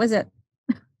guess that was it.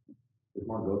 There's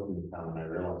more goats in the town than I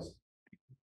realized.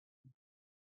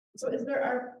 So is there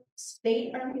our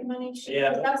state ARPA money?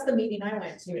 Yeah. That's the meeting I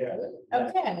went to. Yeah.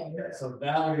 Okay. Yeah, so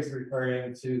Valerie's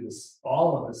referring to this,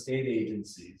 all of the state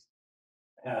agencies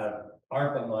have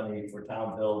ARPA money for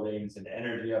town buildings and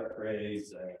energy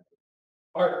upgrades and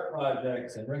art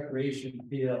projects and recreation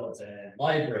fields and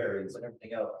libraries and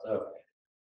everything else. So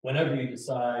whenever you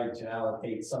decide to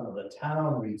allocate some of the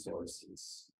town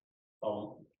resources,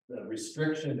 the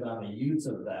restrictions on the use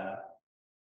of that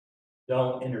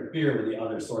don't interfere with the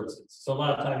other sources. So a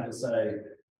lot of times to say,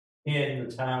 can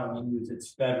the town use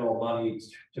its federal money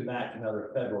to match another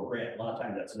federal grant? A lot of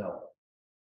times that's no.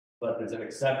 But there's an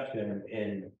exception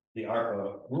in the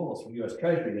ARPA rules from US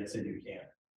Treasury that said you can.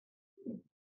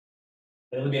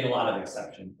 They made a lot of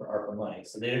exceptions for ARPA money.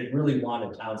 So they really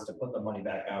wanted towns to put the money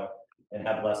back out and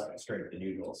have less constraint than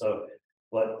usual. So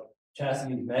what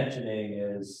Chastity's mentioning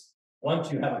is,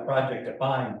 once you have a project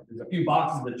defined, there's a few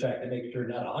boxes to check to make sure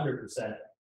not 100%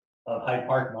 of Hyde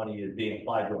Park money is being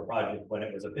applied to a project when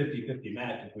it was a 50-50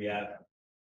 match if we have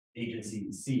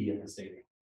agency C in the state.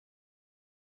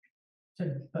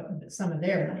 To put some of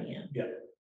their money in. Yeah.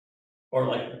 Or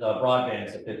like the broadband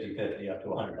is a 50-50 up to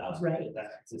 100,000. Right.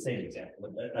 That's the same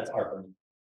example, but that's ARPA.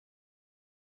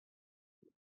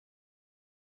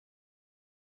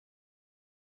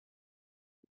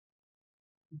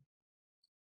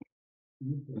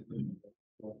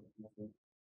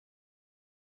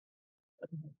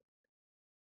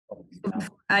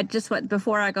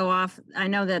 Before I go off, I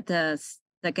know that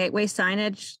the gateway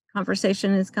signage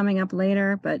conversation is coming up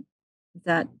later, but is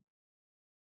that?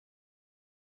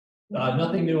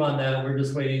 Nothing new on that. We're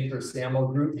just waiting for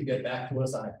Samo Group to get back to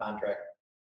us on a contract.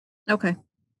 Okay.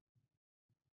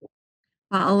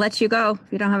 Well, I'll let you go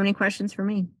if you don't have any questions for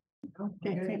me.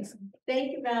 Okay, thanks.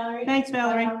 Thank you, Valerie. Thanks,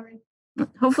 Valerie.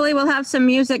 Hopefully we'll have some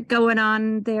music going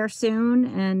on there soon.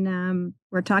 And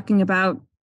we're talking about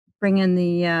bringing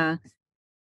the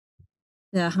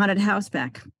haunted house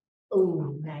back.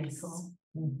 Oh, nice.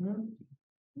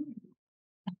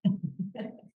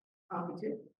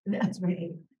 That's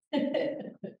right.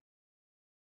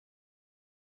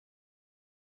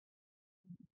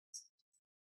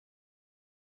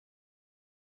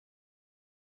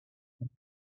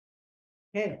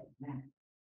 Okay.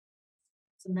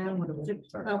 So now what do we do?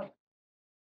 Oh.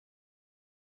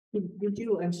 Did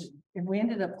you, and we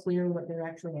ended up clear what they're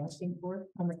actually asking for,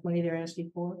 how much money they're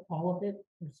asking for, all of it?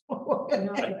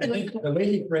 I think the way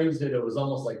he phrased it, it was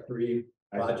almost like 3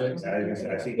 projects.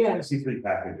 I see 3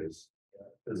 packages.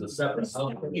 There's a separate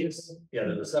house purchase. Yeah,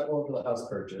 there's a separate one for the house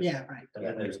purchase. Yeah, right. And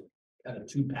then there's kind of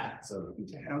 2 packs of.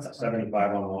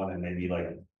 75 on one and maybe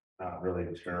like not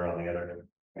really sure on the other.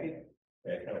 Right.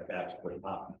 Yeah, kind of batch with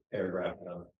top paragraph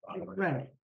of. Right.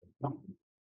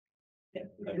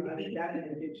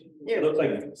 It looks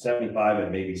like 75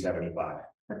 and maybe 75.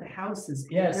 But the house is.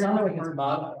 Yeah, it sounded like it's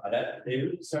modified.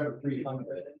 They started with 300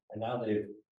 and now they've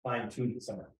fine-tuned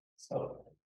some. So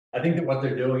I think that what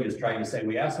they're doing is trying to say,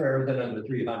 we asked for everything under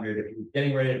 300. If you're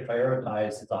getting ready to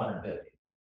prioritize, it's 150.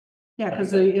 Yeah,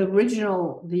 because the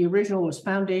original was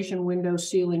foundation, window,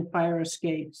 ceiling, fire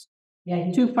escapes.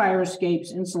 Yeah. 2 fire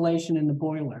escapes, insulation and the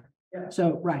boiler. Yeah.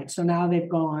 So, right, so now they've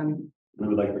gone. We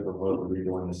would like to propose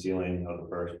redoing the ceiling of the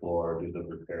first floor, do the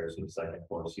repairs of the second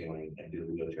floor ceiling, and do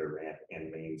the wheelchair ramp and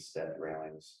main step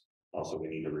railings. Also, we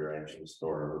need the rear entrance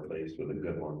door replaced with a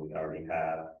good one we already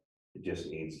have. It just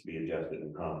needs to be adjusted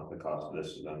and the cost of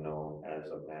this is unknown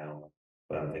as of now,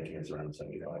 but I'm thinking it's around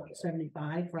 75.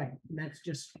 75, right,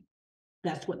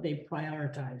 that's what they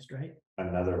prioritized, right?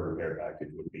 Another repair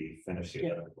package would be finishing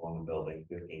on the building,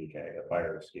 15K, a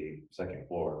fire escape, second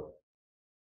floor.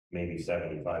 Maybe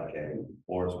 75K,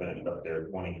 floors finished up there,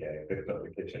 20K, fixed up the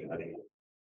kitchen, I think.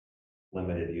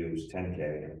 Limited use,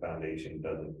 10K, and foundation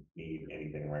doesn't need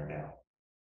anything right now.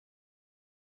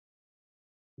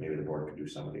 Maybe the board could do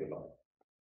something about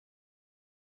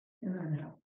I don't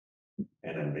know. it.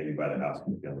 And then maybe buy the house,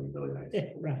 it's gonna be really nice.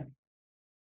 Yeah, right.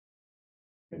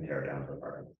 And tear down the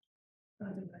apartment.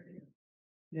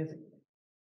 Yes.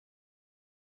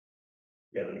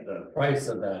 Yeah, the price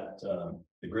of that,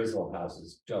 the Griswold house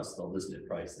is just the listed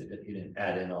price. He didn't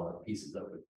add in all the pieces of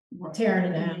it.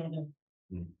 Tearing it down,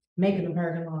 making a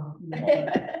parking lot.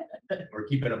 Or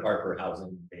keeping apart for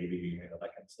housing, maybe, you know,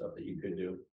 that kind of stuff that you could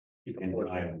do. And what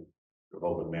I'm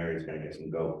hoping Mary's gonna get some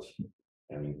goats.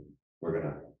 And we're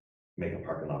gonna make a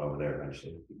parking lot over there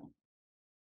eventually.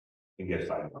 And get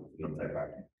started on the inside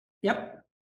parking. Yep.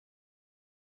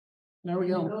 There we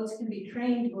go. Those can be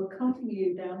trained to accompany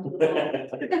you down to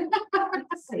the mall.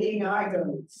 Seeing our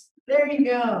goats. There you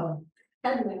go.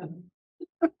 Head them.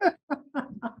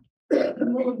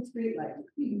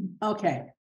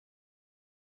 Okay.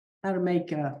 How to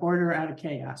make order out of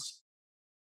chaos.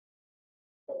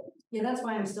 Yeah, that's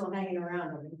why I'm still hanging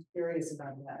around. I'm curious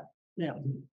about that. Yeah. I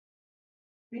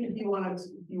mean, if you want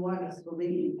us to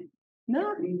leave.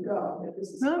 No. You go. This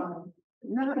is No. fun.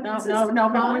 No,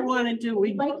 but we want to do,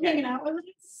 we Like hanging out with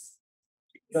us.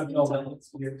 2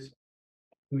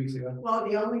 weeks ago. Well,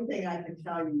 the only thing I can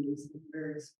tell you is that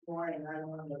we're exploring,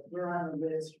 we're on the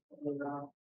list for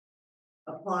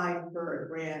applying for a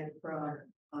grant from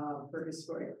for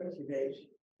historic preservation,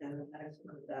 and the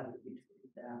maximum of that would be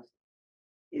 20,000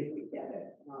 if we get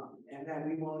it, and then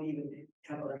we won't even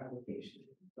have our application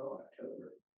until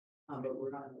October. But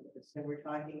we're on the list, and we're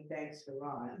talking, thanks to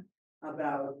Ron,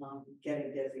 about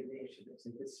getting designation as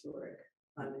a historic,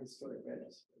 unhistoric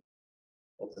register.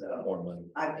 Open up more money.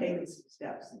 I've taken some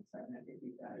steps since I met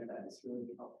you guys, that is really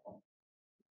helpful.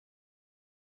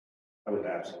 I was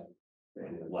absent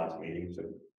in the last meeting, so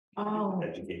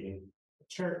educate me.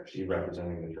 Church. She's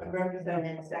representing the. I'm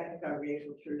representing the Second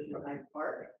Congregational Church in Hyde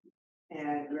Park,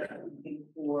 and we're looking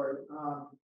for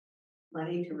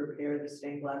money to repair the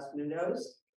stained glass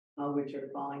windows, which are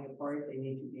falling apart. They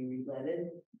need to be re-leaded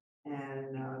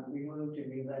and removed and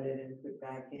re-leaded and put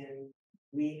back in.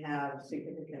 We have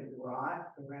significant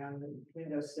rot around the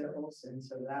window sills, and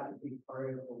so that would be part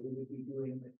of what we would be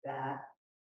doing with that.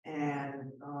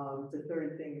 And the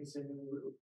third thing is a new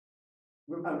roof.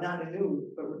 Not a new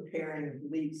roof, but repairing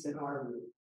leaks in our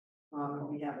roof.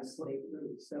 We have a slate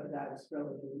roof, so that's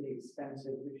relatively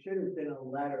expensive. There should have been a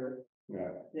letter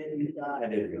that you got. I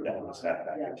did read that in the staff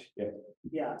package. Yeah.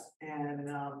 Yeah, and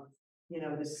you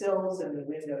know, the sills and the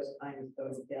windows kind of go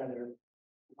together.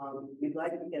 We'd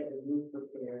like to get the roof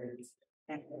repaired,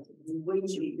 and we wouldn't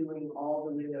be doing all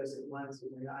the windows at once,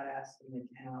 and we're not asking the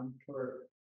town for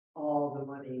all the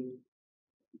money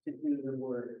to do the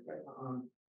work.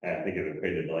 I think it was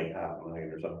paid like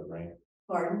 $500,000 or something, right?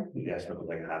 Pardon? Yes, it was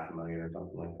like $500,000 or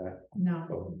something like that. No.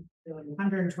 So,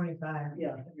 125.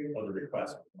 Yeah. On the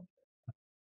request.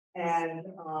 And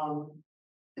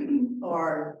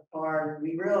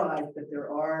we realize that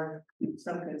there are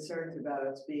some concerns about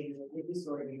us being a religious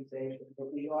organization,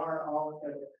 but we are also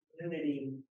a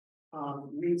community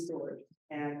resource.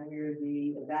 And we're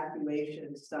the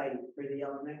evacuation site for the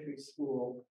elementary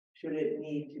school, should it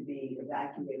need to be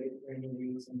evacuated for any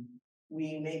reason.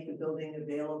 We make the building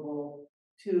available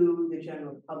to the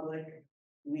general public.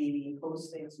 We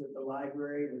host things with the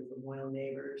library, with the loyal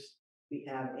neighbors. We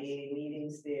have AA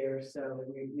meetings there, so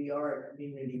we are a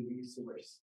community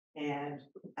resource. And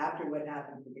after what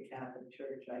happened to the Catholic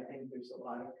Church, I think there's a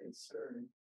lot of concern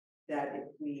that if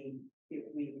we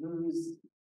lose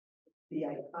the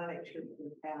iconic church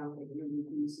in town, it really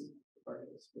loses part of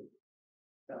the school.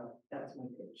 So that's my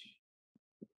pitch.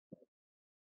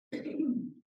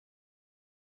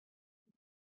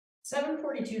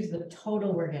 742 is the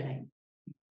total we're getting.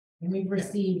 And we've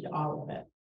received all of it,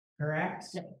 correct?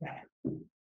 Yeah.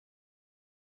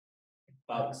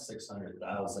 About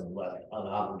 600,000 left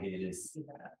unobligated.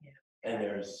 And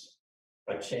there's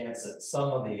a chance that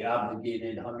some of the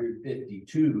obligated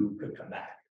 152 could come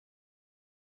back.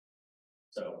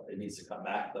 So it needs to come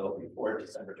back though before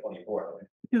December 24th.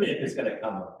 It's gonna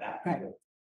come back. Right.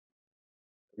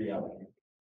 Reality.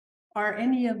 Are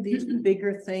any of these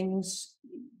bigger things,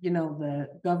 you know, the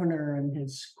governor and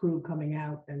his crew coming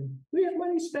out and we have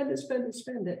money, spend it, spend it,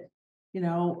 spend it. You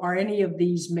know, are any of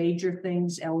these major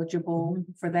things eligible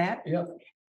for that? Yep.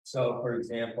 So for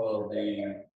example,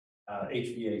 the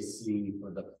HVAC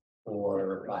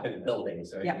for private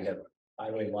buildings, right? Yep. We have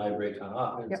highway, library, town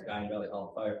office, Yep. Guy Valley Hall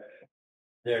of Fire.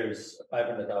 There's a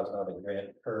 $500,000 grant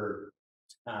per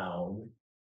town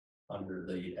under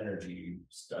the energy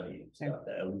study stuff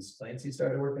that Elise Clancy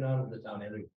started working on with the town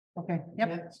energy. Okay,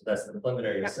 yep. So that's the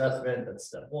preliminary Yep. assessment, that's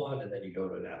step one, and then you go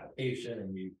to an application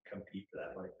and you compete for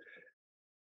that money.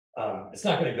 It's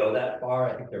not gonna go that far.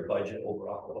 I think their budget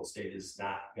overall, the whole state is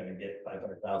not gonna get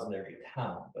 500,000 every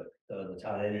town, but the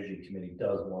town energy committee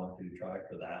does want to try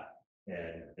for that.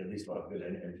 And at least want to get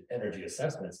energy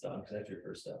assessments done, because that's your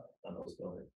first step on those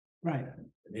buildings. Right.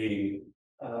 The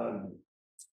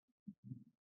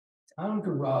town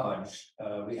garage,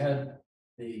 we had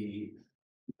the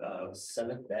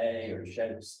Senate Bay or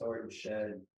shed, storage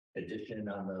shed addition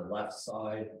on the left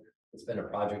side. It's been a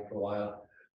project for a while.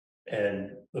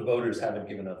 And the voters haven't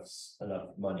given us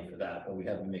enough money for that, but we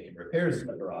have been making repairs in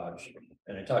the garage.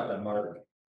 And I talked to Mark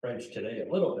French today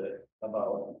a little bit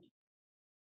about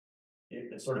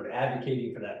it's sort of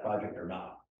advocating for that project or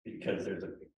not, because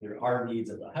there are needs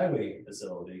at the highway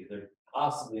facility. There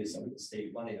possibly is some of the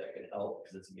state money that can help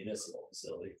because it's a municipal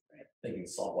facility, right? Thinking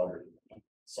saltwater,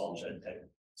 salt shed type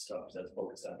stuff that's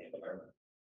focused on the environment.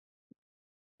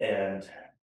 And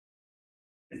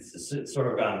it's sort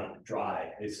of gone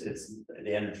dry. It's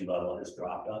the energy level has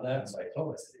dropped on that. So I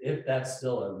told us if that's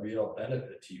still a real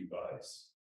benefit to you guys,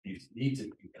 you need to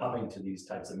be coming to these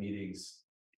types of meetings.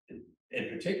 In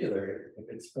particular, if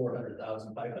it's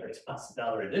 $400,000,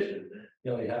 $500,000 addition,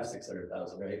 you only have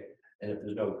 600,000, right? And if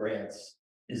there's no grants,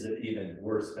 is it even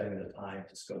worth spending the time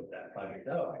to scope that project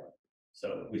out?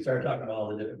 So we started talking about all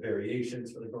the different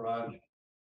variations for the garage.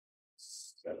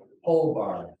 Pole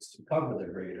barns to cover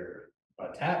the grader,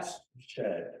 attached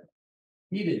shed,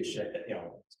 heated shed, you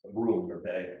know, a room or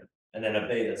bay, and then a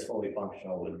bay that's fully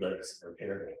functional with lifts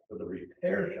repair for the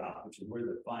repair shop, which is where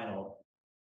the final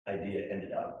idea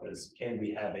ended up, was can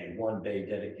we have a one bay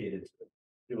dedicated to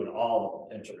doing all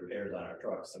the potential repairs on our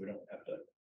trucks, so we don't have to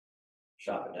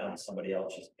shop it down to somebody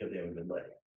else just because they haven't been ready,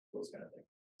 those kind of things.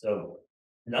 So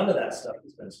none of that stuff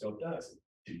has been scoped out.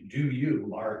 Do you,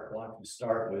 Mark, want to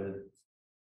start with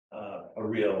a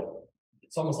real,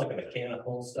 it's almost like a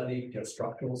mechanical study,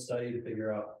 structural study to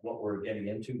figure out what we're getting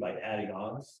into by adding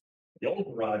on? The old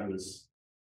garage was,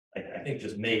 I think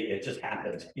it just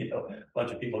happened, a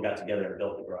bunch of people got together and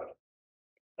built the garage.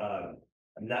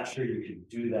 I'm not sure you could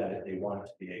do that if they want it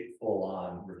to be a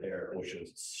full-on repair OSHA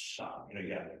shop.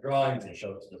 You have the drawings and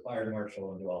show it to the fire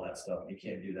marshal and do all that stuff. You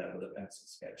can't do that with a pencil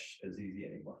sketch as easy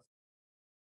anymore.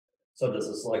 So does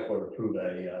the select board approve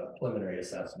a preliminary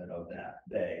assessment of that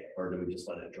bay, or do we just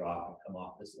let it drop and come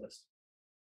off this list?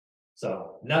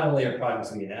 So not only are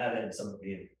projects being added, some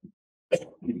being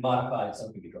modified,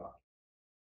 some can be dropped.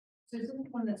 So is this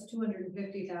one that's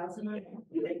 250,000?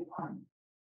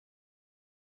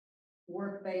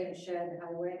 Work bay and shed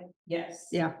highway? Yes.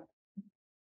 Yeah.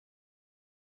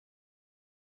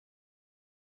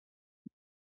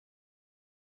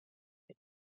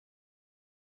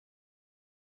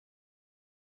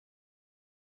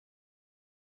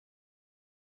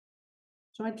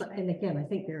 So and again, I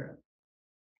think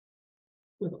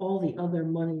with all the other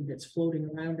money that's floating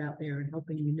around out there and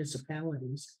helping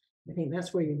municipalities, I think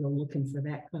that's where you go looking for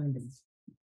that kind of,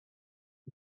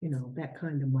 that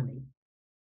kind of money.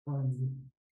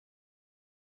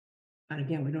 And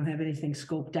again, we don't have anything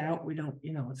scoped out. We don't,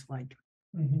 it's like.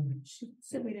 She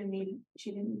said we didn't need,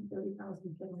 she didn't need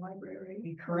 30,000 for the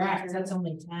library. Correct, that's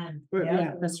only 10.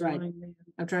 Yeah, that's right.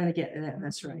 I'm trying to get that,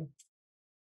 that's right.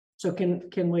 So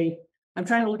can we, I'm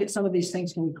trying to look at some of these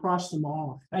things, can we cross them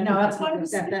off? I know, that's what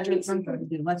That's what I'm trying to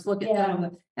do. Let's look at some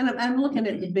of the, and I'm looking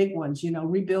at the big ones,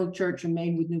 rebuild church and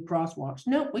Main with new crosswalks.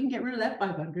 Nope, we can get rid of that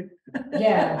 500.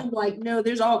 Yeah. I'm like, no,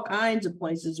 there's all kinds of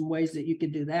places and ways that you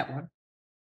could do that one.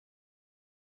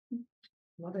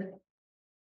 Love it.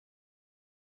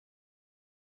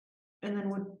 And then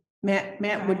what?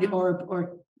 Matt would,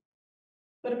 or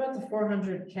What about the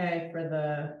 400K for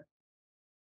the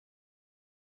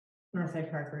North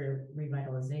Hyde Park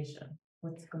revitalization?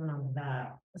 What's going on with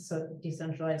that? So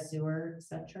decentralized sewer, et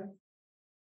cetera?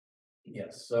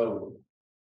 Yes, so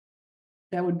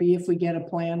that would be if we get a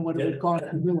plan, what it would cost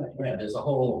to do it. yeah, there's a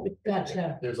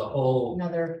whole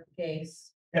Another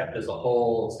case. Yeah, there's a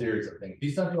whole series of things.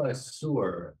 Decentralized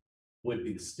sewer would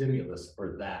be the stimulus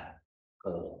for that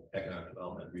whole economic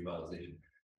development revitalization.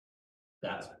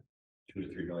 That's $2 to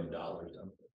 $3 million.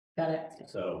 Got it.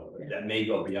 So that may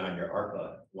go beyond your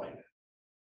ARPA life.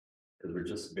 Because we're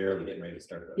just barely getting ready to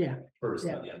start the first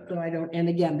study on that. So I don't, and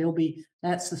again,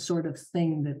 that's the sort of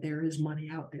thing that there is money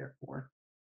out there for.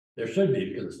 There should be,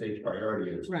 because the state's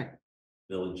priority is Right.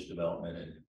 village development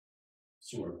and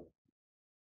sewer.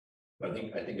 But I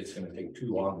think it's gonna take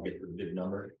too long to get to the big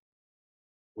number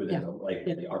within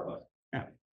the ARPA.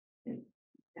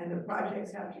 And the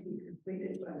projects have to be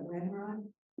completed by when,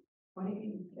 Ron?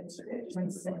 26.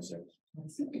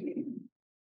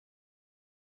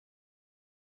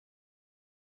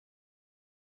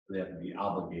 They have to be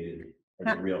obligated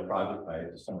as a real project by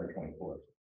December 24th.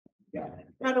 Yeah.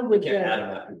 Probably Can't add them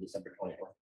after December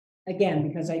 24th. Again,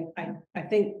 because I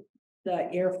think the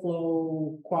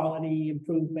airflow quality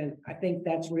improvement, I think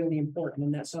that's really important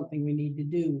and that's something we need to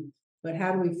do. But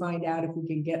how do we find out if we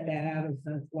can get that out of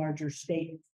the larger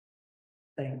state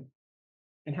thing?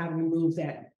 And how do we move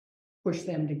that, push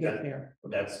them to get there?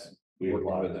 That's, we work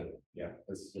with it. Yeah,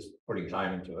 it's just putting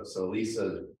time into it. So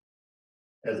Lisa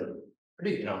has a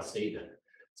pretty, state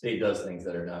does things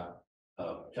that are not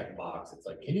check box. It's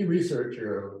like, can you research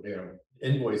your,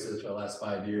 invoices for the last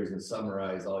 5 years and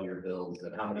summarize all your bills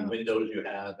and how many windows you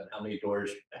have and how many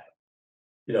doors you have?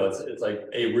 It's like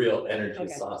a real energy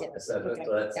sauce assessment.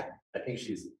 So that's, I think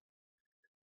she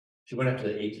went up to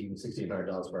the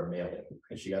 $1,600 for a mailing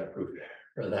and she got approved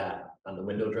for that on the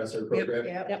window dresser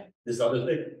program. This other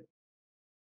thing,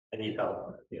 I need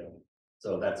help,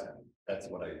 so that's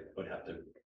what I would have to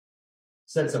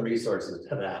send some resources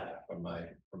to that from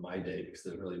my day, because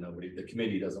there's really nobody, the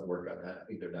committee doesn't work on that. I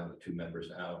think they're down to 2 members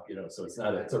now, so it's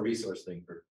a resource thing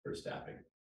for staffing.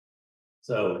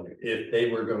 So if they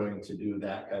were going to do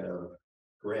that kind of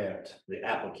grant, the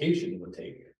application would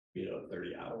take,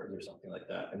 30 hours or something like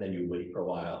that. And then you wait for a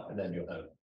while and then you'll have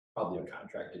probably a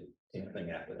contracted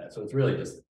thing after that. So it's really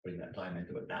just putting that time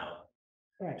into it now.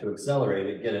 Right. To accelerate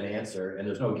it, get an answer, and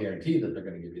there's no guarantee that they're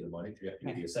going to give you the money. You have to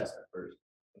do the assessment first.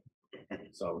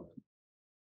 So,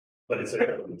 but it's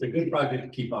a good project to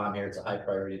keep on here. It's a high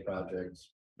priority project.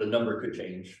 The number could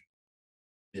change.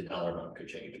 The dollar amount could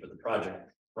change, but the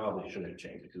project probably shouldn't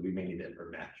change because we may need it for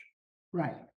match.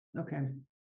 Right, okay.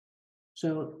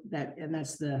 So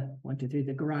that's the 1, 2, 3,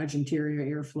 the garage interior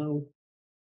airflow.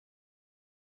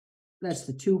 That's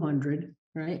the 200,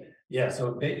 right? Yeah,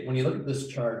 so when you look at this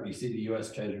chart, you see the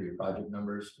US Treasury project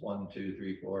numbers, 1, 2,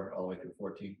 3, 4, all the way through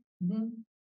 14.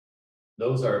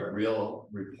 Those are real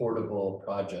reportable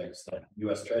projects that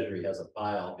US Treasury has a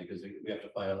file, because we have to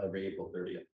file every April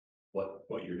 30th,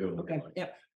 what you're doing. Okay,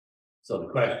 yep. So the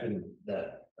question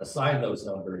that assigned those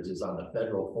numbers is on the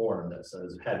federal form that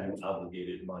says, have you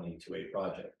obligated money to a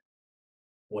project?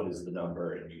 What is the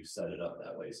number? And you set it up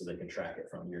that way so they can track it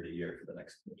from year to year for the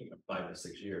next 5 to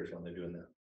 6 years when they're doing the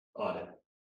audit.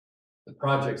 The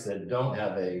projects that don't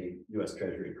have a US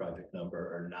Treasury project number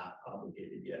are not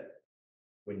obligated yet.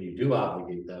 When you do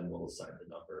obligate them, we'll assign the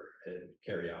number and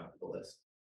carry on the list.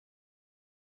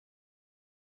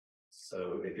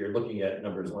 So if you're looking at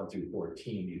numbers 1 through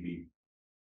 14, you'd be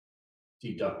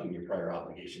deducting your prior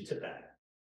obligation to that.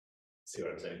 See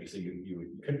what I'm saying? So you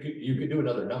could do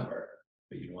another number,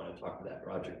 but you'd want to talk to that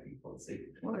project people and see.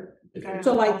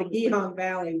 So like the Gihon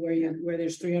Valley where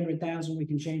there's 300,000, we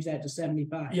can change that to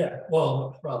 75. Yeah,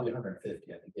 well, probably 150.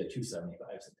 I think you had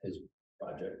 275 in his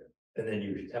project. And then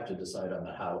you have to decide on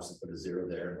the house and put a 0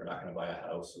 there, and we're not going to buy a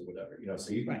house or whatever,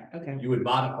 so you would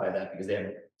modify that because they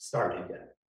haven't started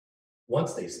yet.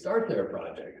 Once they start their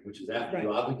project, which is after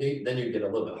you obligate, then you get a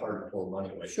little bit harder to pull money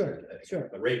away. Sure.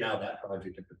 But right now, that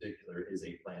project in particular is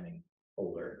a planning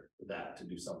holder for that that to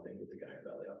do something with the Guy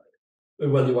Valley. But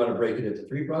whether you want to break it into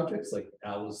 3 projects like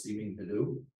Al was seeming to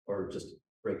do, or just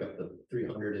break up the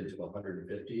 300 into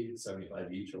 150,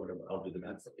 75 each or whatever, I'll do the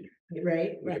math.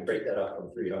 Right, We can break that up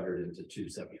from 300 into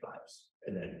 275s.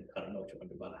 And then I don't know what you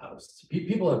want to do about a house.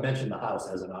 People have mentioned the house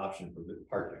as an option for the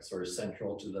parking, sort of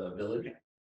central to the village.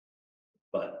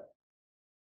 But.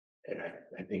 And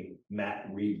I think Matt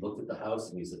Reed looked at the house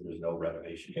and he said, there's no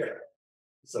renovation here.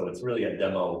 So it's really a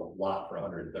demo lot for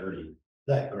 130.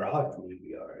 That garage would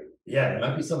be all right. Yeah, there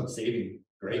might be some saving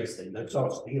grace. That's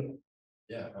all steel.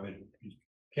 Yeah, I mean, you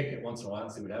kick it once in a while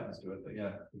and see what happens to it, but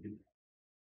yeah.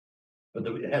 But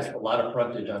it has a lot of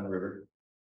frontage on the river,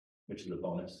 which is a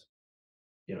bonus.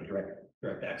 You know,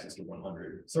 direct access to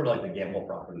 100, sort of like the Gamble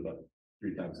property, but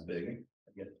 3 times as big,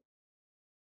 I guess.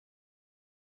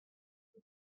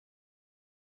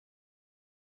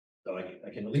 So I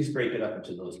can at least break it up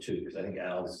into those 2, because I think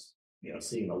Al's, you know,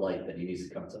 seeing the light that he needs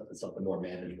to come to something more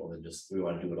manageable than just, we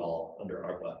want to do it all under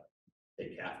ARPA.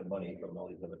 Take half the money from all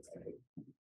these other things.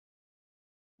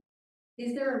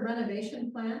 Is there a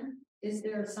renovation plan? Is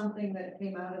there something that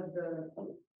came out of the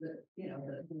you know,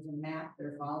 there's a map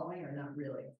they're following or not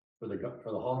really? For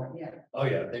the hall? Yeah, Oh,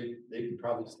 yeah, they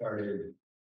probably started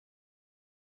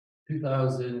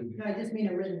 2000. no, I just mean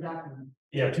a written document.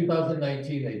 Yeah,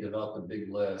 2019, they developed a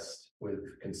big list with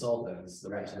consultants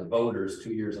that went to the voters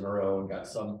 2 years in a row and got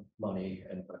some money,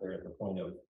 and they're at the point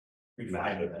of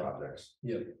refining Massive projects.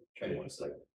 Yeah. And it's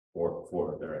like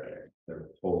four of their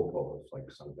total goals,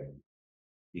 like something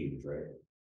huge, right?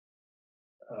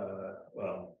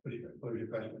 Well, what was your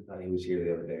question? He was here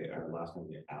the other day, or last time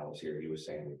Al was here, he was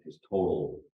saying his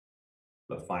total,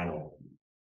 the final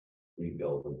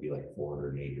rebuild would be like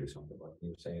 480 or something, like he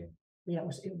was saying. yeah, it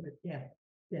was, yeah,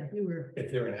 we were.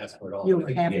 If they're gonna ask for it all. You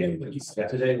were happy. Yeah, what you said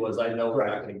today was, I know we're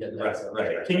not gonna get that.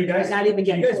 Right. Can you guys, Not even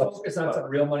can you guys getting. focus on some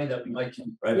real money that we might?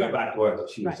 Right, Yeah. but back to what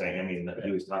she was Right. saying, I mean,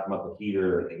 he was talking about the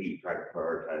heater, and he tried to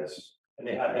prioritize. And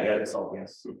they had this all,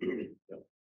 yes.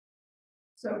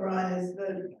 So Ron, is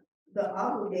the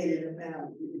obligated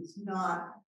amount is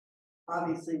not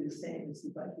obviously the same as the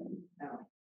budget amount.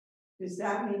 Does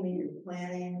that mean that you're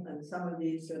planning on some of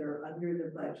these that are under the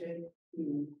budget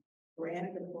to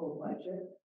grant the full budget?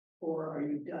 Or are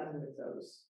you done with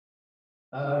those?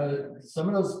 Some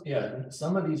of those, yeah,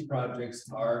 some of these projects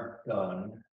are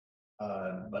done.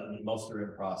 But most are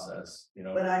in process, you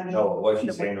know. But I mean. No, what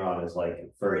she's saying, Ron, is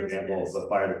like, for example, the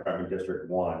fire department District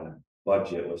 1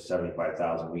 budget was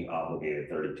 75,000, we obligated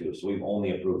 32, so we've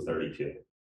only approved 32.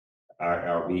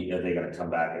 Are they gonna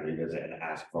come back and revisit and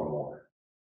ask for more?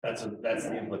 That's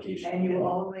the implication. And you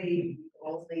only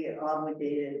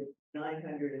obligated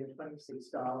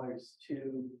 $926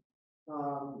 to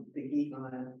the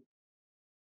Gihon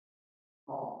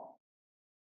Hall.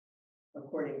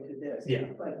 According to this. Yeah.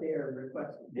 But they're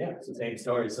requesting. Yeah, it's the same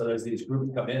story. So there's these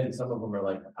groups come in, and some of them are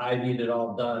like, I need it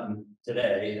all done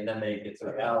today, and then they get to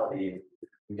reality.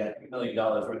 We got $1 million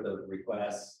worth of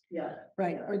requests. Yeah.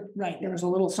 Right, right, there was a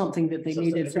little something that they So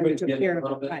needed. so everybody we took get care a of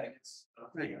little it. bit. Right,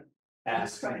 right. I'm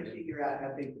just trying to figure out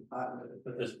how big the pot is.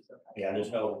 But there's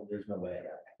no way.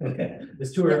 Okay,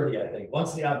 it's too early, I think.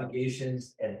 Once the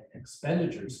obligations and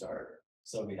expenditures start,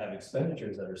 so we have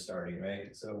expenditures that are starting,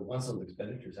 right? So once those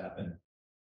expenditures happen.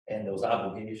 And those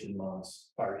obligation amounts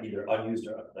are either unused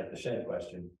or like the shed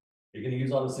question, you're gonna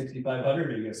use all the 6,500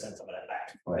 or you're gonna send some of that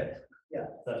back. Right. Yeah.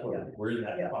 That's what we're in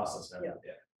that Yeah. process now. Yeah.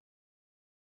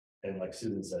 And like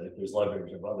Susan said, if there's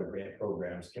leverage of other grant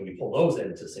programs, can we pull those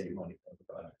in to save money for the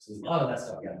projects? There's a lot of that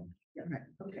stuff. Yeah.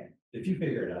 Okay. If you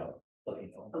figure it out, let me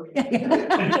know. Okay.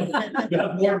 You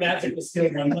have more magical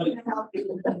skills than money.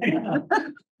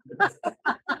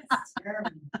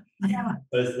 Yeah.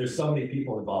 But there's so many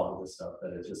people involved with this stuff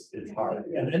that it's hard.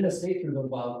 And then the state through the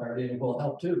wild card in will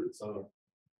help too. So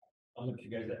I'm gonna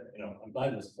you guys that, you know, I'm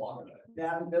glad this is long.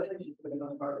 Now the village is putting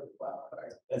on part of the wild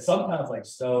card. And sometimes like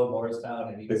Stowe,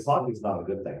 Morristown, and The clock is not a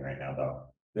good thing right now, though.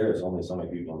 There is only so many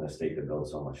people in this state that build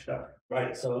so much stuff.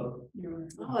 right, so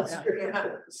Oh, that's true.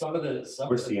 some of the.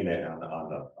 We're seeing it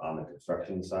on the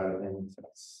construction side of things.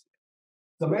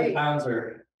 Some of the Right. towns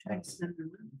are.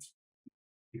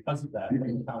 Because of that,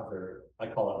 some towns are, I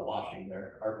call it washing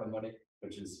their ARPA money,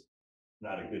 which is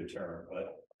not a good term,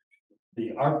 but.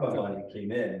 The ARPA money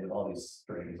came in with all these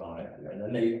strings on it, and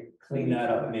then they cleaned that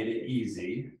up, made it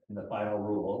easy in the final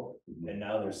rule, and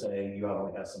now they're saying you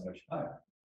only have so much time.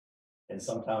 And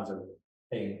some towns are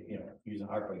paying, you know, using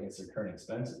ARPA against their current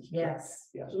expenses. Yes.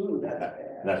 Yes. Ooh, that's bad.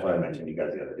 And that's what I mentioned to you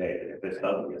guys the other day, that if this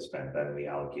doesn't get spent, then we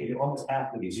allocate it. You almost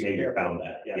have to be. You say you found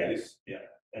that, that, yeah, yes. yeah,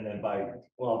 and then by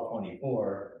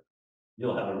 12/24,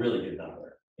 you'll have a really good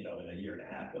number. you know, in a year and a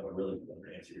half, that will really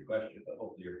answer your question, but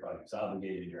hopefully your project's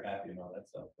obligated, you're happy and all that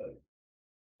stuff, but.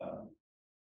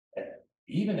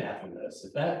 Even after this,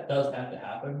 if that does have to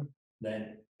happen,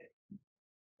 then.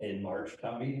 In March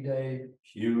town meeting day,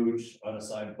 huge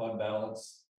unassigned fund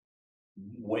balance.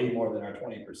 Way more than our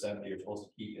 20% that you're supposed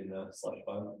to keep in the slush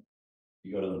fund.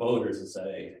 You go to the voters and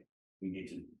say, we need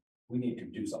to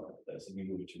do something with this, and you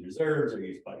move it to reserves, or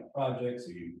you fund projects,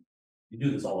 or you do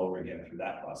this all over again through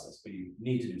that process, but you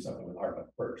need to do something with ARPA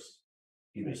first.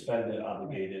 Either spend it,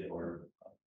 obligate it, or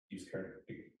use current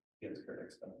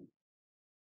expense.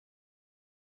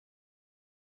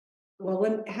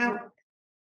 Well,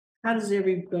 how does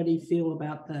everybody feel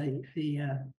about the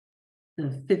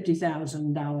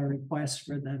 $50,000 request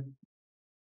for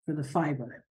the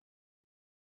fiber?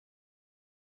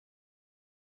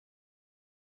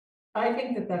 I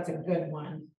think that that's a good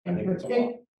one, I and think it's a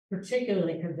lot.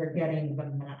 particularly because they're getting the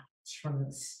match from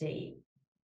the state.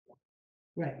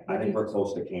 Right. I think we're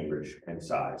close to Cambridge in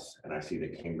size, and I see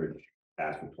that Cambridge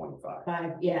asked for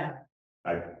 25. Yeah,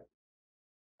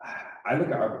 I look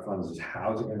at ARPA funds as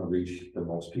how's it gonna reach the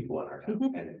most people in our town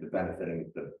and the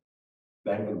benefiting the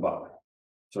bang for the buck.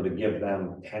 So to give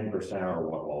them 10% or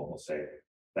we'll say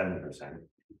 7%.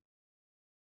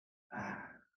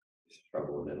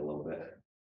 Struggle with it a little bit.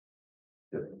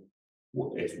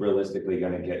 It's realistically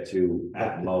gonna get to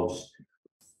at most.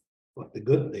 But the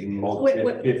good thing is. Most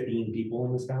 15 people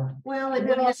in this town. Well,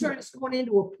 it all starts going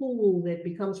into a pool that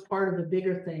becomes part of the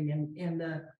bigger thing, and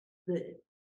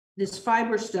this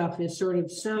fiber stuff is sort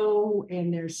of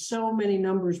and there's so many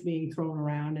numbers being thrown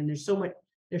around, and there's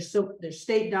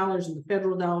state dollars and the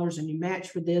federal dollars, and you match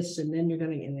for this, and then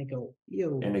and they go,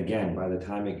 yo. And again, by the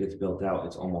time it gets built out,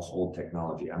 it's almost old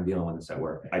technology. I'm dealing with this at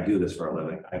work. I do this for a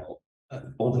living. I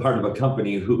own part of a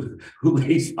company who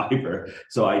lays fiber.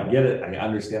 So I get it. I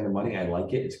understand the money. I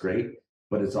like it. It's great,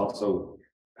 but it's also,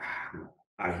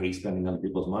 I hate spending other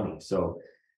people's money. So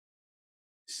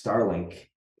Starlink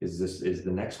is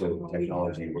the next wave of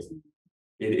technology.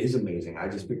 It is amazing. I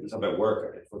just picked this up at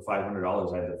work for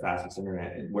 $500. I have the fastest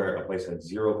internet, and where a place had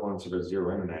zero phone service,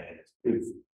 zero internet, and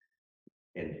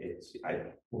I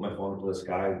put my phone to the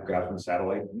sky, grab some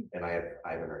satellite, and I have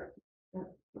internet.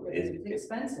 it's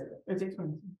expensive. It's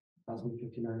expensive. Costs me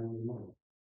 $59 a month.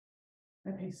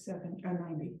 I pay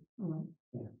 90.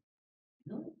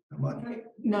 How much?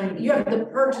 90. You have the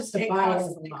purchase to buy it.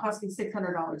 It cost me $600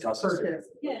 It costs to us purchase.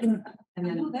 Yeah. And I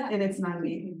know then, that. and it's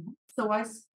 90. So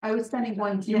I was spending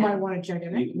You might 110. want to check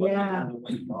it out. Yeah.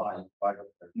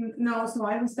 No, so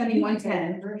I was spending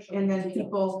 110, and then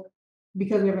people,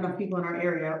 because we have enough people in our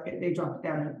area, they dropped it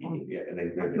down. Yeah, and they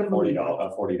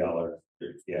 $40,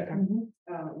 yeah.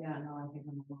 Oh, yeah, no, I think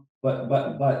I'm wrong. But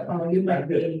Oh, you might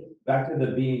back to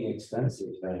the being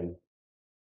expensive thing.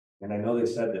 And I know they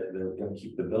said that they're gonna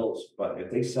keep the bills, but if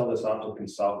they sell this off to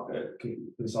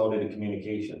Consolidated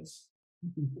Communications.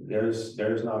 There's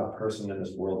not a person in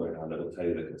this world right now that will tell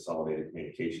you that Consolidated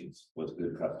Communications was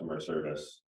good customer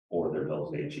service or their bills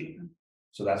stay cheap.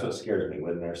 So that's what scares me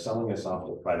when they're selling this off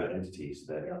to private entities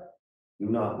that do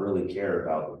not really care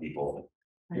about the people.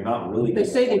 You're not really. They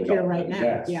say they care right now,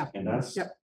 Yes, yeah. and that's,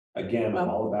 Yep. again, I'm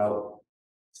all about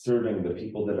serving the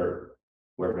people that are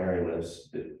where Mary lives.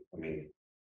 I mean,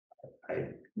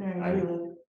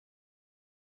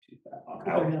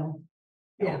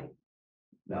 Yeah.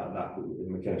 No, not in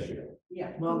McKinnon Street.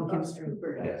 Yeah. Well,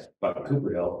 Yes, but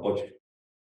Cooper Hill, which.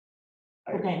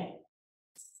 Okay.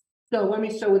 So let me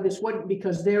start with this one,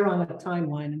 because they're on a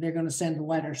timeline and they're gonna send a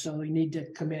letter, so we need to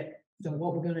commit. So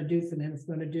what we're gonna do for them, if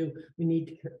we're gonna do, we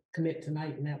need to commit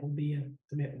tonight, and that will be a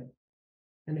commitment.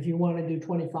 And if you wanna do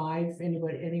 25,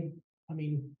 I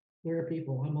mean, there are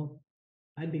people,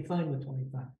 I'd be fine with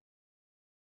 25.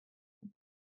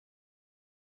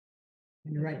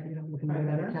 And you're right, looking at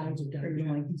other towns have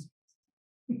done.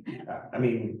 I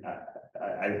mean,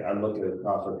 I look at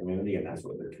across our community, and that's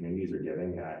what the communities are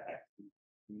giving.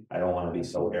 I don't want to be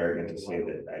so arrogant to say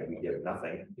that we give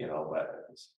nothing,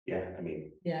 but yeah, I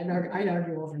mean. Yeah, I'd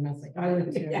argue over nothing. I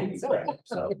would. Right,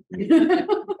 so.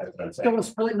 Don't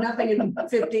split nothing in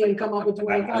 50 and come up with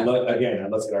 25. I look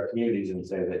at our communities and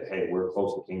say that, hey, we're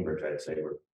close to Cambridge. I'd say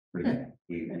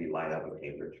we line up with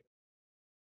Cambridge.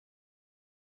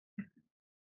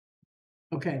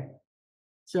 Okay.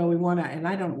 So we want to, and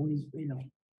I don't, we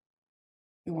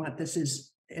want this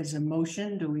as a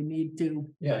motion. Do we need to?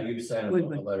 Yeah, you sign a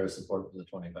letter of support for the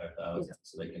 25,000,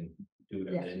 so they can do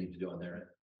whatever they need to do on their end.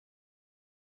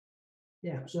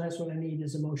 Yeah, so that's what I need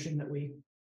is a motion that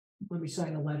let me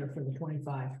sign a letter for the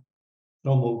 25.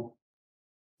 No move.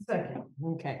 Second.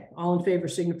 Okay, all in favor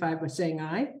signify by saying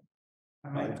aye.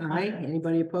 Aye.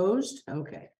 Anybody opposed?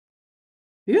 Okay.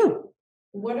 You.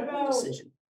 What about,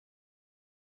 Decision.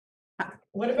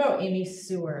 what about Amy's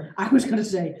sewer? I was gonna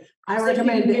say, I So if you can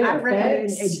recommend, get I it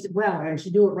recommend, fixed- well, I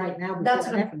should do it right now before That's it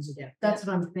what I'm- happens again. That's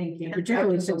what I'm thinking.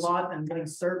 Particularly There's a since- lot, I'm getting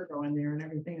CERT going there and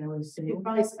everything. I was saying, you're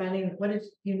probably spending, what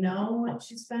is, you know what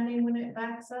she's spending when it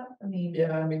backs up? I mean.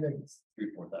 Yeah, I mean, it's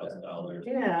 $3,000-4,000.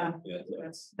 Yeah. Yeah,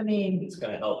 that's, I mean, it's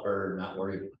gonna help her not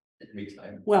worry every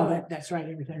time. Well, that's right,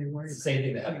 every time you worry. It's the same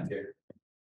thing that happened here.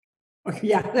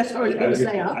 Yeah, that's what I was gonna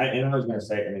say, huh? I was gonna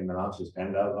say, I mean, the amount's just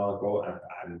 $10,000 quote,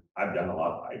 I've done a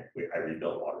lot, I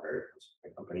rebuilt water barriers, my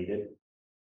company did.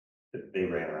 They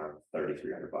ran around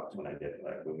 $3,300 when I did,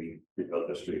 like, when we rebuilt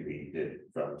the street, we did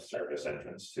from service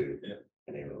entrance to.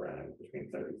 And they were running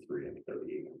between 33 and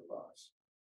 $3,800.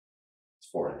 It's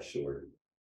 4-inch sewer,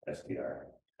 STR.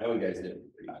 How you guys did?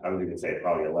 I would even say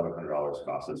probably $1,100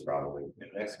 cost us probably.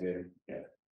 That's good. Yeah.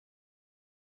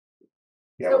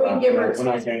 Yeah, so we give her when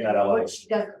I saying that, I what like, she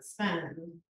doesn't spend.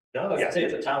 No, Yeah. I'd say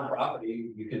it's a town property,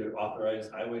 you could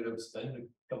authorize highway to spend a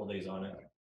couple days on it.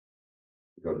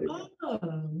 go do Oh,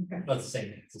 okay. But it's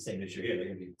the same issue here, they're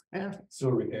gonna be Yeah.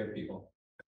 sewer repair people.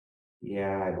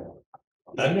 Yeah, I don't.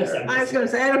 I guess I was gonna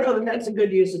say, I don't know that that's a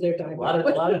good use of their time. A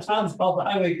lot of towns call the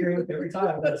highway crew every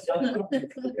time, but it's not-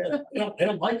 they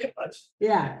don't like it much.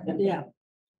 Yeah, yeah.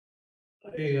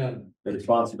 Yeah. The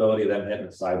responsibility of them hitting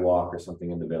a sidewalk or something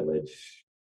in the village.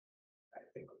 I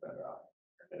think we're better off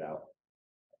cutting it out.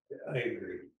 I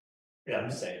agree. Yeah, I'm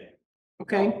just saying.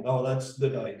 Okay, No, that's the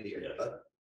idea, but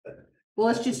well,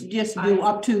 let's just do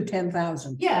up to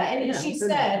 10,000. Yeah, and Yeah, she good.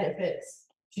 said if it's,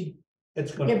 she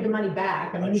it's give gonna, the money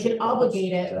back, I mean, we can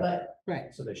obligate it, but.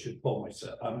 Right. so they should pull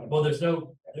myself. Well, there's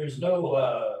no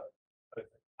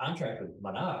contract with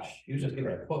Monash, you just give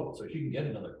her a quote, so she can get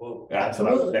another quote. That's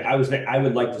what I was saying, I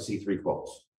would like to see 3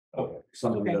 quotes, Okay.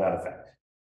 something to Okay. that effect.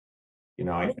 You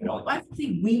know, I don't. I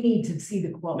think we need to see the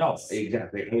quotes. No,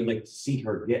 exactly, I would like to see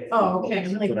her get. Oh, okay,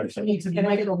 That's like, what I'm we saying. need to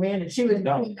micromanage. She was.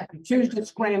 No. She was just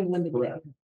scrambling to get. Correct.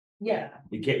 Yeah,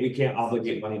 We can't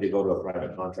obligate money to go to a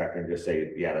private contractor and just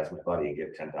say, yeah, that's my buddy, and give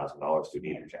 $10,000 to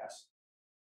meter chest.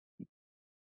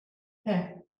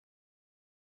 okay.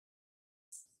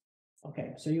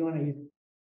 Okay, so you wanna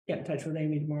get in touch with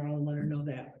Amy tomorrow and let her know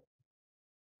that.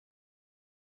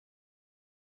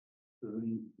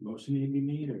 Motion need to be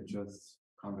made or just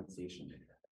compensation?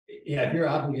 Yeah, if you're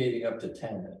obligating up to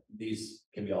 10, these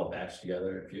can be all batched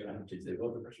together, if you, I don't know, did they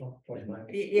vote the first one, 29?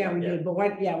 Yeah, we did, but why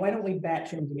don't we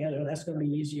batch them together? That's gonna be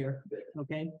easier,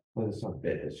 okay? Well, it's not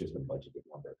bid, it's just a budgeted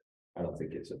number. I don't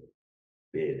think it's a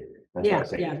bid. That's what Yeah, I'm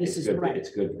saying. yeah, this It's is good- correct. It's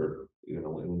good for, you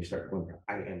know, when you start, when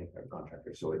I am a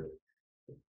contractor, so it.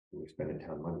 When we spend in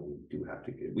town money, we do have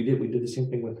to get, we did the same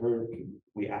thing with her.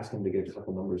 We asked them to get a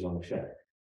couple numbers on the shed.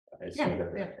 It's no Yeah,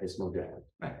 different, yeah. it's no different.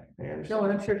 Right. I understand. No,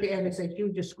 and I'm sure she, and they said she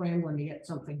was just scrambling to get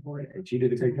something for it. And she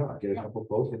did a great job, get a couple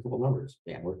quotes, and a couple numbers.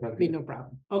 Yeah, Worked out Be good. no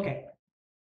problem. Okay.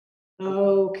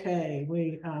 Okay,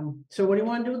 so what do you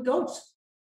want to do with goats?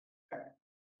 Why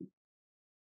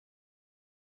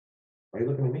are you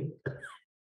looking at me?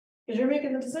 Cause you're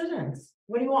making the decisions.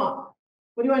 What do you want?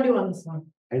 What do you wanna do on this one?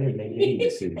 I didn't make any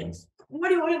decisions. What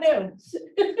do you wanna do?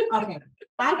 Okay,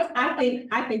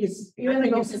 I think it's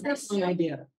an excellent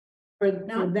idea. For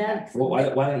that. Well,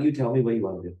 why don't you tell me what you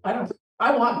want to do?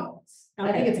 I want votes.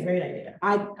 I think Okay. it's a great idea.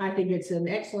 I think it's an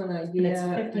excellent idea. it's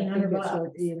I think $1,500 it's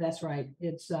what- Yeah, that's right.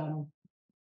 It's,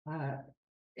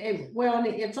 well, and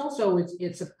it's also,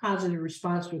 it's a positive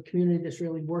response to a community that's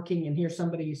really working, and here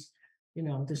somebody's, you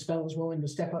know, this fellow's willing to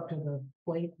step up to the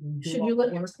plate. and do Should all you the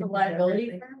look work into the and liability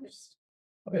everything. first?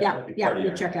 Yeah, that'd be yeah, part of we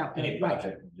your- check out, Any right.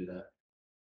 project can do that.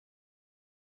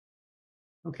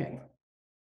 Okay.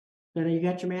 Then you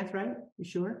got your math right? You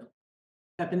sure?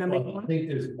 Got the number you Well, I want? think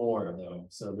there's more though,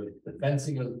 so the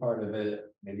fencing was part of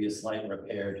it, maybe a slight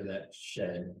repair to that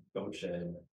shed, goat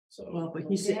shed, so. Well, but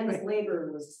he said, Dan's labor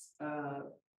was,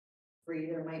 free,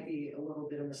 there might be a little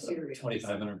bit of material.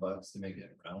 $2,500 to make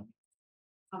it round,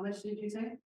 How much did you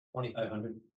say?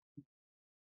 2,500.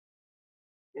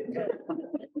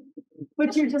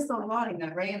 But you're just allotting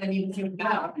that, right? And then you can go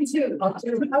up to. Up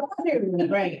to,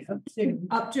 right,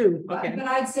 up to, okay. But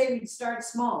I'd say we'd start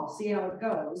small, see how it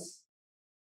goes.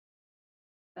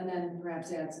 And then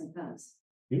perhaps add some fence.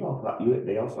 They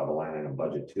also have a line item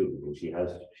budget too, and she had. I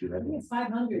think it's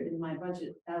 500 in my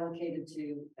budget allocated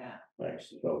to that. Right,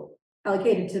 so.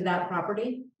 Allocated to that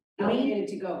property? You mean? Allocated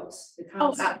to goats. The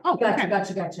Oh,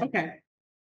 concept. gotcha. Okay.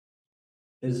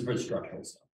 This is for structural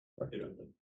stuff.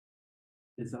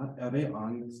 Is that, are they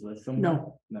on this list?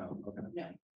 No. No, okay.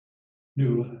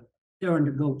 New. They're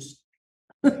under goats.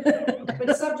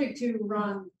 But subject to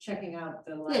Ron checking out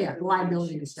the. Yeah,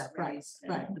 liability and stuff, right, issues,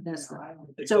 right, but that's you know, not.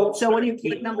 I don't- So what do you,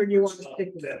 what number do you want to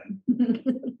stick with?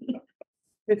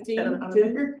 15,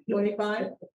 25?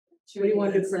 What do you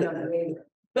want to do for number?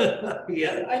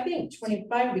 Yeah. I think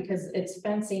 25 because it's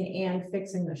fencing and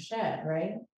fixing the shed,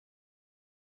 right?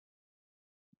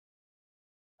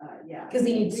 Yeah. Because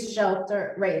he needs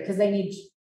shelter, right, because they need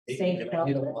safe Need a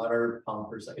shelter. water pump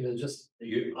or something, it's just,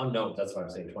 you, unknown, that's why I'm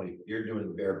saying 20, you're doing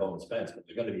the bare bones fence, but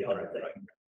there's gonna be other things.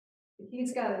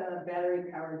 He's got a battery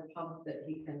powered pump that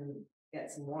he can get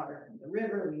some water from the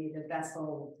river. We need a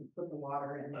vessel to put the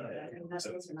water in. I mean, those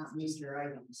are not major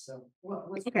items, so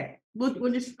what's Okay,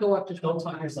 we'll just go up to Don't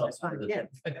 25. talk yourself. That's fine, yeah.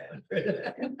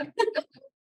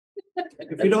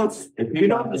 If you don't spend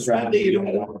it, you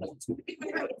don't.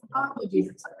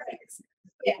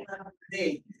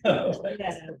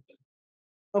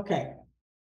 Okay,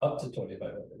 Up to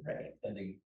 2,500, right,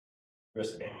 pending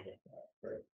risk.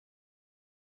 Right.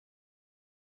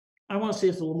 I want to see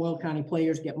if the Lamoille County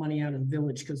players get money out of the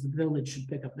village, because the village should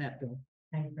pick up that bill.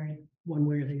 I agree. One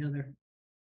way or the other.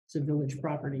 It's a village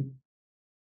property.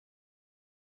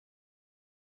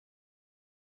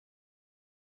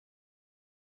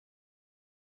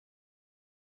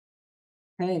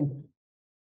 Okay.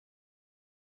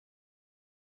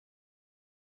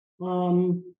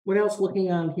 What else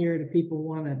looking on here do people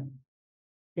want to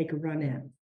take a run at?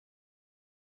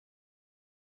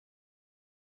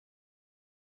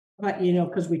 But you know,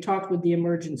 because we talked with the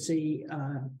emergency,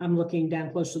 I'm looking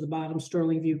down close to the bottom,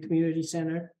 Sterling View Community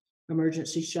Center,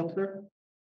 emergency shelter.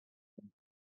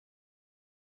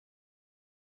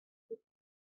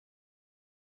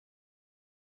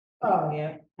 Oh,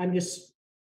 yeah, I'm just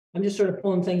sort of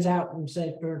pulling things out and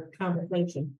say for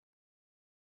conversation.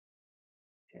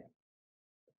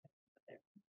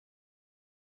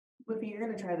 Would you're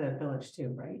gonna try the village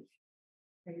too, right?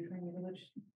 Are you trying the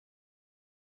village?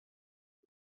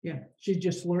 Yeah,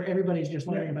 everybody's just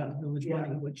learning about the village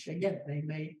money, which again, they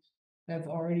may have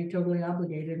already totally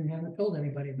obligated and haven't told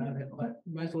anybody about it, but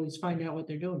might as well just find out what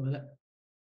they're doing with it.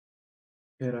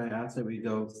 Could I ask that we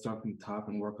go start from the top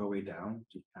and work our way down?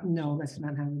 No, that's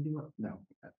not how we do it. No.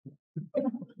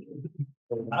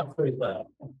 I'm pretty glad.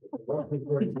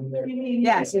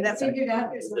 Yeah, see, that's. Figured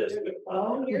out there's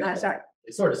Oh, you're not sorry.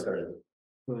 It sort of started.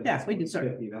 Yeah, we did start.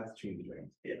 50, that's change.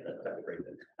 Yeah, that's great.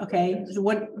 Okay, so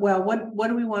what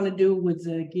do we want to do with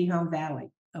the Gihon Valley?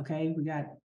 Okay, we got,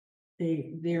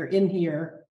 they're in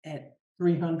here at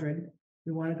 300.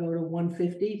 We want to go to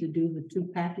 150 to do the two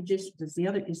packages. Is the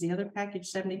other package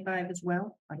 75 as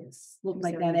well? I guess, looked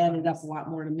like that added up a lot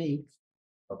more to me.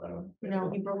 No,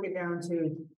 he broke it down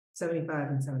to 75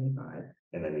 and 75.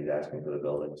 And then he's asking for the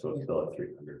building, so it's still at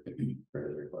 300 for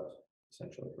his request,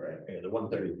 essentially, right? Yeah, the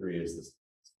 133 is this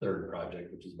third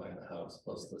project, which is buying the house,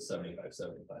 plus the 75.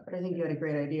 But I think you had a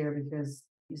great idea because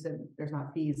you said there's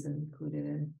not fees included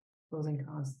in closing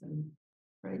costs and,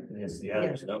 right? There's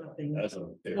no, nothing. that's a.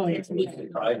 Oh, yes,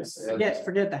 yes,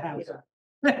 forget the house.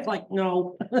 That's like,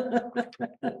 no.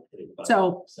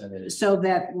 So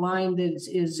that line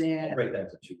is at, Break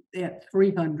that to two. at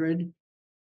 300.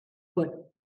 Put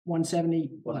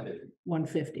 170, 150.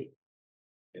 150.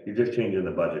 You're just changing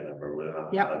the budget number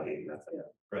without Yep. allocating nothing.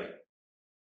 Right.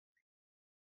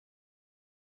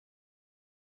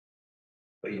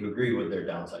 But you agree with their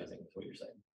downsizing, is what you're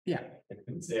saying? Yeah.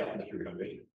 Stay on the 300.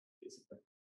 basically.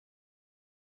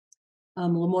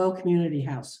 Lamoille Community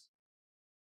House.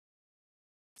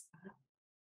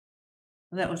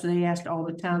 That was, they asked all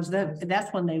the towns,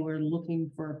 that's when they were looking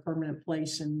for a permanent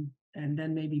place and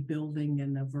then maybe building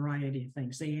and a variety of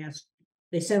things.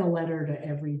 They sent a letter to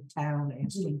every town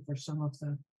asking for some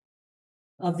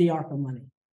of the ARPA money.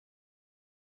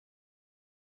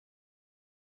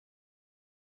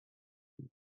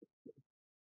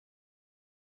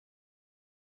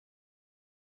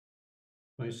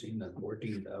 I seen that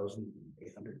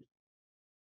 14,800.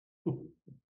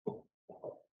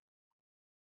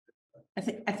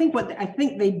 I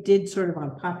think they did sort of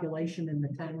on population in the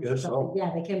town. or Guess so. something.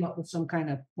 Yeah, they came up with some kind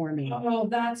of formula. Oh,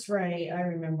 that's right. I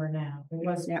remember now. It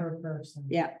was Yeah. per person.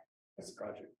 Yeah, That's a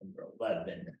project from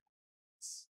Lebanon.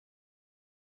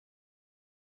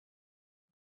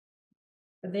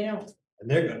 But they don't, And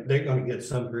they're gonna get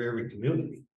some for every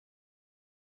community.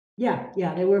 yeah,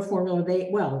 they were a formula. I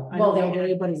Well, don't know they- that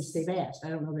anybody's, they've asked. I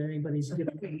don't know that anybody's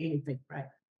given anything, right?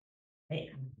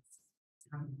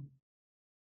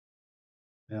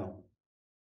 Yeah.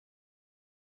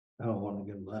 I don't wanna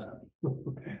give them that.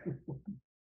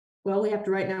 Well, we have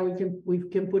to, right now, we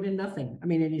can put in nothing. I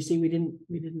mean, and you see, we didn't,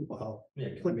 Well,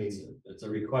 Yeah, 'cause it's a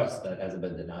request that hasn't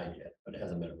been denied yet, but it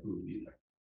hasn't been approved either.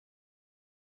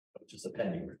 which is a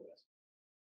pending request.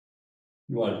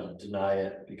 You wanted to deny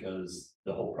it because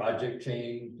the whole project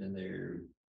changed and they're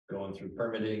going through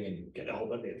permitting and get a whole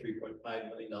bunch of $3.5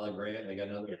 million grant. They got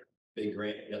another big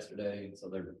grant yesterday, so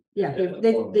they're. Yeah,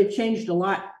 they've changed a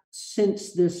lot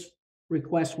since this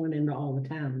request went into all the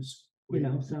towns, you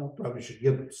know, so. Probably should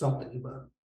give it something, but.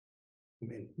 I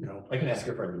mean, I can ask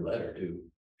her for a new letter too,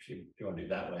 if you want to do it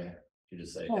that way. You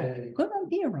just say, Oh, hey. good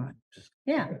idea, Ron.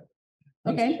 Yeah, things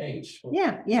okay. change.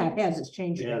 Yeah, it has, it's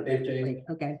changed. Yeah, they've changed.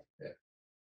 Okay. Yeah.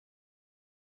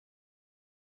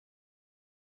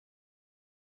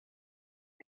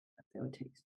 So it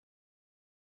takes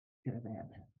care of that.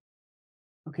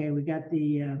 Okay, we got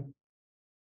the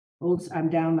I'm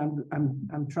down,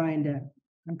 I'm trying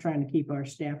to keep our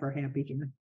staffer happy here.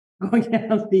 Going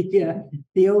down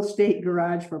the old state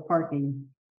garage for parking.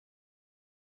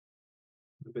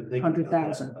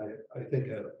 $100,000. I think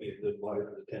that'd be a good buy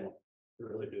for the town. I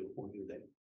really do. What do you think?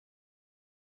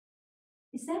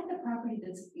 Is that the property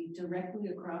that's directly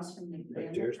across from the?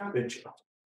 Right there's the bench.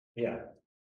 Yeah.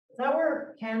 Is that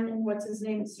where Ken, what's his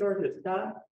name, stored his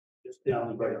stuff? Just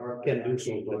down by Ken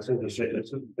Ducey. This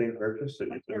is a big purchase.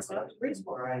 Right.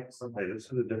 Hey, this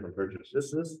is a different purchase.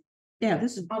 This is. Yeah,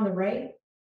 this is, On the right?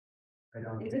 I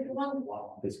don't. Is it the one?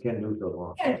 It's Ken Newfield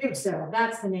one. Yeah, I think so.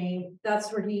 That's the name.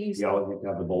 That's where he used. You always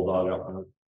have the bulldog up on it.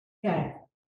 Okay.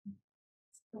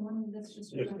 The one that's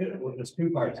just. There's two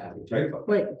parts. Right?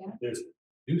 wait, There's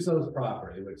Duso's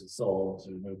property, which is sold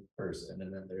to a new person,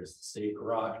 and then there's the state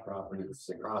garage property, which is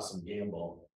across from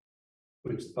Gamble,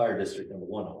 which is fire district number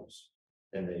 1 owns.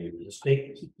 And the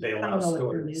state, they I allow don't know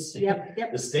what it storage. is.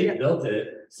 Yep. The state built it,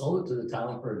 sold it to the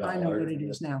town for $1. I know what it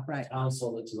is now, right? The town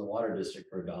sold it to the water district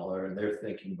for $1, and they're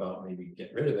thinking about maybe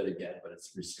getting rid of it again, but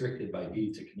it's restricted by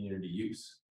deed to community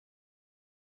use.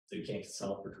 So you can't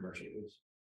sell it for commercial use.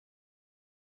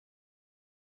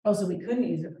 Oh, so we couldn't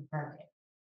use it for parking.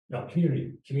 No,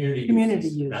 community Community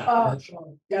uses, use. not Oh,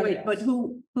 commercial. Wait, but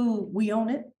who, we own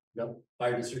it? No,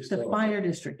 fire district. The still owns fire it,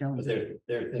 district But owns it.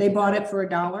 they're. They bought it for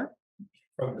 $1?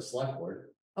 From the select board.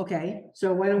 Okay,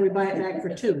 so why don't we buy it back for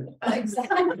 $2?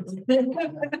 Exactly.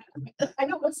 I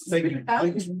know what's.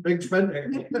 Big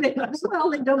spender. Well,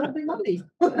 they doubled their money.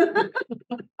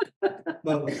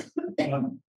 Well,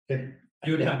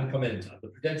 You would have to come in, the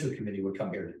Prudential Committee would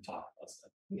come here to talk about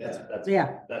stuff. That's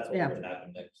Yeah, That's what yeah. would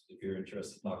happen next, if you're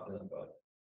interested, talk to them about.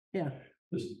 Yeah.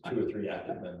 There's 2 or 3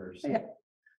 active members. Yeah.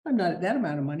 I'm not at that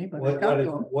amount of money, but I talked to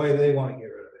them. why do they want to get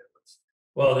rid of it?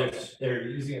 Well, they're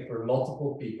using it for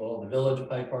multiple people, the village of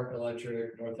Hyde Park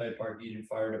Electric, North Hyde Park Eden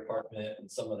Fire Department,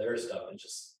 and some of their stuff,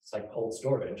 it's like cold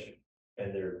storage.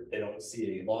 And they don't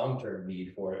see a long-term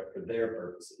need for it for their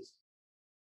purposes.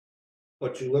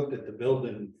 But you looked at the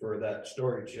building for that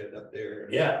storage shed up there.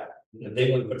 Yeah, and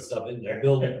they would put stuff in there. The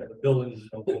building is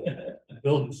no good. The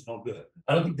building's no good.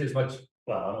 I don't think there's much,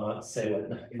 well, I don't want to say what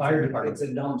the fire department. It's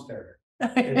a dumpster.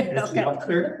 Okay. It's a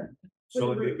dumpster.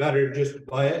 So it'd be better just to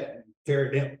buy it and tear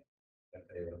it down.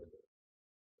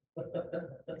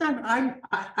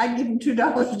 I give them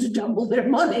 $2 to double their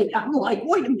money. I'm like,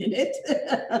 wait a minute.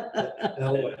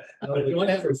 But if you want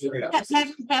to have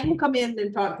Have them come in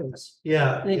and talk to us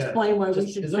Yeah. and explain why we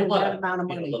Just- should there's a spend lot that of, amount of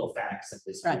you know, money. little facts at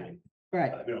this Right. meeting.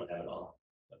 Right, We don't have it all.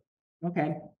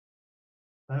 okay.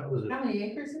 That was How many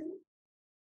acres is it?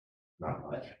 Not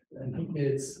much. I think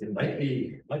it might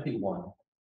be 1.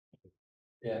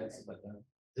 Yeah, it's like that.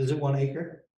 Is it 1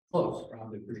 acre? Close,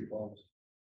 probably pretty close.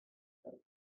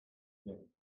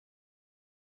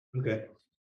 Okay.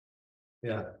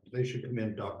 Yeah, they should come in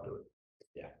and talk to it.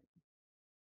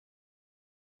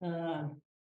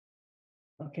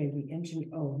 Okay, the engine,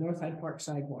 North Hyde Park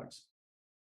sidewalks.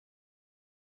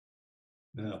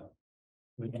 No.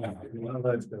 Well,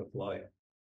 that's gonna fly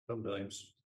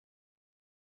sometimes.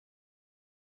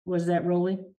 Was that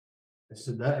rolling? I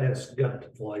said that has got to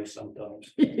fly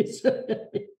sometimes.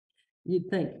 You'd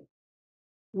think.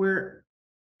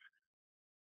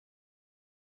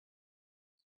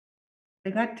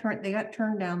 They got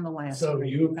turned down the last. So time,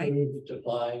 you right? approved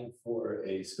applying for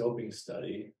a scoping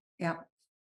study. Yeah.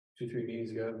 2-3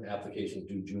 meetings ago, the application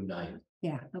due June 9th.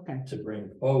 Yeah, okay. To bring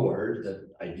forward the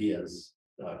ideas,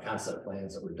 concept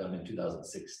plans that were done in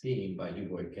 2016 by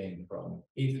DuBois King from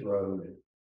Heath Road,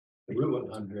 the Route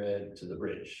 100 to the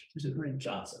bridge, to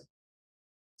Johnson.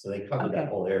 So they covered that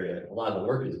whole area. A lot of the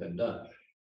work has been done.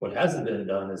 What hasn't been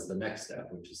done is the next step,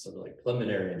 which is sort of like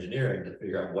preliminary engineering to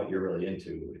figure out what you're really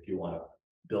into if you want to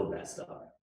build that stuff.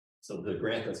 So the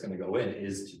grant that's going to go in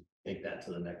is to take that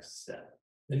to the next step.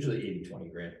 Usually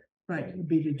 80-20 grant. Right, would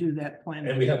be to do that plan.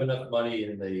 And we have enough money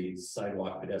in the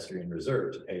sidewalk pedestrian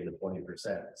reserve to pay the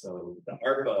 20%. So the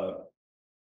ARPA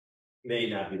may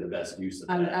not be the best use of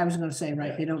I that. was gonna say,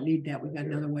 right, they don't need that. We got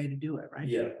another way to do it, right?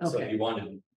 Yeah, so if Okay. you wanted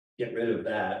to get rid of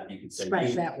that, you could say. Scratch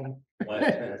use- that one. What?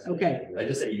 Okay. I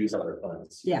just say use other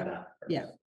funds. Yeah, not- yeah.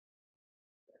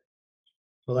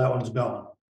 So that one's gone.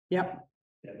 Yep,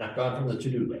 Yeah, not gone from the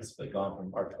to-do list, but gone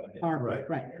from our budget. right.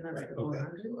 And that's Okay.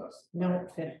 400. No,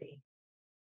 50.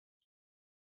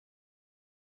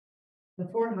 The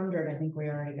 400, I think we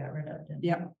already got rid of. didn't we?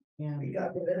 Yep. Yeah. We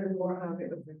got rid of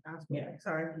 400. Yeah,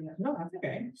 sorry. No, that's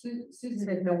okay. Susan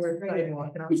said no, we're fighting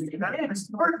one. Nope.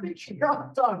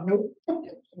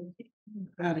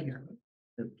 Out of here.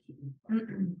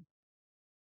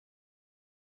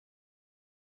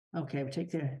 Okay, we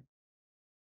take the.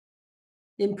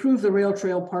 Improve the rail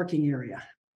trail parking area.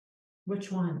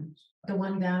 Which one? The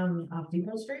one down off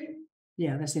Depot Street?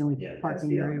 Yeah, that's the only Yeah,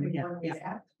 parking area we have.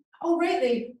 Yeah. Oh, right,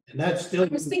 they, And that's I still,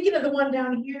 was thinking of the one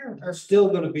down here. are still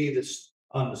gonna be this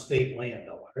on the state land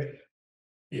though, right?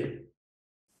 Yeah.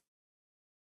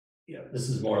 Yeah, this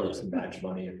is more or less match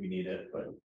money if we need it,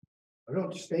 but I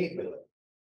don't state with it.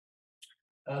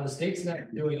 the state's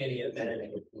not doing any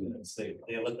amendment in the state.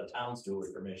 They let the towns do it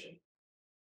with permission.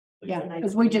 Yeah,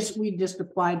 because we just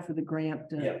applied for the grant.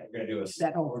 Yeah, we're gonna do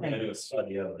that whole we're gonna thing. do a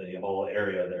study of the whole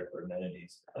area there for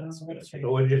amenities. That's gonna take-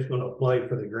 So we're just gonna apply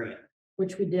for the grant.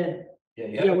 Which we did. Yeah,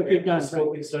 you Yeah, have what to you've done, do a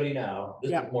scoping study now. This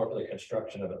Yeah. is more for the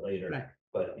construction of it later. Right.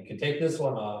 But you can take this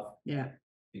one off Yeah.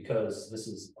 because this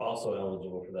is also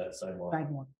eligible for that sidewalk.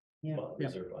 Sidewalk. Yeah. fund, Yeah.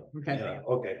 reserve fund. Okay. Yeah.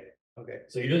 Okay.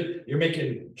 So you're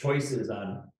making choices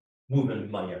on moving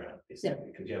money around,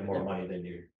 basically, because you have more money than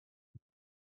you.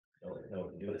 Don't know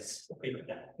what to do this.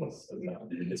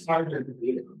 It's hard,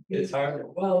 it's hard,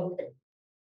 well.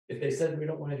 If they said we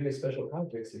don't want to do a special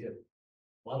project, so you have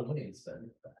a lot of money to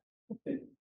spend.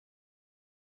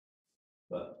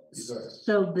 But these are,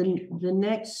 So the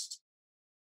next.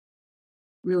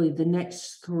 Really, the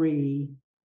next three.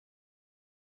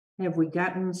 Have we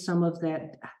gotten some of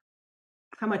that?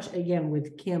 How much, again,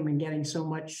 with Kim and getting so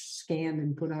much scanned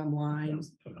and put online?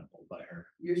 put on hold by her.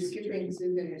 You're skipping,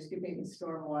 Susan, you're skipping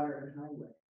stormwater and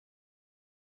highway.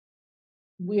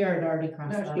 We are already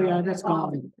crossed. that Yeah, out. that's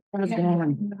gone. That's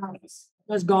gone.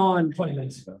 That's gone. 20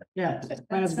 minutes ago. Yeah,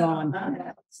 that's gone.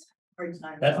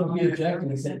 That's what we objected,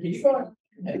 we said, keep going.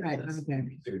 Right, okay. So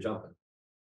you're jumping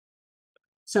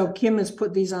So Kim has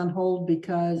put these on hold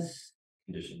because,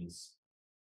 conditions.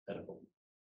 Edible.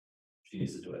 She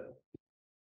needs to do it.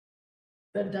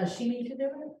 But does she need to do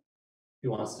it? He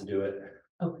wants to do it.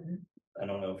 Okay. I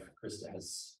don't know if Krista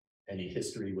has any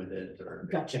history with it, or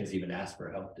if Gotcha. Kim's even asked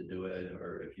for help to do it,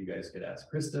 or if you guys could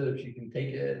ask Krista if she can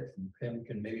take it, and Kim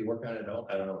can maybe work on it. I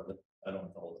don't know, I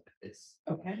don't know. It's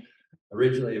Okay.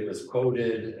 originally it was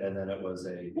quoted, and then it was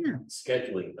a Yeah.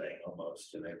 scheduling thing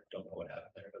almost, and I don't know what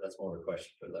happened there, but that's more of a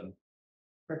question for them.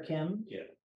 For Kim? Yeah.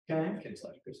 Okay. Kim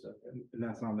slash Krista. And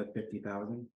that's on the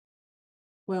 50,000.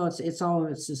 well, it's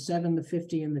the 7, the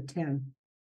 50 and the 10.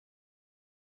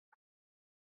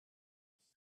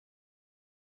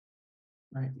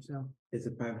 Right, so It's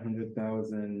a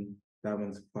 500,000. That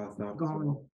one's crossed out. as gone.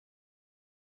 well.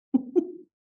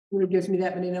 When it gives me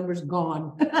that many numbers,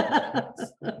 gone.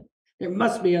 There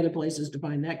must be other places to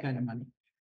find that kind of money.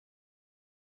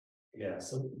 Yeah,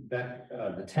 so back,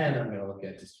 the 10, I'm gonna look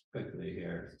at just quickly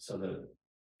here. So the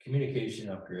communication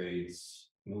upgrades,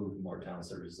 move more town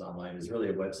services online is really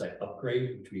a website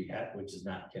upgrade, which we had, which is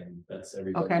not Kim, that's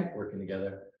everybody Okay. working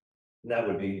together. And that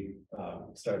would be,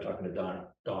 start talking to Dawn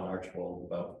Archibald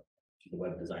about the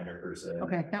web designer person.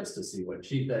 Okay, yep. Just to see what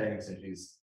she thinks, and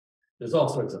there's all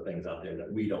sorts of things out there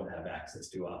that we don't have access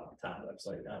to off the town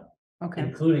website now. Okay,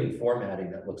 Including formatting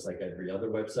that looks like every other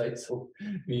website. So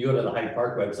when you go to the Hyde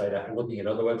Park website after looking at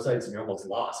other websites and you're almost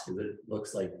lost because it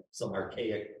looks like some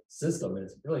archaic system and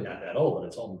it's really not that old and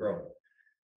it's homegrown.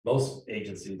 Most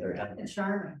agencies are having.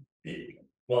 Charmin.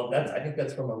 Well, I think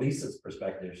that's from Elisa's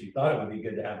perspective. She thought it would be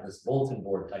good to have this bulletin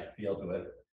board type feel to it.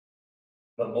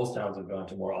 But most towns have gone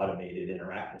to more automated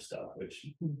interactive stuff, which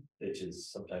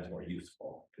is sometimes more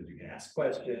useful because you can ask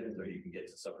questions or you can get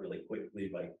to stuff really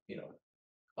quickly, like,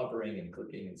 hovering and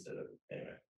clicking instead of,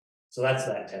 anyway. So that's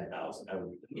that 10,000. I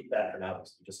would keep that for now,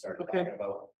 because we just started Okay. talking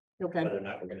about okay. whether or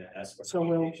not we're gonna ask for. So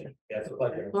we'll- communication. Yeah, it's a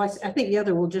pleasure. Well, I think the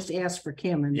other, we'll just ask for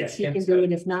Kim and Yeah, if she can Kim's do got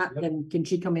it. it. If not, Yep. then can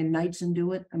she come in nights and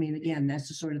do it? I mean, again, that's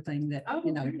the sort of thing that,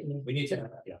 We need to,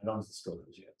 I don't know the scope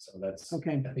yet, so that's.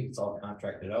 Okay. I think it's all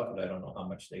contracted out, but I don't know how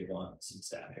much they want some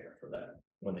staff here for that,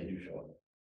 when they do show up.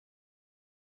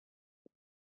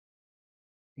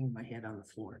 Hang my head on the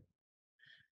floor.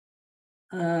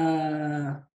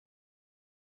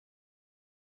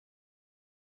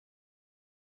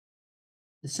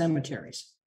 The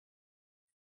cemeteries.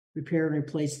 repair and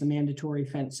replace the mandatory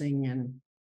fencing and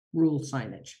rule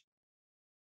signage.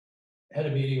 Had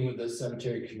a meeting with the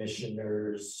cemetery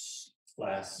commissioners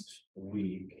last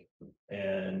week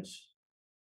and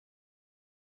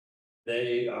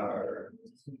they are,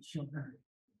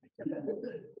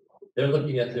 they're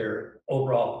looking at their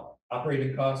overall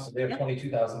operating costs. They have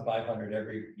 22,500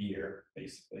 every year,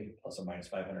 basically, plus or minus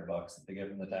 $500 that they give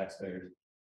from the taxpayers.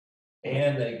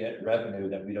 And they get revenue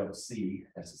that we don't see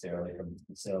necessarily from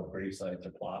the sale of grave sites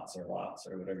or plots or lots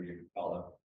or whatever you call them.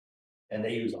 And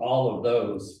they use all of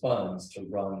those funds to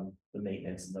run the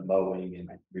maintenance and the mowing and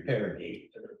repair a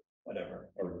gate or whatever,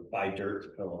 or buy dirt to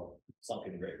fill a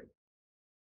sunken grave.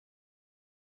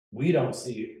 We don't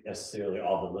see necessarily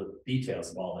all the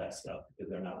details of all that stuff because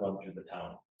they're not run through the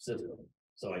town system.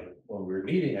 So when we were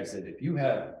meeting, I said, if you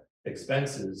have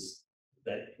expenses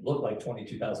that look like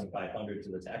 22,500 to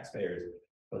the taxpayers,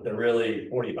 but they're really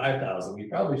 45,000, we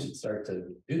probably should start to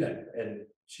do that. And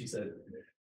she said,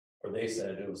 or they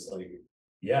said, it was like,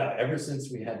 yeah, ever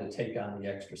since we had to take on the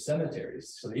extra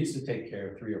cemeteries. So they used to take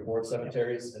care of 3 or 4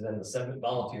 cemeteries, and then the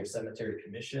volunteer cemetery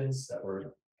commissions that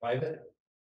were private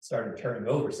started turning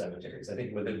over cemeteries. I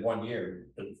think within 1 year,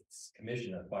 the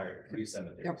commission acquired 3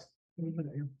 cemeteries.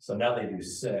 So now they do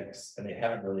 6, and they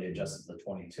haven't really adjusted the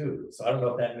 22. So I don't know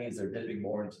if that means they're dipping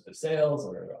more into the sales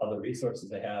or other resources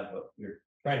they have, but we're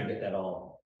trying to get that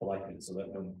all collected so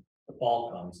that when the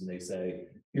fall comes and they say,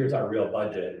 here's our real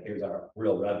budget, here's our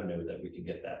real revenue, that we can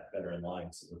get that better in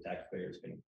line so the taxpayers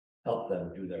can help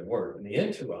them do their work. In the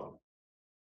interim,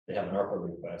 they have an ARPA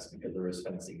request because there is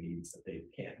fencing needs that they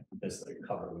can't necessarily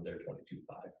cover with their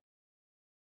 22.5.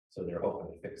 So they're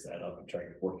hoping to fix that up and trying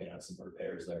to work on some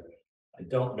repairs there. I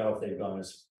don't know if they've gone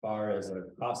as far as a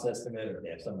cost estimate or if they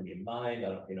have somebody in mind. I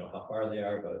don't know how far they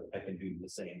are, but I can do the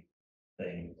same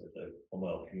thing with the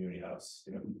Memorial Community House.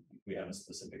 We have a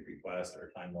specific request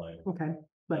or a timeline. Okay,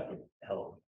 but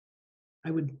help.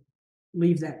 I would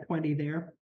leave that 20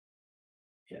 there.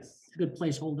 Yes. Good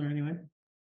placeholder anyway.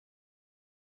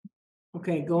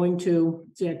 Okay, going to,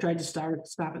 see, I tried to start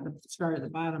at the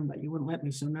bottom, but you wouldn't let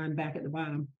me, so now I'm back at the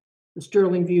bottom. The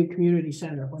Sterling View Community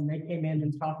Center, when they came in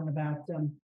and talking about,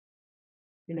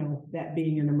 that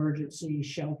being an emergency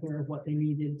shelter, what they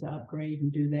needed to upgrade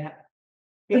and do that.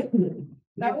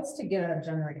 That was to get a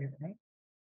generator, right?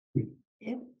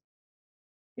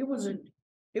 It was a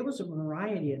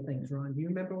variety of things, Ron. Do you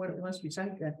remember what it was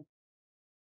besides that? I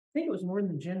think it was more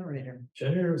than the generator.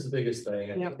 Generator was the biggest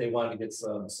thing. I think they wanted to get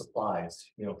some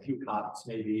supplies, a few cots,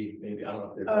 maybe, I don't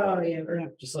know if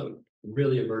they're. Just some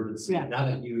really emergency, not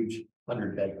a huge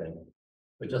 100-bed thing,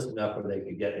 but just enough where they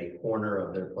could get a corner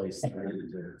of their place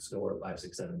to store 5,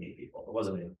 6, 7, 8 people. It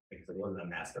wasn't a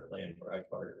master plan for Hyde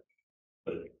Park.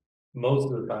 But most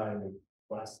of the time,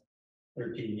 last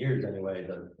 13 years anyway,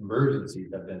 the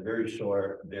emergencies have been very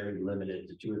short, very limited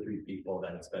to 2 or 3 people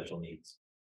that have special needs.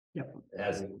 Yep. It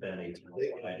hasn't been a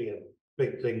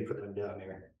big thing for them down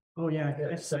there. Oh, yeah.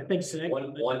 That's a big thing.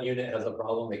 One unit has a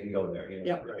problem, they can go there.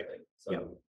 Yep. Right.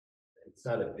 So it's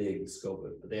not a big scope,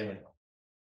 but they haven't.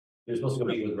 They're supposed to go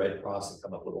meet with Red Cross and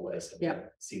come up with a list. Yeah. I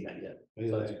haven't seen that yet.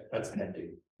 So that's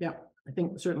pending. Yeah, I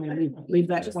think certainly leave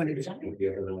that 20.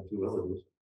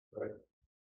 Right.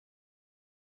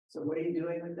 So what are you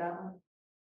doing with that one?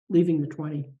 Leaving the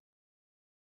 20.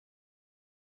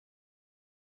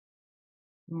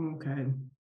 Okay.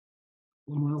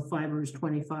 Well, fiber is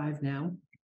 25 now.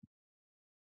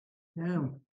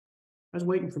 Now, I was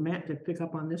waiting for Matt to pick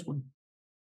up on this one.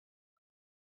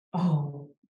 Oh,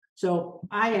 so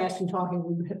I asked him talking,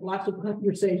 we had lots of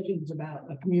conversations about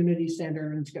a community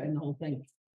center and the whole thing.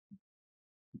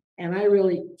 And I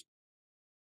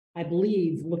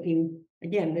believe looking,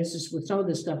 again, this is with some of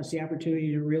this stuff, it's the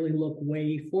opportunity to really look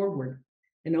way forward.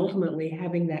 And ultimately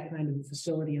having that kind of a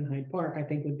facility in Hyde Park, I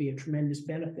think would be a tremendous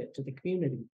benefit to the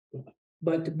community.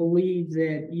 But to believe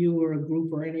that you or a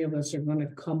group or any of us are going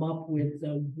to come up with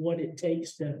what it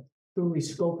takes to really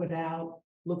scope it out,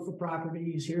 look for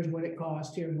properties, here's what it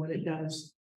costs, here's what it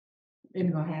does,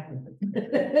 ain't gonna happen.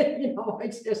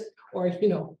 It's just, or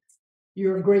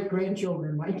your great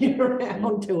grandchildren might get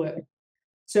around to it.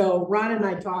 So Ron and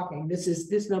I talking,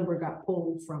 this number got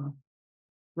pulled from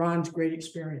Ron's great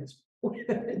experience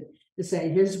to say,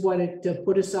 here's what to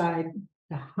put aside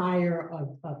to hire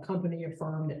a company, a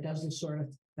firm that does this sort of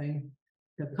thing,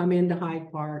 to come into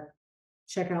Hyde Park,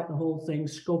 check out the whole thing,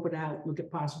 scope it out, look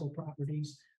at possible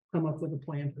properties, come up with a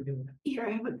plan for doing it. Here,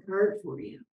 I have a card for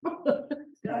you.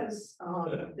 Does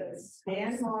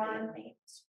Span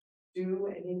do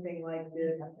anything like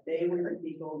this? They were the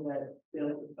people that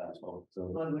built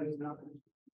Ludwig's Mountain.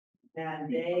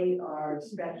 And they are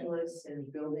specialists in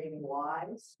building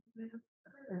Ys.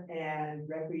 and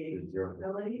recreation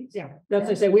facilities. Yeah, that's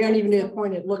what I say, we aren't even at the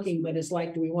point of looking, but it's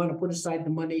like, do we want to put aside the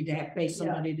money to have pay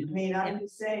somebody to I do? mean, I'm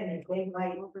just saying that they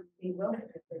might be willing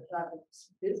if they're talking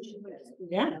business.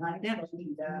 Yeah, And I yeah. can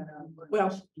see that,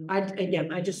 Well,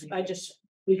 again, I just,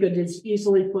 we could just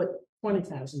easily put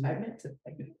 20,000. I meant to.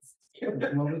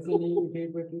 What was the name of your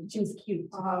favorite? She was cute.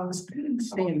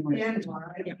 Stand for it. yeah,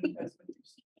 Yeah.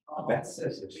 Beth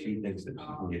says that she thinks that she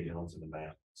can get Jones in the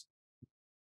map.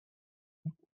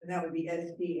 and that would be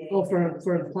SDA. Oh,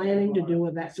 for planning to do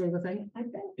with that sort of thing? I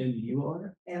bet. And you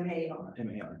are? MAR.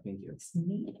 MAR, thank you.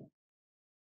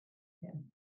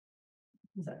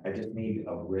 I just need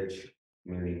a rich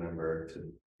community member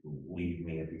to leave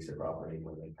me a piece of property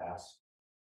when they pass.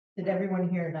 Did everyone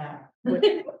hear that?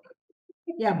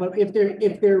 Yeah, but if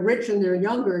they're rich and they're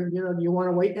younger, you know, do you want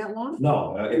to wait that long?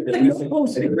 No, if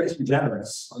they're rich and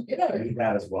generous, I need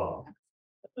that as well.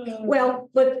 Well,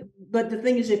 but the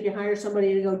thing is, if you hire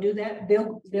somebody to go do that,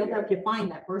 they'll help you find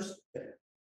that person.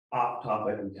 Off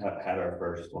topic, we had our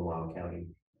first Lamont County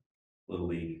Little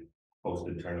League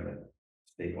hosted tournament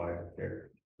statewide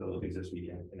here, Philippines this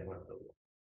weekend, and it went really well.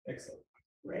 Excellent.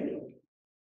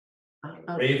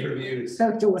 Right. Rave reviews.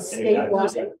 So to a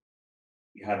statewide.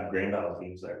 We had Grand Isle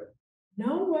teams there.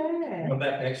 No way. Come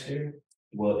back next year.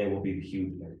 Well, it will be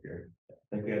huge next year. I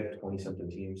think we had 20-something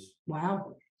teams,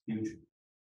 Wow. huge.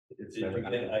 Did you get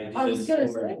ideas? I was gonna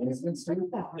for- say, let's do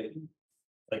that.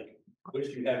 Like, wish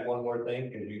you had one more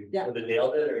thing, cause you Yeah. would have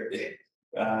nailed it, or?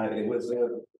 It was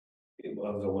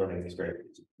a learning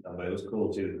experience, but it was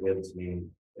cool too. We had this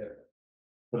meeting. Yeah.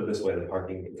 Put it this way, the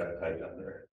parking got tight up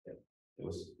there. It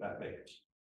was that big.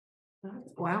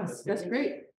 Wow, that's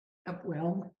great.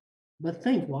 Well, but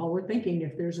think, while we're thinking,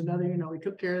 if there's another, you know, we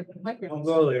took care of the Don't playground.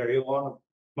 go there, you want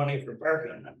money for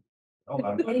parking. Oh,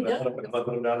 I'm putting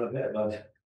them down the pit, but.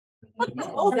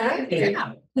 Oh,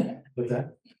 yeah. What's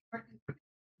that?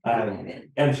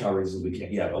 And shall reasons we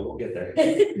can't, yeah, but we'll get there.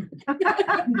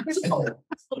 There's a whole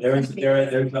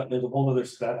other,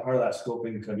 that part of that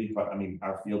scoping could be, I mean,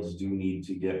 our fields do need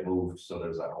to get moved, so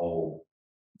there's that whole.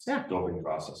 Yeah. Scoping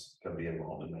process could be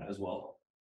involved in that as well.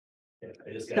 Yeah,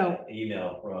 I just got an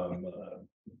email from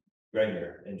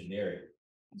Grenier Engineering,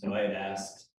 so I had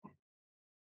asked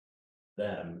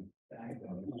them back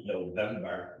in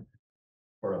November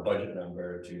for a budget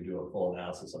number to do a full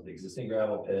analysis of the existing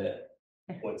gravel pit,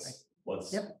 what's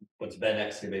been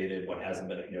excavated, what hasn't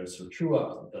been, you know, so true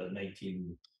up the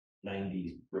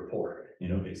 1990 report, you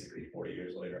know, basically 40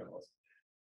 years later almost.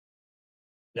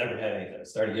 Never had anything.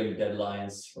 Started giving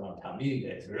deadlines from town meeting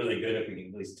days. Really good if we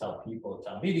can at least tell people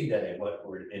at town meeting day what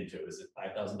we're into. Is it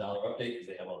 $5,000 update because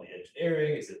they have all the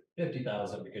engineering? Is it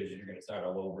 50,000 because you're going to start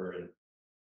all over? And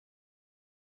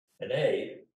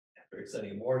today, after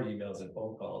sending more emails and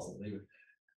phone calls and leaving,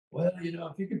 well, you know,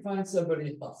 if you can find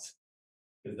somebody else,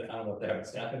 because I don't know if they're having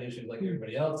staffing issues like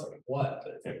everybody else or what,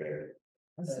 but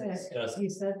it's just, You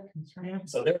said.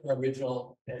 so they're an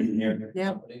original engineering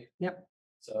company. Yep.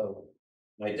 So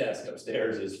my desk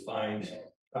upstairs is find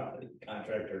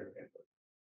contractor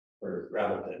for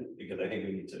gravel pit, because I think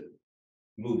we need to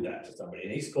move that to somebody,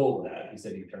 and he's cool with that. He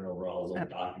said he'd turn over all his old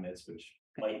documents, which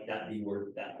might not be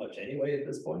worth that much anyway at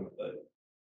this point, but.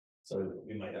 So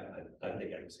we might have, I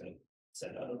think I'm just gonna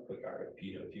send out a quick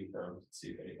RFP to a few firms, and see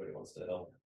if anybody wants to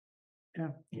help. Yeah.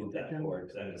 Move that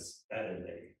forward, because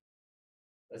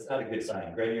that's not a good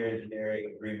sign. Grenier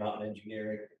Engineering, Green Mountain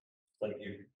Engineering, like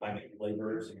you're finding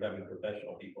laborers and having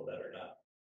professional people that are not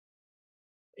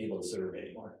able to serve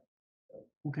anymore.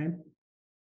 Okay.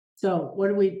 So what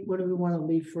do we want to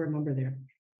leave for a number there?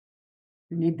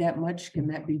 You need that much? Can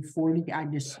that be 40? I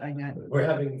got.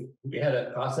 We had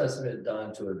a cost estimate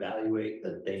done to evaluate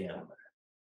the dam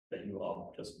that you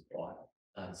all just bought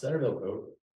on Centerville Road.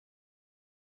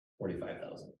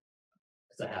 45,000.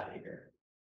 It's a half acre.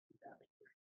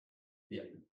 Yeah.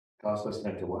 Cost us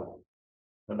meant to what?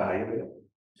 Evaluate it.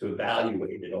 To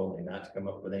evaluate it only, not to come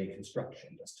up with any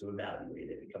construction, just to evaluate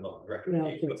it and come up with Well,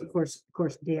 recommendations. of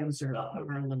course, dams are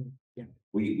a little, yeah.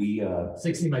 We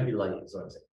 60 might be light, is what I'm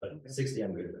saying, but 60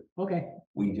 I'm good with. Okay.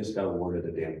 We just got awarded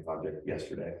the dam project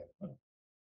yesterday.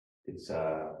 It's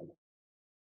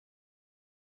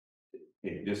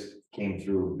it just came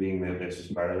through being that it's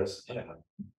just part of this.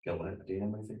 Gillette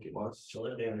Dam, I think it was.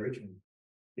 Gillette Dam in Richmond.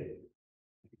 Yeah.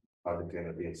 Project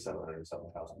ended up being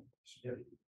 $707,000. Yeah.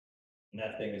 And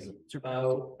that thing is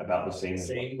about the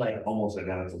same, like almost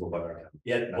identical, but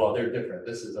yeah, well, they're different.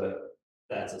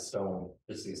 That's a stone,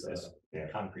 this is a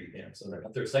concrete dam, so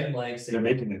they're same length. They're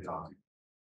making it concrete.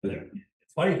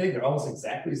 It's funny thing, they're almost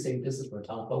exactly the same distance from a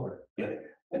town over. Yeah.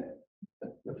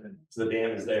 So the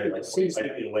dam is there, like See-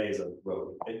 45 feet away is a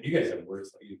road. And you guys have worse,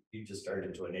 you just started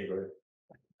into a neighborhood.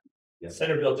 Yeah,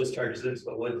 Centerville just charges this,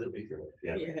 but what is it bigger?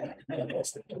 Yeah, Yeah.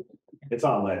 it's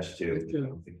on ledge too. It's true. I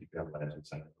don't think you've got ledge in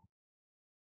center.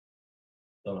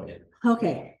 Oh, yeah.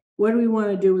 Okay, what do we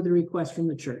want to do with the request from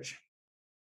the church?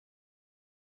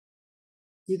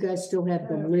 You guys still have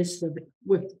the list of,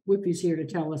 Whippy's here to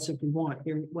tell us if we want,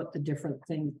 here, what the different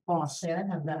thing costs. Yeah,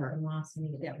 I have that from last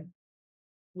meeting. Yeah.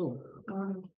 Ooh.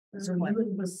 So what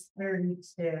was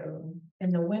 32,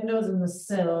 and the windows and the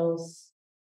sills.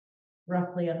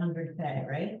 Roughly 100K,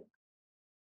 right?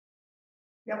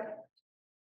 Yep.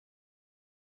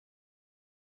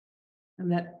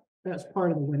 And that's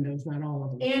part of the windows, not all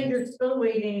of them. And you're still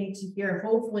waiting to hear,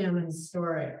 hopefully on a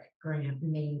historic grant,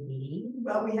 maybe.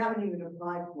 Well, we haven't even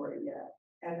applied for it yet,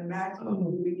 and the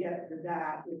maximum we get for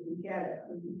that, if we get it,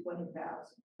 would be 20,000.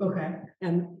 Okay.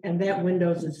 And that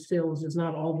windows and sills is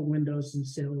not all the windows and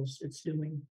sills, it's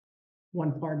doing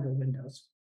one part of the windows.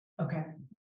 Okay.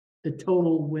 The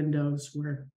total windows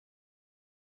were,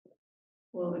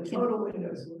 Well, the total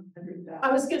windows were 100,000.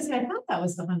 I was gonna say, I thought that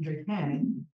was the 100K.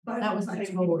 But that was the if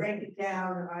you total. break it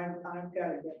down, I've gotta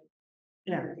get.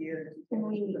 Yeah. Here. Can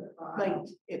we, like,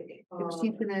 if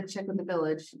she's gonna check with the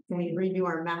village, can we redo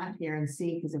our math here and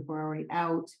see, because if we're already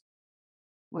out.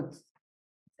 What's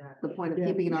the point of Yeah.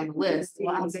 keeping it on the list?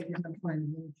 Well, I'll get-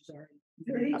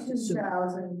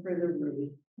 32,000 for the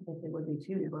roof. I think it would be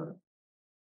too, but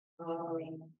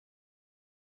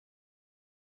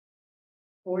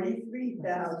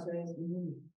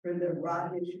 43,000 for the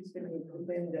rod issues for the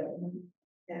window,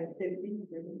 and 50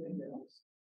 for the windows.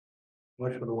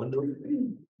 Much for the window?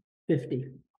 50.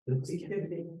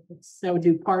 50. That would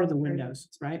do part of the windows,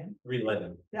 right?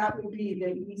 311. That would be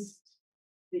the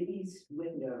east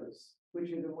windows,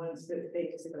 which are the ones that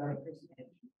face the governor's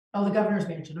mansion. Oh, the governor's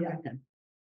mansion, okay. Yeah.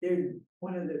 They're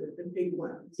one of the big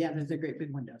ones. Yeah, those are great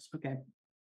big windows, okay.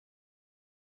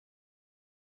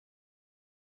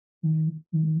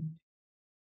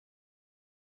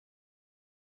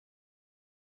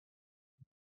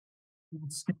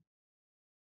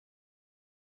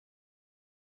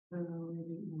 I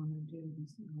didn't wanna do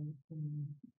this.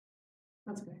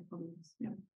 That's okay. Yeah.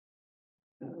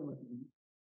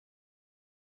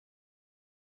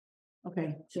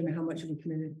 Okay, Jimmy, how much have we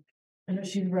committed? I know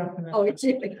she's rough. Oh, it's.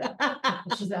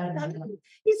 She's out.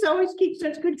 He's always keeps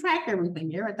such good track of everything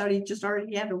here. I thought he just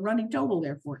already had a running total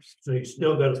there for us. So you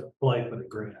still got to apply for the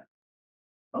grant.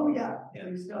 Oh, yeah,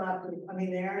 we still have to, I mean,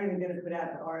 they aren't even gonna put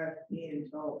out the RFP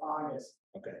until August.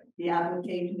 Okay. The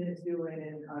application is due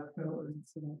in October.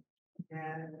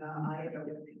 And I don't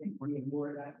get anything for the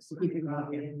board, I'm speaking about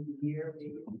the end of the year.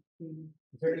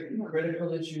 Is there any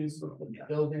critical issues with the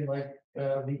building like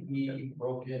leaky,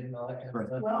 broken, all that kind of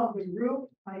stuff? Well, the roof,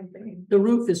 I think. The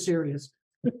roof is serious.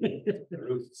 The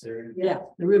roof is serious. Yeah,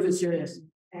 the roof is serious.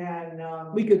 And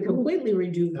We could completely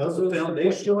redo the How's the roof.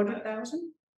 foundation?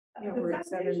 200,000? Yeah, we're at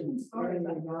 7, starting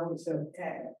to go, so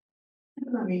okay.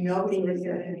 I mean, nobody has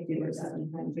got anything with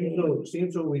that.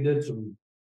 Seems like we did some.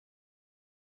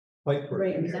 Pipe work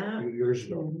Right, there that- a few years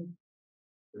ago.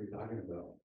 What are you talking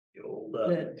about? The old,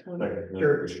 The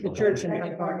church. the church in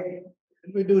Hyde Park.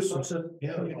 We do some,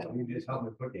 yeah, you just help me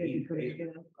put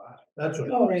that's what.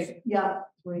 Oh, right. Yeah.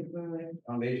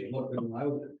 Foundation look good when I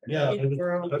was. Yeah.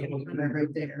 We're all That's looking at that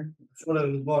right there. what I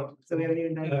was about. So we haven't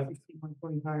even Yeah. done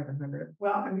 125, 100.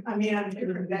 Well, I mean, I'm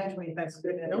sure eventually that's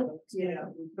good, you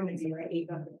know, we're gonna be right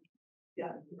 800.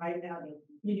 Yeah, right now.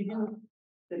 Did you do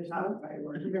The top priority.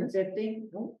 150?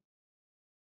 No.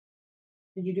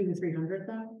 Did you do the 300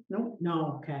 though? No.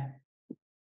 No, okay.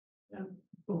 Yeah.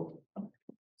 Cool.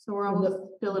 So we're almost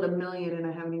still at 1 million, and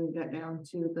I haven't even got down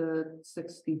to the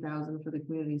 60,000 for the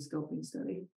community scoping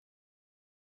study.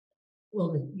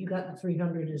 Well, you got the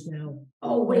 300 is now.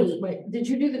 Oh, wait, did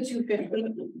you do the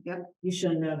 250? Yep. You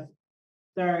shouldn't have.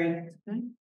 Sorry. Okay,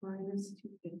 minus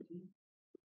 250.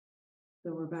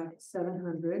 So we're back at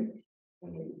 700,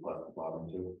 And then plus the bottom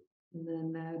two. and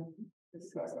then add the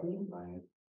 60. Or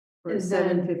Or is that-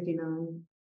 759.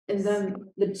 And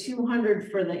then the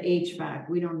 200 for the HVAC,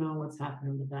 we don't know what's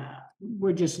happening with that.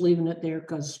 We're just leaving it there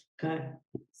because. Okay.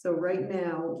 So right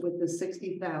now with the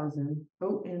 60,000,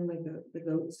 oh, and like the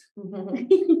goats.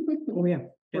 Oh, yeah.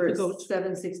 We're the at goats.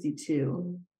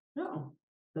 762. No,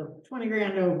 so 20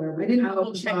 grand over. I didn't How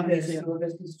double check this, obvious. so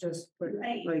this is just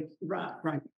Right. like.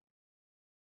 Right.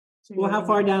 Well, how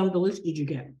far down the list did you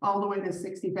get? All the way to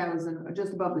 60,000,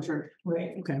 just above the church.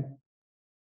 Right. Okay.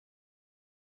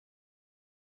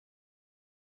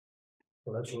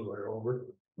 Well, that's what we're over.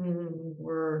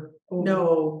 We're,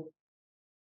 no.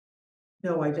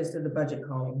 No, I just did the budget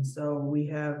column, so we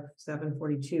have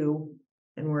 742.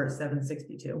 And we're at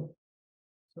 762.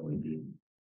 So we'd be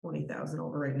 20,000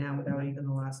 over right now without even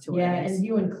the last two. Yeah, items. and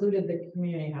you included the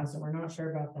community house, and we're not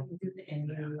sure about that. And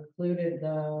you included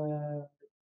the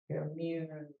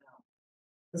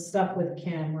the stuff with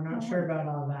Kim, we're not sure about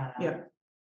all that. Yeah.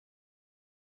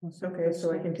 Okay,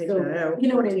 so I can take So, that out. you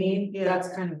know what I mean? Yeah. That's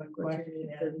kind of a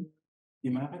question.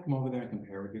 You mind if I come over there and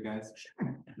compare with you guys?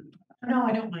 No,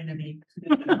 I don't mind, I mean.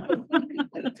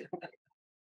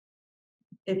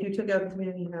 If you took out the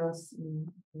community house.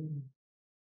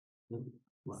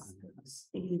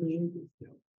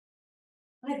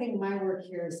 I think my work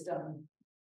here is done.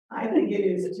 I think it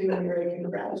is too, Mary,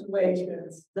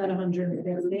 congratulations. Is that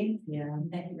 150? Yeah.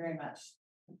 Thank you very much.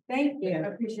 Thank I you.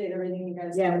 appreciate everything you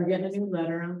guys. Yeah, do. we're getting a new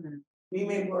letter on that. We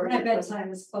may borrow. My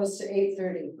bedtime is close to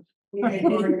 8:30. We may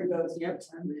borrow your goats. Yep.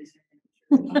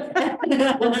 We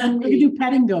could do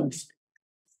petting goats.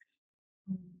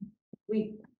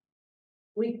 We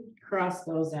crossed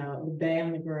those out, the bay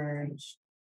on the garage.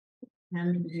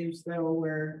 And use though,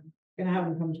 we're gonna have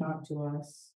them come talk to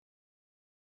us.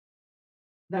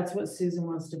 That's what Susan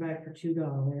wants to buy for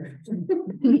 $2.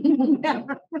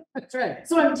 That's right.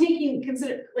 So I'm taking,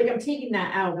 I'm taking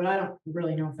that out, but I don't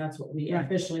really know if that's what we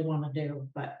officially want to do,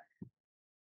 but.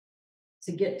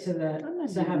 To get to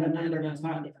to have a number to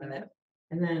talk for that,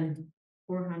 and then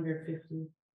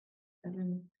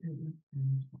 457.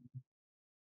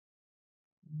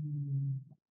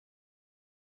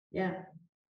 Yeah.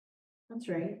 That's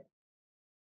right.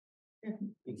 Yeah.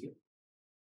 Thank you.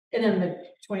 And then the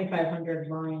 2,500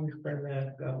 line for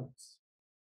the goats.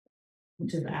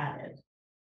 Which is added.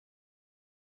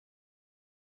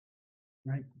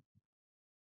 Right.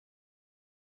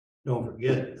 Don't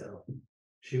forget,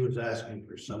 she was asking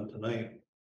for some tonight.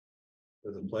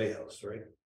 For the playhouse, right?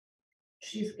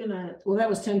 She's gonna, well, that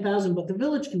was 10,000, but the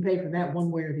village can pay for that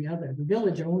one way or the other. The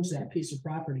village owns that piece of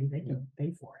property. They can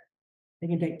pay for it. They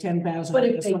can take 10,000. But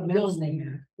if they donate,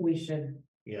 we should.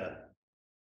 Yeah.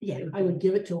 Yeah, I would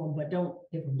give it to them, but don't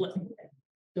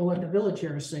let the village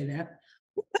here say that.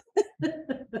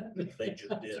 They just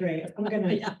did. That's right. I'm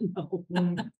gonna, yeah, no.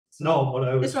 No, but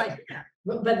I was. It's right, yeah.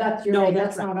 But that's your, No, right,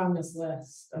 that's that's not on this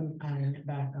list. I'm adding it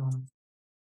back on.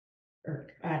 Or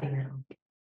adding it on.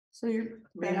 So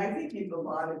man, I think you've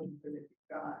allotted for the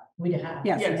God. We have.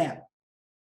 Yes, we have.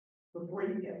 Before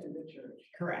you get to the church.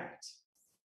 Correct.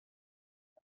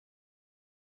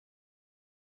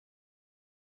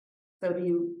 So do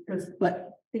you,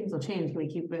 but things will change, can we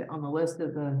keep it on the list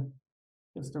of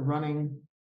just a running?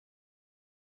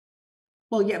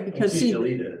 Well, yeah, because see,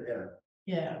 Delete it, yeah.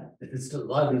 Yeah. It's still, a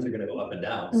lot of these are gonna go up and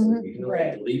down, so you can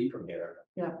Right. only delete from here.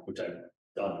 Yeah. Which I've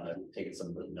done, I've taken some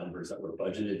of the numbers that were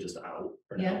budgeted just out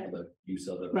for now, Yeah. for the use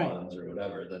of the Right. funds or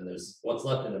whatever, then there's, what's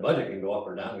left in the budget can go up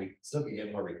or down, we still can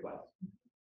get more requests.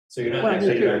 So you're not. Well,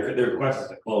 actually The request is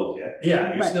to close yet.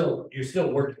 Yeah, Right. you're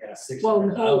still working at well,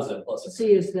 the whole, 600,000 plus.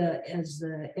 see, as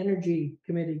the energy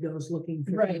committee goes looking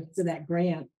for, Right. for that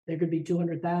grant, there could be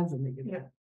 200,000 they could Yeah.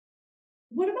 get.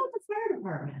 What about the fire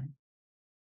department?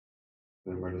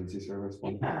 The emergency service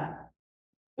one. Yeah.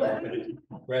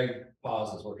 Greg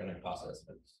Paz is working on cost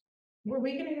estimates. Were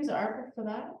we gonna use ARPA for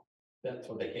that? That's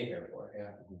what they came here for,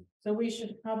 yeah. So we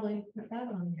should probably put that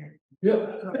on here.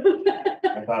 Yeah.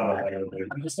 I thought about that.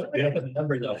 We just don't, we don't put the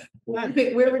number though.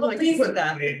 Where would like to put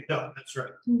that? No, that's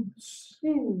right.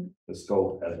 The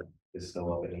scope is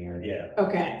still up in the air. Yeah.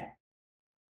 Okay.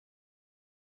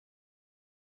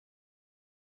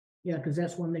 Yeah, because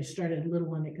that's when they started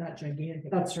little and it got gigantic.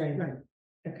 That's right. Right.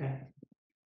 Okay.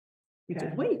 You said,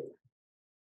 Okay. wait,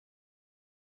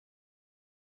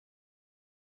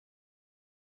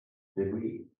 Did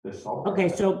we, the salt? okay,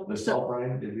 so, The salt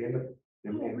brine, did we end up?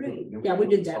 did we Oh, include- really? did Yeah, we include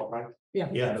did that. salt brine? yeah.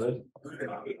 Yeah. No,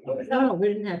 we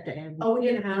didn't have to add. Oh, we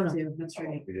didn't have to, that's Oh,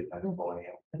 right. We did have to pull it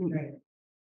out. That's right.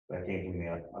 That came from the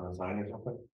unassigned or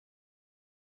something?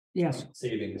 Yes.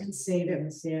 Savings. And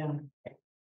savings, yeah.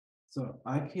 So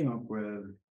I came up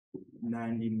with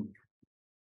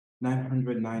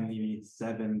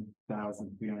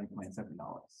 997,327.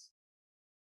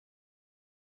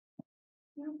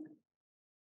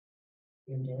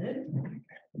 You did?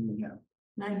 Yeah,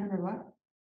 900 what?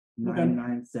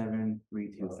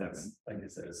 997,327. Like I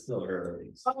said, it's still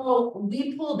early. Oh,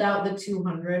 we pulled out the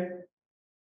 200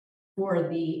 for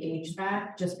the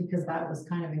HVAC, just because that was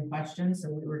kind of in question, so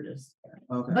we were just,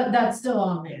 Okay. but that's still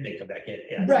on And there. they come back in,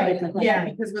 yeah. Right, yeah,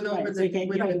 Because with Right, so you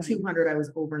can't get it. 200, I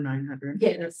was over 900.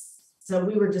 yes, so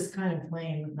we were just kind of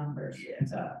playing with numbers,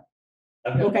 so.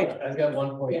 Okay. I've got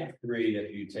 1.3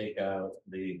 if you take out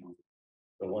the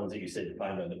ones that you said to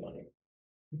find other money.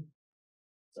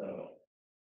 So.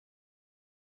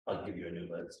 I'll give you a new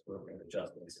list, we're gonna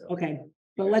adjust it, so. Okay,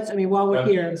 But let's, I mean, while we're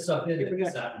here. Stuff in if it, we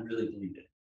it's got- not really deleted,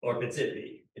 or if it's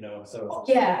iffy, you know, so.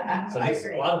 Yeah, So I there's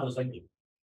agree. a lot of those like.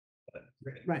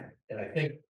 Right. And I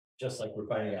think, just like we're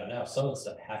finding out now, some of the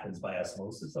stuff happens by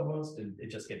osmosis almost, and it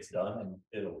just gets done and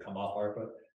it'll come off ARPA.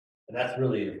 And that's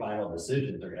really your final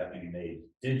decisions are gonna have to be made.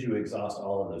 Did you exhaust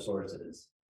all of the sources?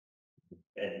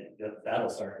 And that'll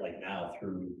start like now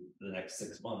through the next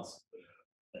 6 months.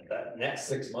 And that next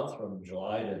 6 months from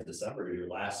July to December, is your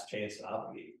last chance to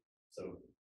obligate. So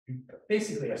you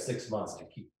basically have 6 months to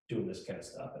keep doing this kind of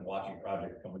stuff and watching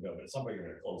project come and go, but at some point you're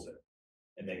gonna close it.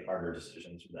 And make harder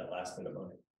decisions with that last bit of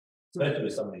money. Especially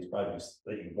with some of these projects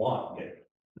that you want to get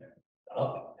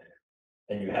up.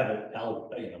 And you haven't,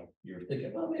 you're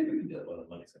thinking, well, maybe we can do it when the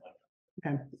money's coming.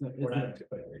 Okay. We're not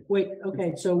quite ready. Wait,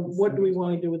 okay, so what do we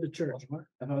want to do with the church? We're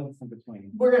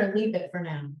gonna leave it for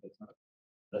now.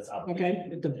 That's Okay,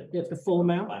 at the full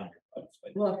amount?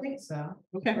 Well, I think so.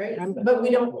 Okay. Right, I'm- but we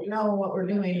don't know what we're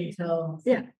doing until.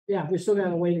 Yeah, we still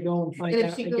got a way to go and find And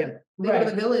if out she go, again. they go to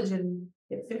the village and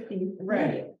get 50,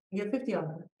 right, you get 50 on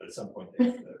it. But at some point.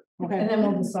 Okay. And then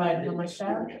we'll decide how much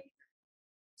that,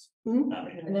 Hmm?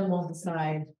 and then we'll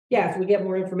decide. Yeah, if we get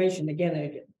more information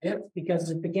again, because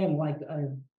if, again, like,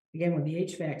 again, with the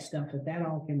HVAC stuff, if that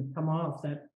all can come off,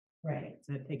 that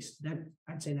takes, that,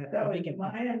 I'd say that. So I think it's it-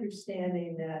 my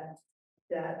understanding that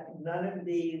none of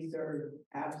these are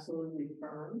absolutely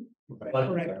firm. But it's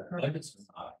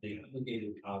not, the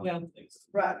obligated Yeah. things.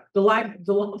 Right. The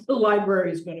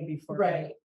library is gonna be firm.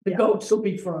 Right. The goats will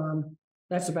be firm.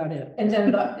 That's about it. And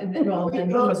then, well, then.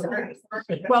 Well, that's, right,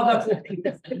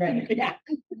 yeah.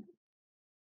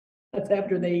 That's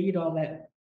after they eat all that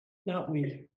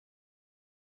knotweed.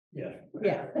 Yeah.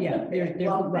 Yeah, they're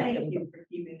Well, right. thank you for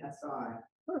keeping us on.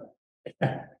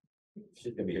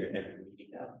 She's gonna be here every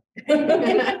meeting now.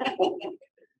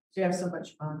 You have so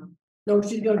much fun. No,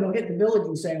 she's gonna go hit the village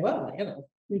and say, well, you know,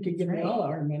 we could give me all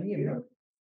our money, you know.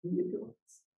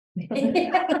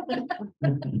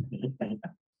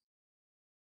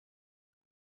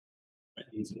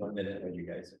 Needs 1 minute when you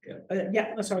guys, okay.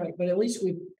 Yeah, that's all right, but at least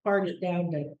we pared it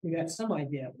down to, we got some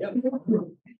idea. Yep.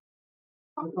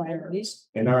 Priorities.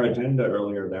 In our agenda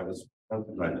earlier, that was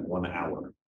like 1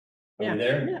 hour. Yeah.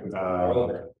 There?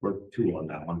 We're 2 on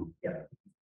that one.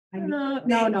 No.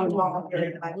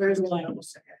 Where's the line?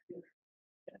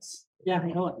 Yes. Yeah,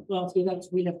 you know what? Well, see,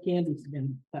 we have candies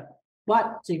again, but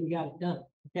see, we got it done.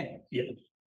 Okay. Yeah.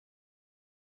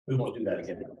 We won't do that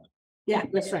again. Yeah,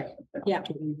 that's right. Yeah.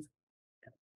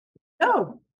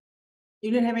 Oh. You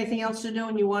didn't have anything else to do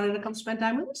and you wanted to come spend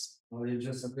time with us? Well, you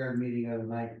just appeared meeting the other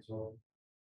night, so.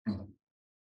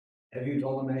 Have you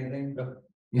told them anything?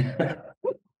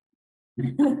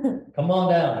 Come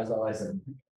on down, is all I said.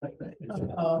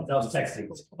 That was texting.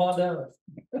 Come on down.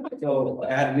 So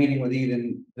I had a meeting with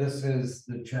Eden. This is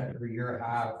the check for your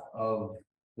half of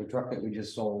the truck that we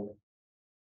just sold.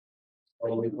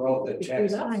 So we wrote the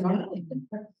checks.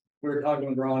 We were talking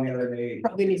with Ron the other day.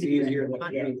 Probably need It's to- easier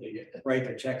to write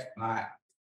the checks back.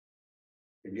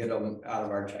 To get them out of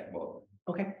our checkbook.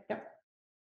 Okay, yep.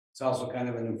 It's also kind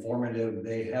of an informative.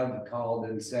 They have called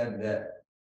and said that.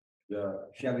 The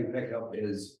Chevy pickup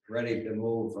is ready to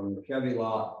move from the Chevy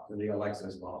lot to the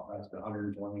Alexis lot. That's the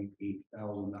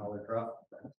 $128,000 truck.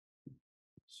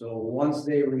 So once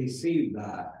they receive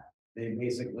that, they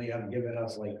basically have given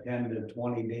us like 10 to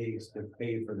 20 days to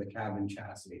pay for the cabin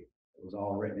chassis. It was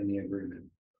all written in the agreement.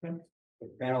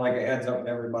 Kind of like a heads up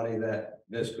to everybody that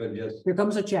this could just. Here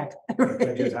comes a check.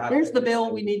 could just happen. Here's the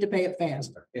bill. We need to pay it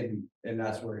fast. And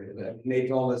that's where it is. And they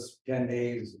told us 10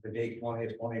 days, the date 20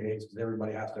 is 20 days, because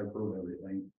everybody has to approve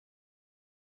everything.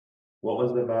 What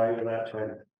was the value of that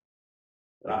check?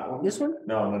 That one? This one?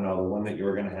 No, the one that you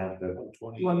were gonna have to.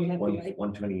 One you have to write?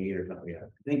 128 or something, yeah. I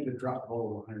think the truck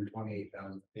total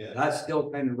 128,000. Yeah. That's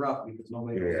still kind of rough because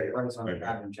nobody knows the Yeah. price on the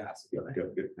cabin chassis.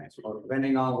 Good. So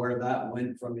depending on where that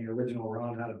went from the original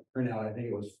Ron had a printout, I think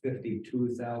it was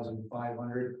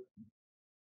 52,500.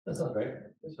 That's not great.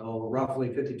 So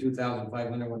roughly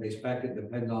 52,500 when they spec it,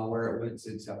 depends on where it went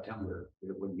in September,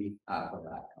 it would be half of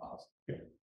that cost.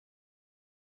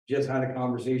 Just had a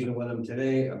conversation with them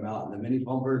today about the mini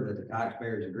pumper that the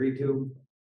taxpayers agreed to.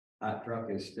 That truck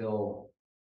is still,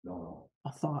 no.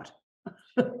 A thought.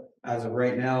 As of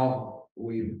right now,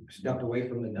 we've stepped away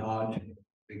from the Dodge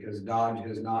because Dodge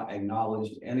has not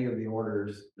acknowledged any of the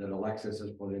orders that Alexis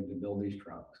has put in to build these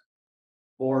trucks.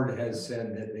 Ford has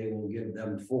said that they will give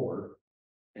them 4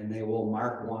 and they will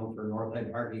mark one for North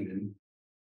Hyde Park Eden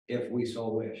if we so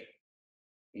wish.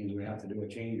 Means we have to do a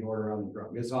change order on the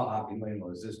truck. This all happened later,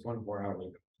 this is 24 hours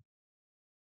ago.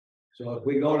 So if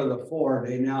we go to the Ford,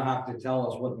 they now have to tell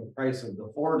us what the price of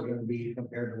the Ford is gonna be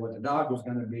compared to what the Dodge was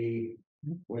gonna be.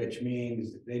 Which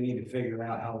means they need to figure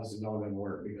out how this is all gonna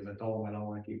work, because I told them I don't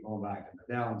wanna keep going back to the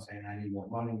town saying I need more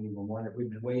money, need more money.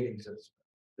 We've been waiting since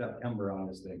September on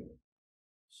this thing.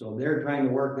 So they're trying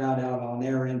to work that out on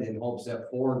their end in hopes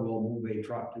that Ford will move a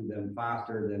truck to them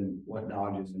faster than what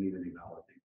Dodge is even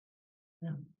acknowledging.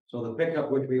 Yeah. So the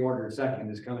pickup, which we ordered second,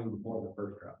 is coming before the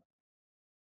first truck.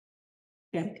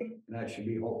 Okay. And that should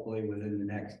be hopefully within the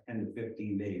next 10 to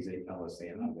 15 days, they tell us they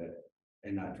have it,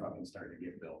 and that truck can start to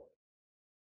get built.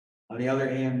 On the other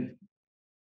hand,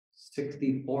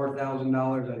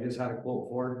 $64,000, I just had a quote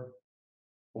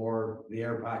for the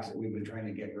air packs that we've been trying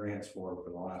to get grants for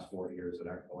the last 4 years that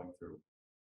aren't going through.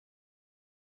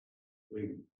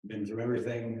 We've been through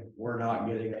everything. We're not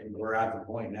getting it. We're at the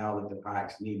point now that the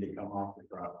packs need to come off the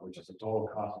truck, which is a total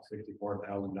cost of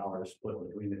 $64,000 split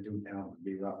between the two towns to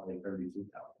be roughly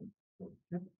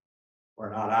 $32,000. We're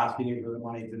not asking you for the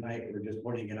money tonight. We're just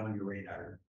putting it on your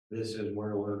radar. This is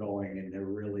where we're going in the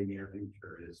really near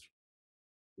future is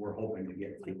we're hoping to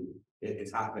get through.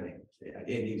 It's happening. It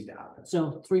needs to happen.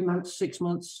 So 3 months, 6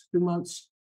 months, 2 months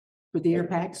with the air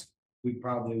packs? We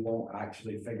probably won't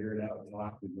actually figure it out until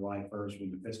after July 1st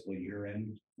when the fiscal year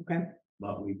ends. Okay.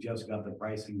 But we just got the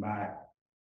pricing back.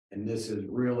 And this is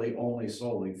really only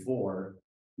solely for,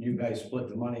 you guys split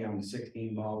the money on the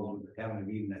 16 models with the town of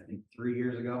Eden, I think 3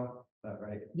 years ago. Is that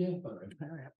right? Yeah. I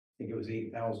think it was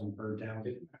 8,000 per town.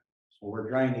 So we're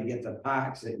trying to get the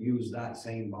packs that use that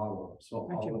same model. So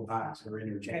all the packs are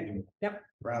interchangeable. Yep.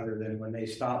 Rather than when they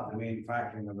stop the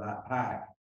manufacturing of that pack,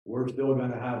 we're still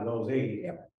gonna have those 8.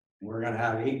 Yep. We're gonna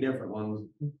have 8 different ones.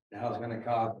 Now it's gonna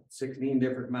cost 16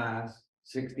 different masks,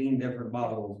 16 different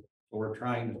models. So we're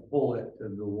trying to pull it to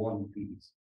the one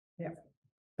piece. Yeah.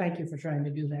 Thank you for trying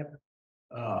to do that.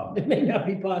 Uh, It may not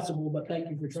be possible, but thank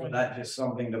you for so trying. that's just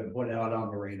something to put out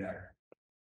on the radar. I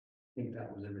think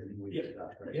that was everything we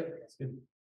discussed, right? Yep, that's good.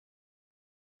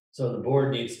 So the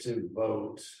board needs to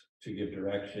vote to give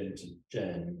direction to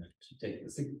Jen to take the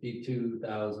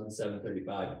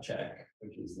 $62,735 check,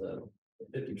 which is the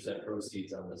 50%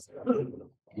 proceeds on this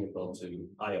vehicle to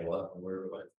Iowa, where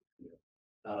it went.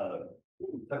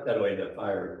 Tuck that away to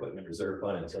fire equipment reserve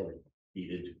fund until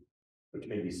needed, which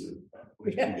may be soon.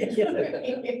 Which may be soon.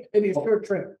 Maybe a short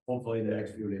trip. Hopefully in the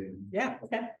next few days. Yeah,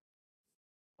 okay.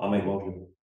 I'll make motion.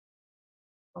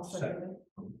 I'll second it.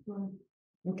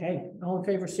 Okay, all in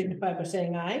favor signify by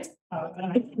saying aye.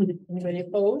 Aye. Anybody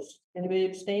opposed? Anybody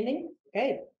abstaining?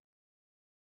 Okay,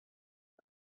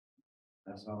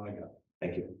 That's all I got.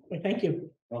 Thank you. well, thank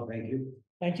you. Well, thank you.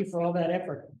 Thank you for all that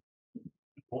effort.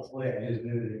 Hopefully I just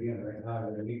did it again right now.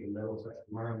 They're meeting those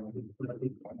tomorrow.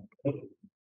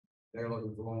 They're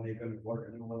looking for one they couldn't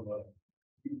afford it.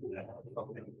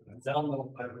 I've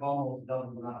almost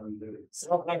done not do it.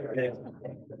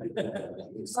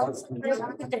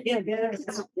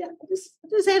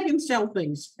 Just have him sell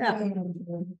things. Yeah.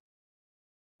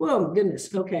 Whoa,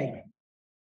 goodness, okay.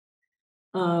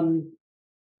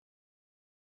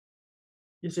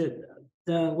 Is it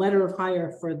the letter of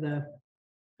hire for the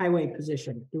highway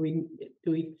position? Do we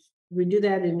do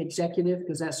that in executive?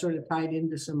 Because that's sort of tied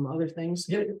into some other things.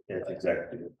 Yeah, that's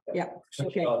exactly. Yeah,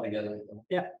 okay. All together.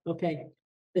 Yeah, okay.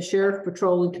 The sheriff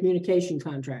patrol and communication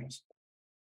contracts.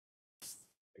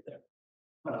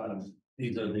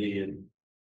 These are the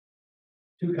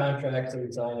 2 contracts that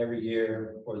we sign every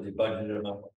year for the budget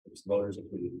amount, which voters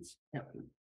approve. Yep.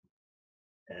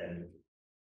 And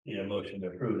need a motion to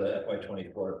approve the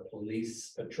FY24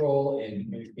 police patrol and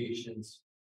communications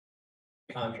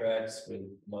contracts with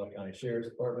Monmouth County Sheriff's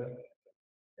Department.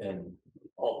 And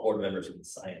all board members can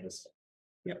sign this.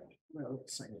 Yep. Well,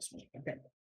 let's sign this one. Okay.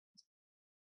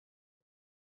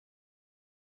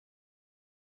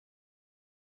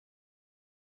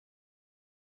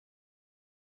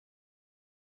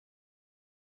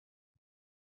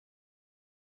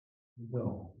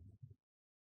 No.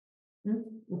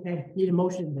 Okay, need a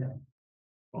motion to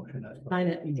sign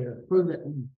it and approve it.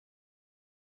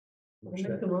 Make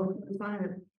the motion to sign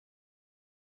it.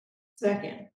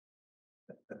 Second.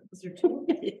 Is there 2?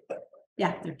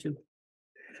 Yeah, there are 2.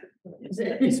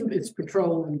 It's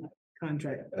patrol and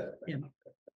contract. Yeah.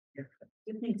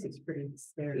 It thinks it's pretty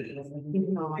fair.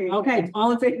 Okay,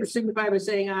 all in favor signify by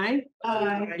saying aye.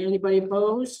 Aye. Anybody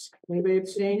opposed? Anybody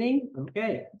abstaining?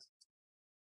 Okay.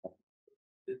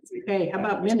 Okay, how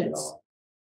about minutes?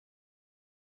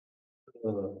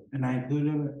 And I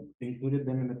included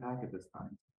them in the packet this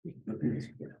time.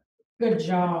 Good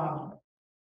job.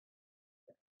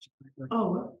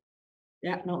 Oh.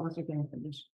 Yeah, no, that's okay.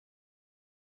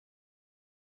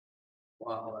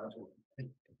 Wow, that's what.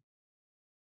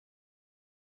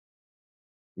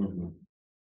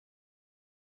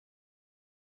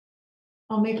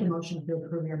 I'll make a motion to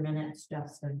approve your minutes,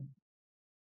 Justin.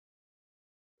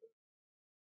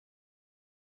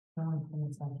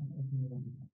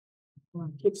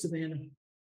 Keep Savannah.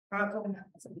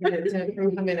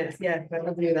 Approve the minutes, yes,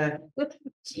 I'll do that.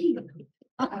 Gee,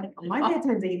 My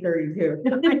bedtime's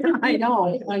 8:32. I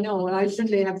know, and I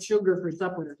shouldn't have sugar for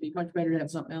supper, it'd be much better to have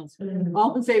something else. Mm-hmm.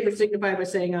 All in favor signify by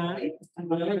saying aye.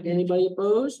 Aye. Anybody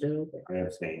opposed? No. I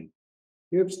abstain.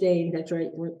 You're abstained, that's right,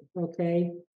 we're,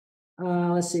 okay.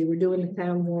 Let's see, we're doing the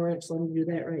town warrants, let me do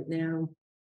that right now.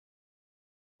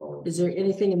 Is there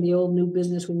anything in the old new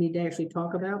business we need to actually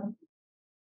talk about?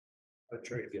 I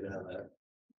try to get out of that.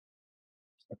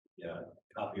 Yeah,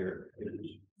 copier.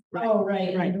 Oh,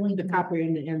 right. Right, the copy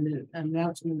and the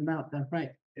announcement about the,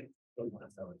 right.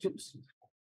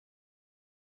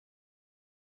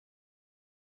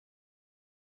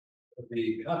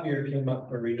 The copier came up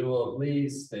for renewal of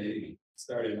lease, they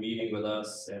started meeting with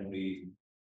us and we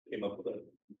came up with a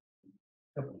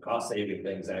couple of cost saving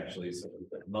things actually, so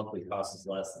the monthly cost is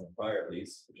less than the prior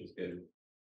lease, which is good.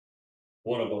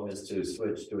 One of them is to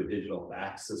switch to a digital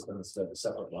fax system instead of a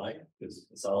separate line, because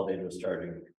Consolidated was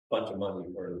charging a bunch of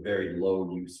money for a very low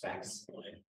use fax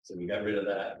line. So we got rid of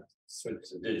that, switched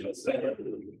to digital.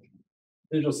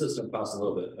 Digital system costs a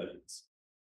little bit, but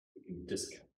we can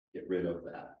just get rid of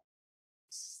that.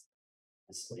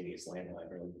 Miscellaneous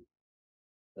landline, really.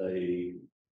 The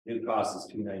new cost is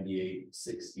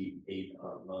 $298.68 a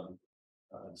month,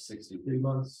 63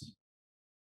 months.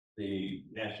 The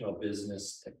National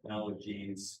Business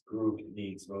Technologies Group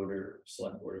needs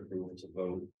select board approval to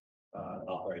vote,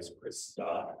 authorize Chris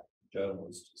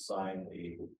Jones to sign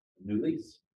the new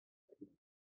lease.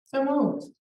 So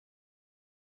moved.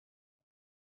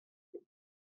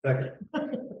 Second.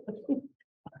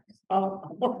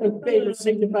 All in favor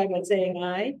signify by saying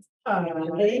aye.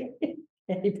 Aye.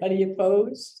 Anybody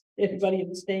opposed? Anybody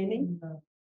abstaining?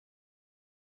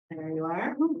 There you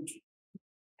are.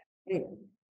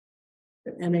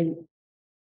 And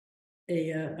an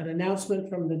announcement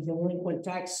from the delinquent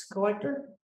tax collector.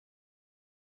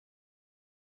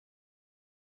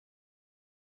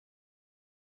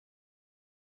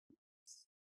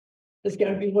 It's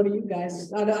gotta be one of you guys,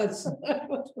 not us.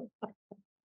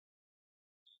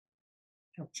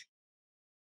 Okay.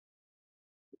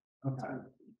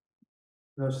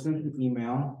 So I sent an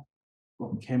email,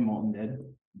 what Kim Moulton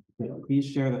did. Please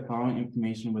share the following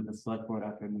information with the select board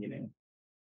after the meeting.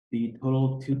 The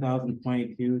total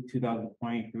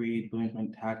 2022-2023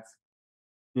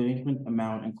 delinquent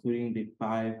amount, including the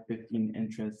 5/15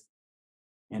 interest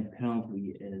and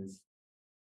penalty, is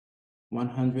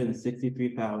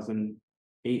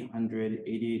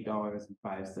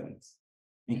 $163,888.05.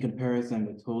 In comparison,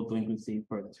 the total delinquency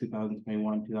for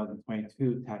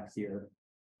 2021-2022 tax year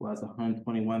was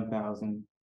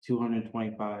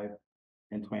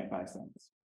 $121,225.25.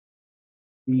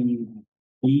 The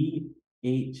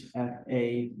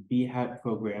BHFA BHAT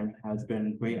program has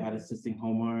been great at assisting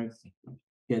homeowners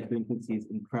get delinquencies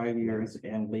in prior years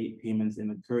and late payments in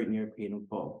the current year paid in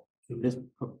full. This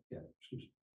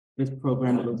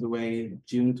program goes away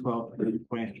June 12th,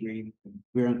 2023.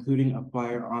 We are including a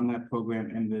flyer on that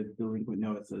program in the delinquent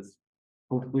notices.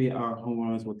 Hopefully our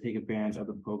homeowners will take advantage of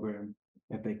the program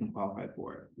if they can qualify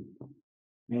for it.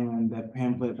 And the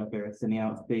pamphlet that they're sending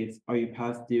out states, are you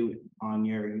past due on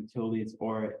your utilities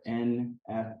or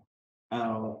NFLFUFA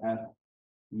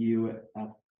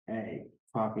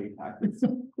property taxes?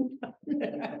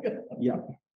 Yeah.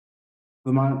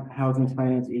 Vermont Housing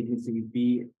Finance Agency,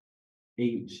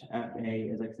 VHFA,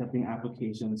 is accepting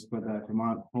applications for the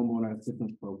Vermont Homeowner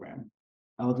Assistance Program.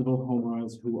 Eligible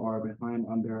homeowners who are behind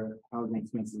on their housing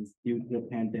expenses due to the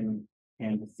pandemic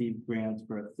can receive grants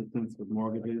for assistance with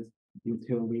mortgages,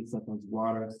 utilities such as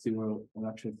water, sewer,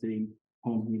 electricity,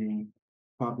 home heating,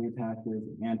 property taxes,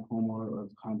 and homeowner or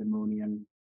condominium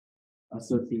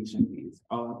association fees.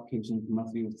 All applications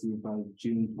must be received by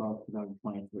June 12,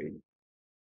 2023.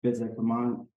 Visit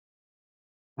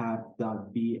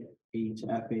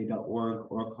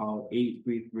vermontpath.bhfa.org or call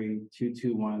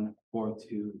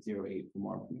 833-221-4208 for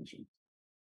more information.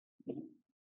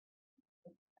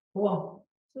 Well,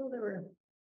 so there were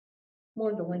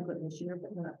more delinquent this year,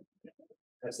 but not.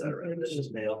 That's that right, this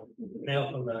is mail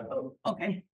from the. Oh,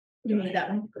 okay. You need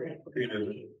that one. Do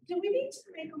we need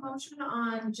to make a motion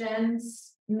on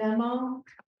Jen's memo?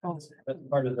 That's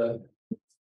part of the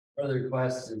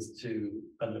request is to,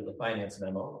 under the finance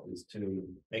memo, is to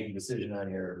make a decision on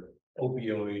your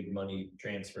opioid money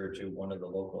transfer to one of the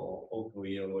local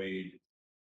opioid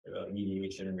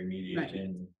mediation and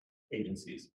remediation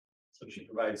agencies. So she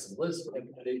provides some list of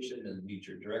recommendation and meet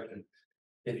your direction.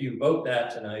 If you vote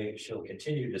that tonight, she'll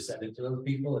continue to send it to those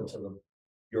people until the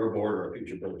your board or a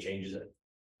future board changes it,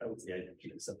 I would say I'd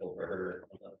keep it simple for her.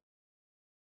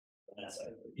 On that side.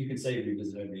 You can say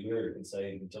revisit every year, you can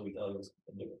say until we tell you.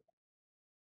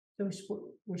 So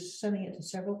we're sending it to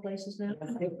several places now?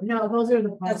 No, those are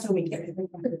the. That's what we get.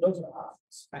 Those are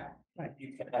options. Right.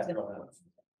 You can have.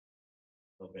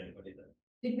 Of anybody that.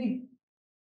 Did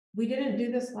we didn't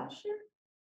do this last year?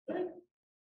 Right?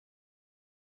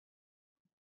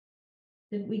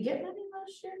 Did we get money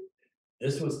last year?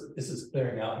 This is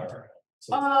clearing out our.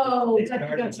 so Oh, they gotcha,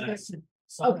 started gotcha, that gotcha.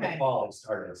 Summer Okay. fall it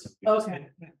started. So Okay.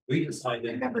 We I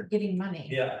decided. remember getting money.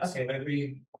 Yeah, so Okay.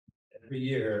 every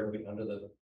year, we, under the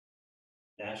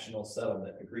national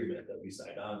settlement agreement that we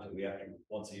signed on to, we have to,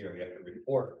 once a year, we have to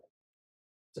report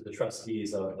to the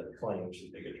trustees of the claim, which is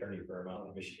a big attorney firm out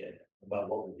in Michigan, about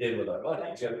what we did with our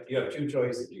money. You have two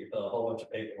choices. You get a whole bunch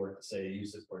of paperwork to say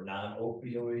use it for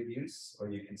non-opioid use, or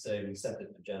you can say we sent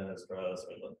it to Genesis Trust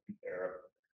or the Arab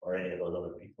or any of those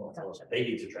other people. So they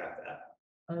need to track that.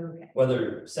 Okay.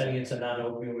 Whether sending it to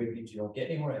non-opioid means you don't get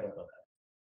anywhere, I don't know that.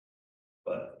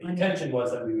 But the intention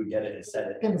was that we would get it and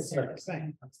set it. In the service,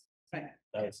 right.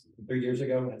 That was 3 years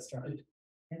ago when it started.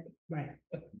 Right.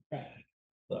 Right.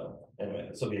 So anyway,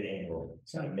 this will be an annual,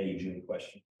 May, June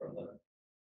question from the.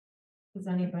 Does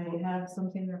anybody have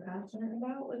something they're passionate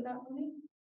about with that money?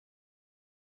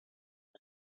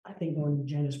 I think going to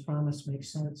Jenna's promise makes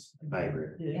sense. I agree.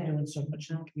 They're doing so much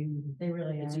in the community. They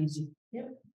really It's are. easy. Yep.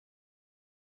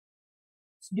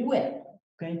 Let's do it.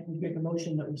 Okay, we make a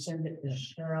motion that we send it.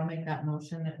 Sure, I'll make that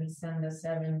motion that we send the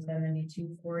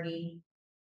 $772.40.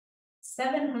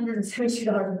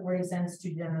 $772.40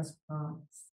 to Dennis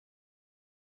Promise.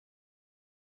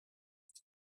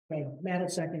 Okay,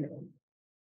 Matt, second.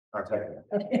 Okay.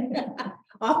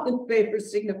 All in favor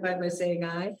signify by saying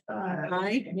aye.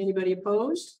 Aye. Anybody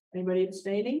opposed? Anybody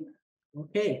abstaining?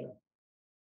 Okay.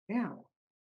 Now.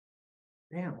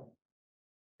 You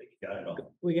got it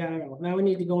all. We got it all. Now we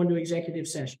need to go into executive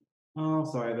session. Oh,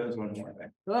 sorry, there's one more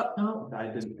thing. Oh, I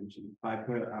didn't mention, I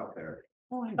put it out there.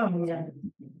 oh, Yeah.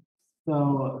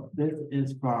 So this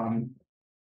is from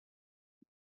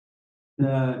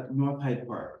the North Hyde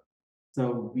Park.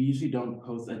 So we usually don't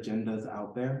post agendas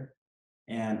out there.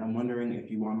 And I'm wondering if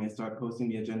you want me to start posting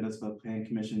the agendas for the Planning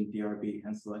Commission, DRB,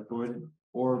 and Select Board,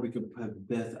 or we could put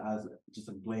this as just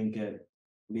a blanket,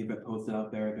 leave it posted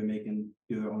out there, then they can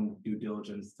do their own due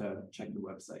diligence to check the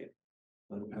website.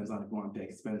 So it depends on if you want the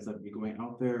expense of you going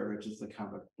out there or just a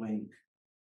kind of blank,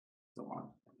 so on.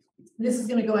 This is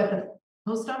gonna go at the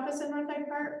post office in North Hyde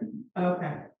Park?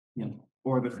 Okay. Yeah,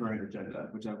 or the current agenda,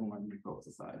 whichever one you folks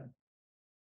decide.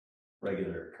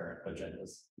 Regular current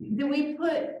agendas. Do we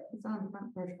put, it's on the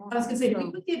front porch. I was gonna say, do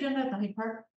we put the agenda at the Hyde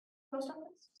Park post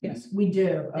office? Yes. We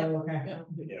do. Oh, okay.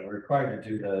 Yeah, we're required to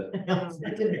do the,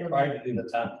 we're required to do the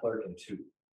town clerk and two.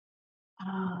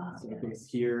 So it goes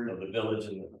here. So the village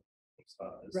and the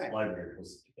stuff, this Right. library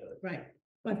goes together. right.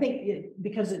 Well, I think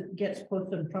because it gets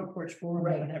posted in front porch forum,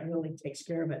 Right. that really takes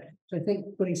care of it. So I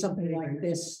think putting something like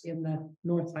this in the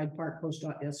North Hyde Park post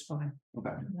office is fine.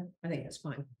 Okay, I think it's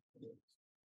fine.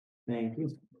 thank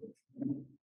you.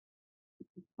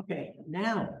 Okay,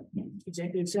 now,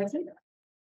 executive session.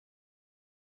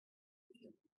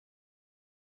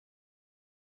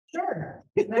 Sure.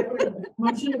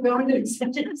 Motion to go into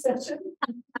executive session.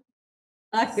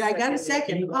 I got a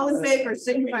second. All in favor,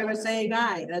 signify by saying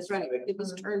aye. That's right. It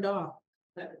was turned off.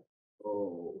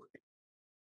 Oh.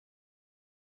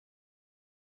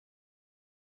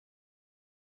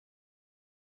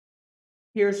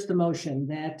 Here's the motion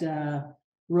that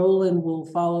Roland will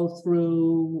follow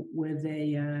through with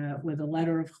a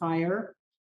letter of hire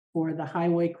for the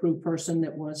highway crew person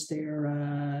that was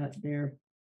their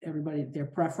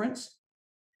preference.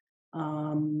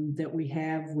 That we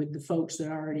have with the folks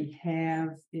that already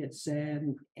have, it's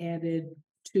an added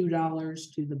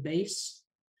 $2 to the base.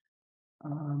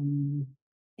 And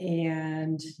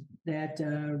that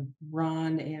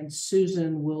Ron and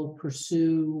Susan will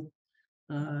pursue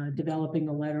developing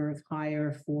a letter of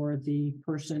hire for the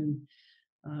person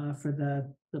for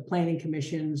the planning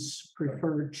commission's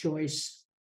preferred choice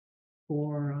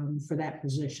for that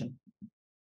position.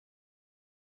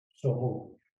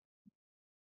 So.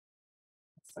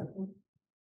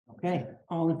 Okay,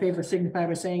 all in favor signify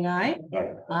by saying aye.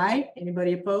 Aye.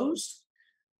 Anybody opposed?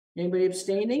 Anybody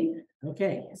abstaining?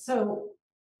 Okay. So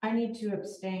I need to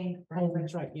abstain. Oh,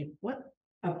 that's right. You, what?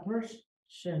 A person.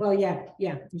 Well, yeah.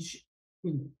 You should.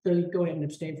 So you go ahead and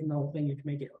abstain from the whole thing. You can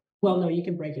make it. Well, no, you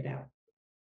can break it out.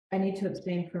 I need to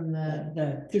abstain from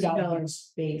the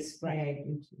 $2 base Right. tag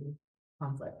due to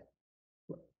conflict.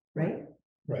 Right?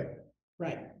 Right.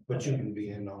 But you can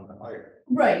be in on the hire.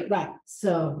 Right. Right.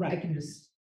 So I can just,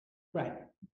 Right.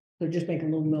 So just make a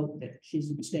little note that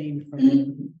she's abstained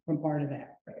from part of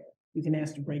that. You can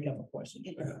ask to break up, of course.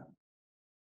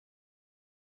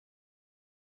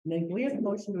 Then we have a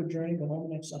motion to adjourn, go home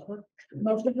and have supper.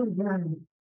 Motion to adjourn.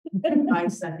 I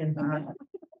second that.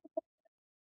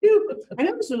 I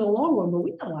know this was a long one, but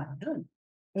we got a lot done.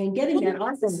 I mean, getting that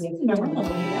off of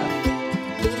the.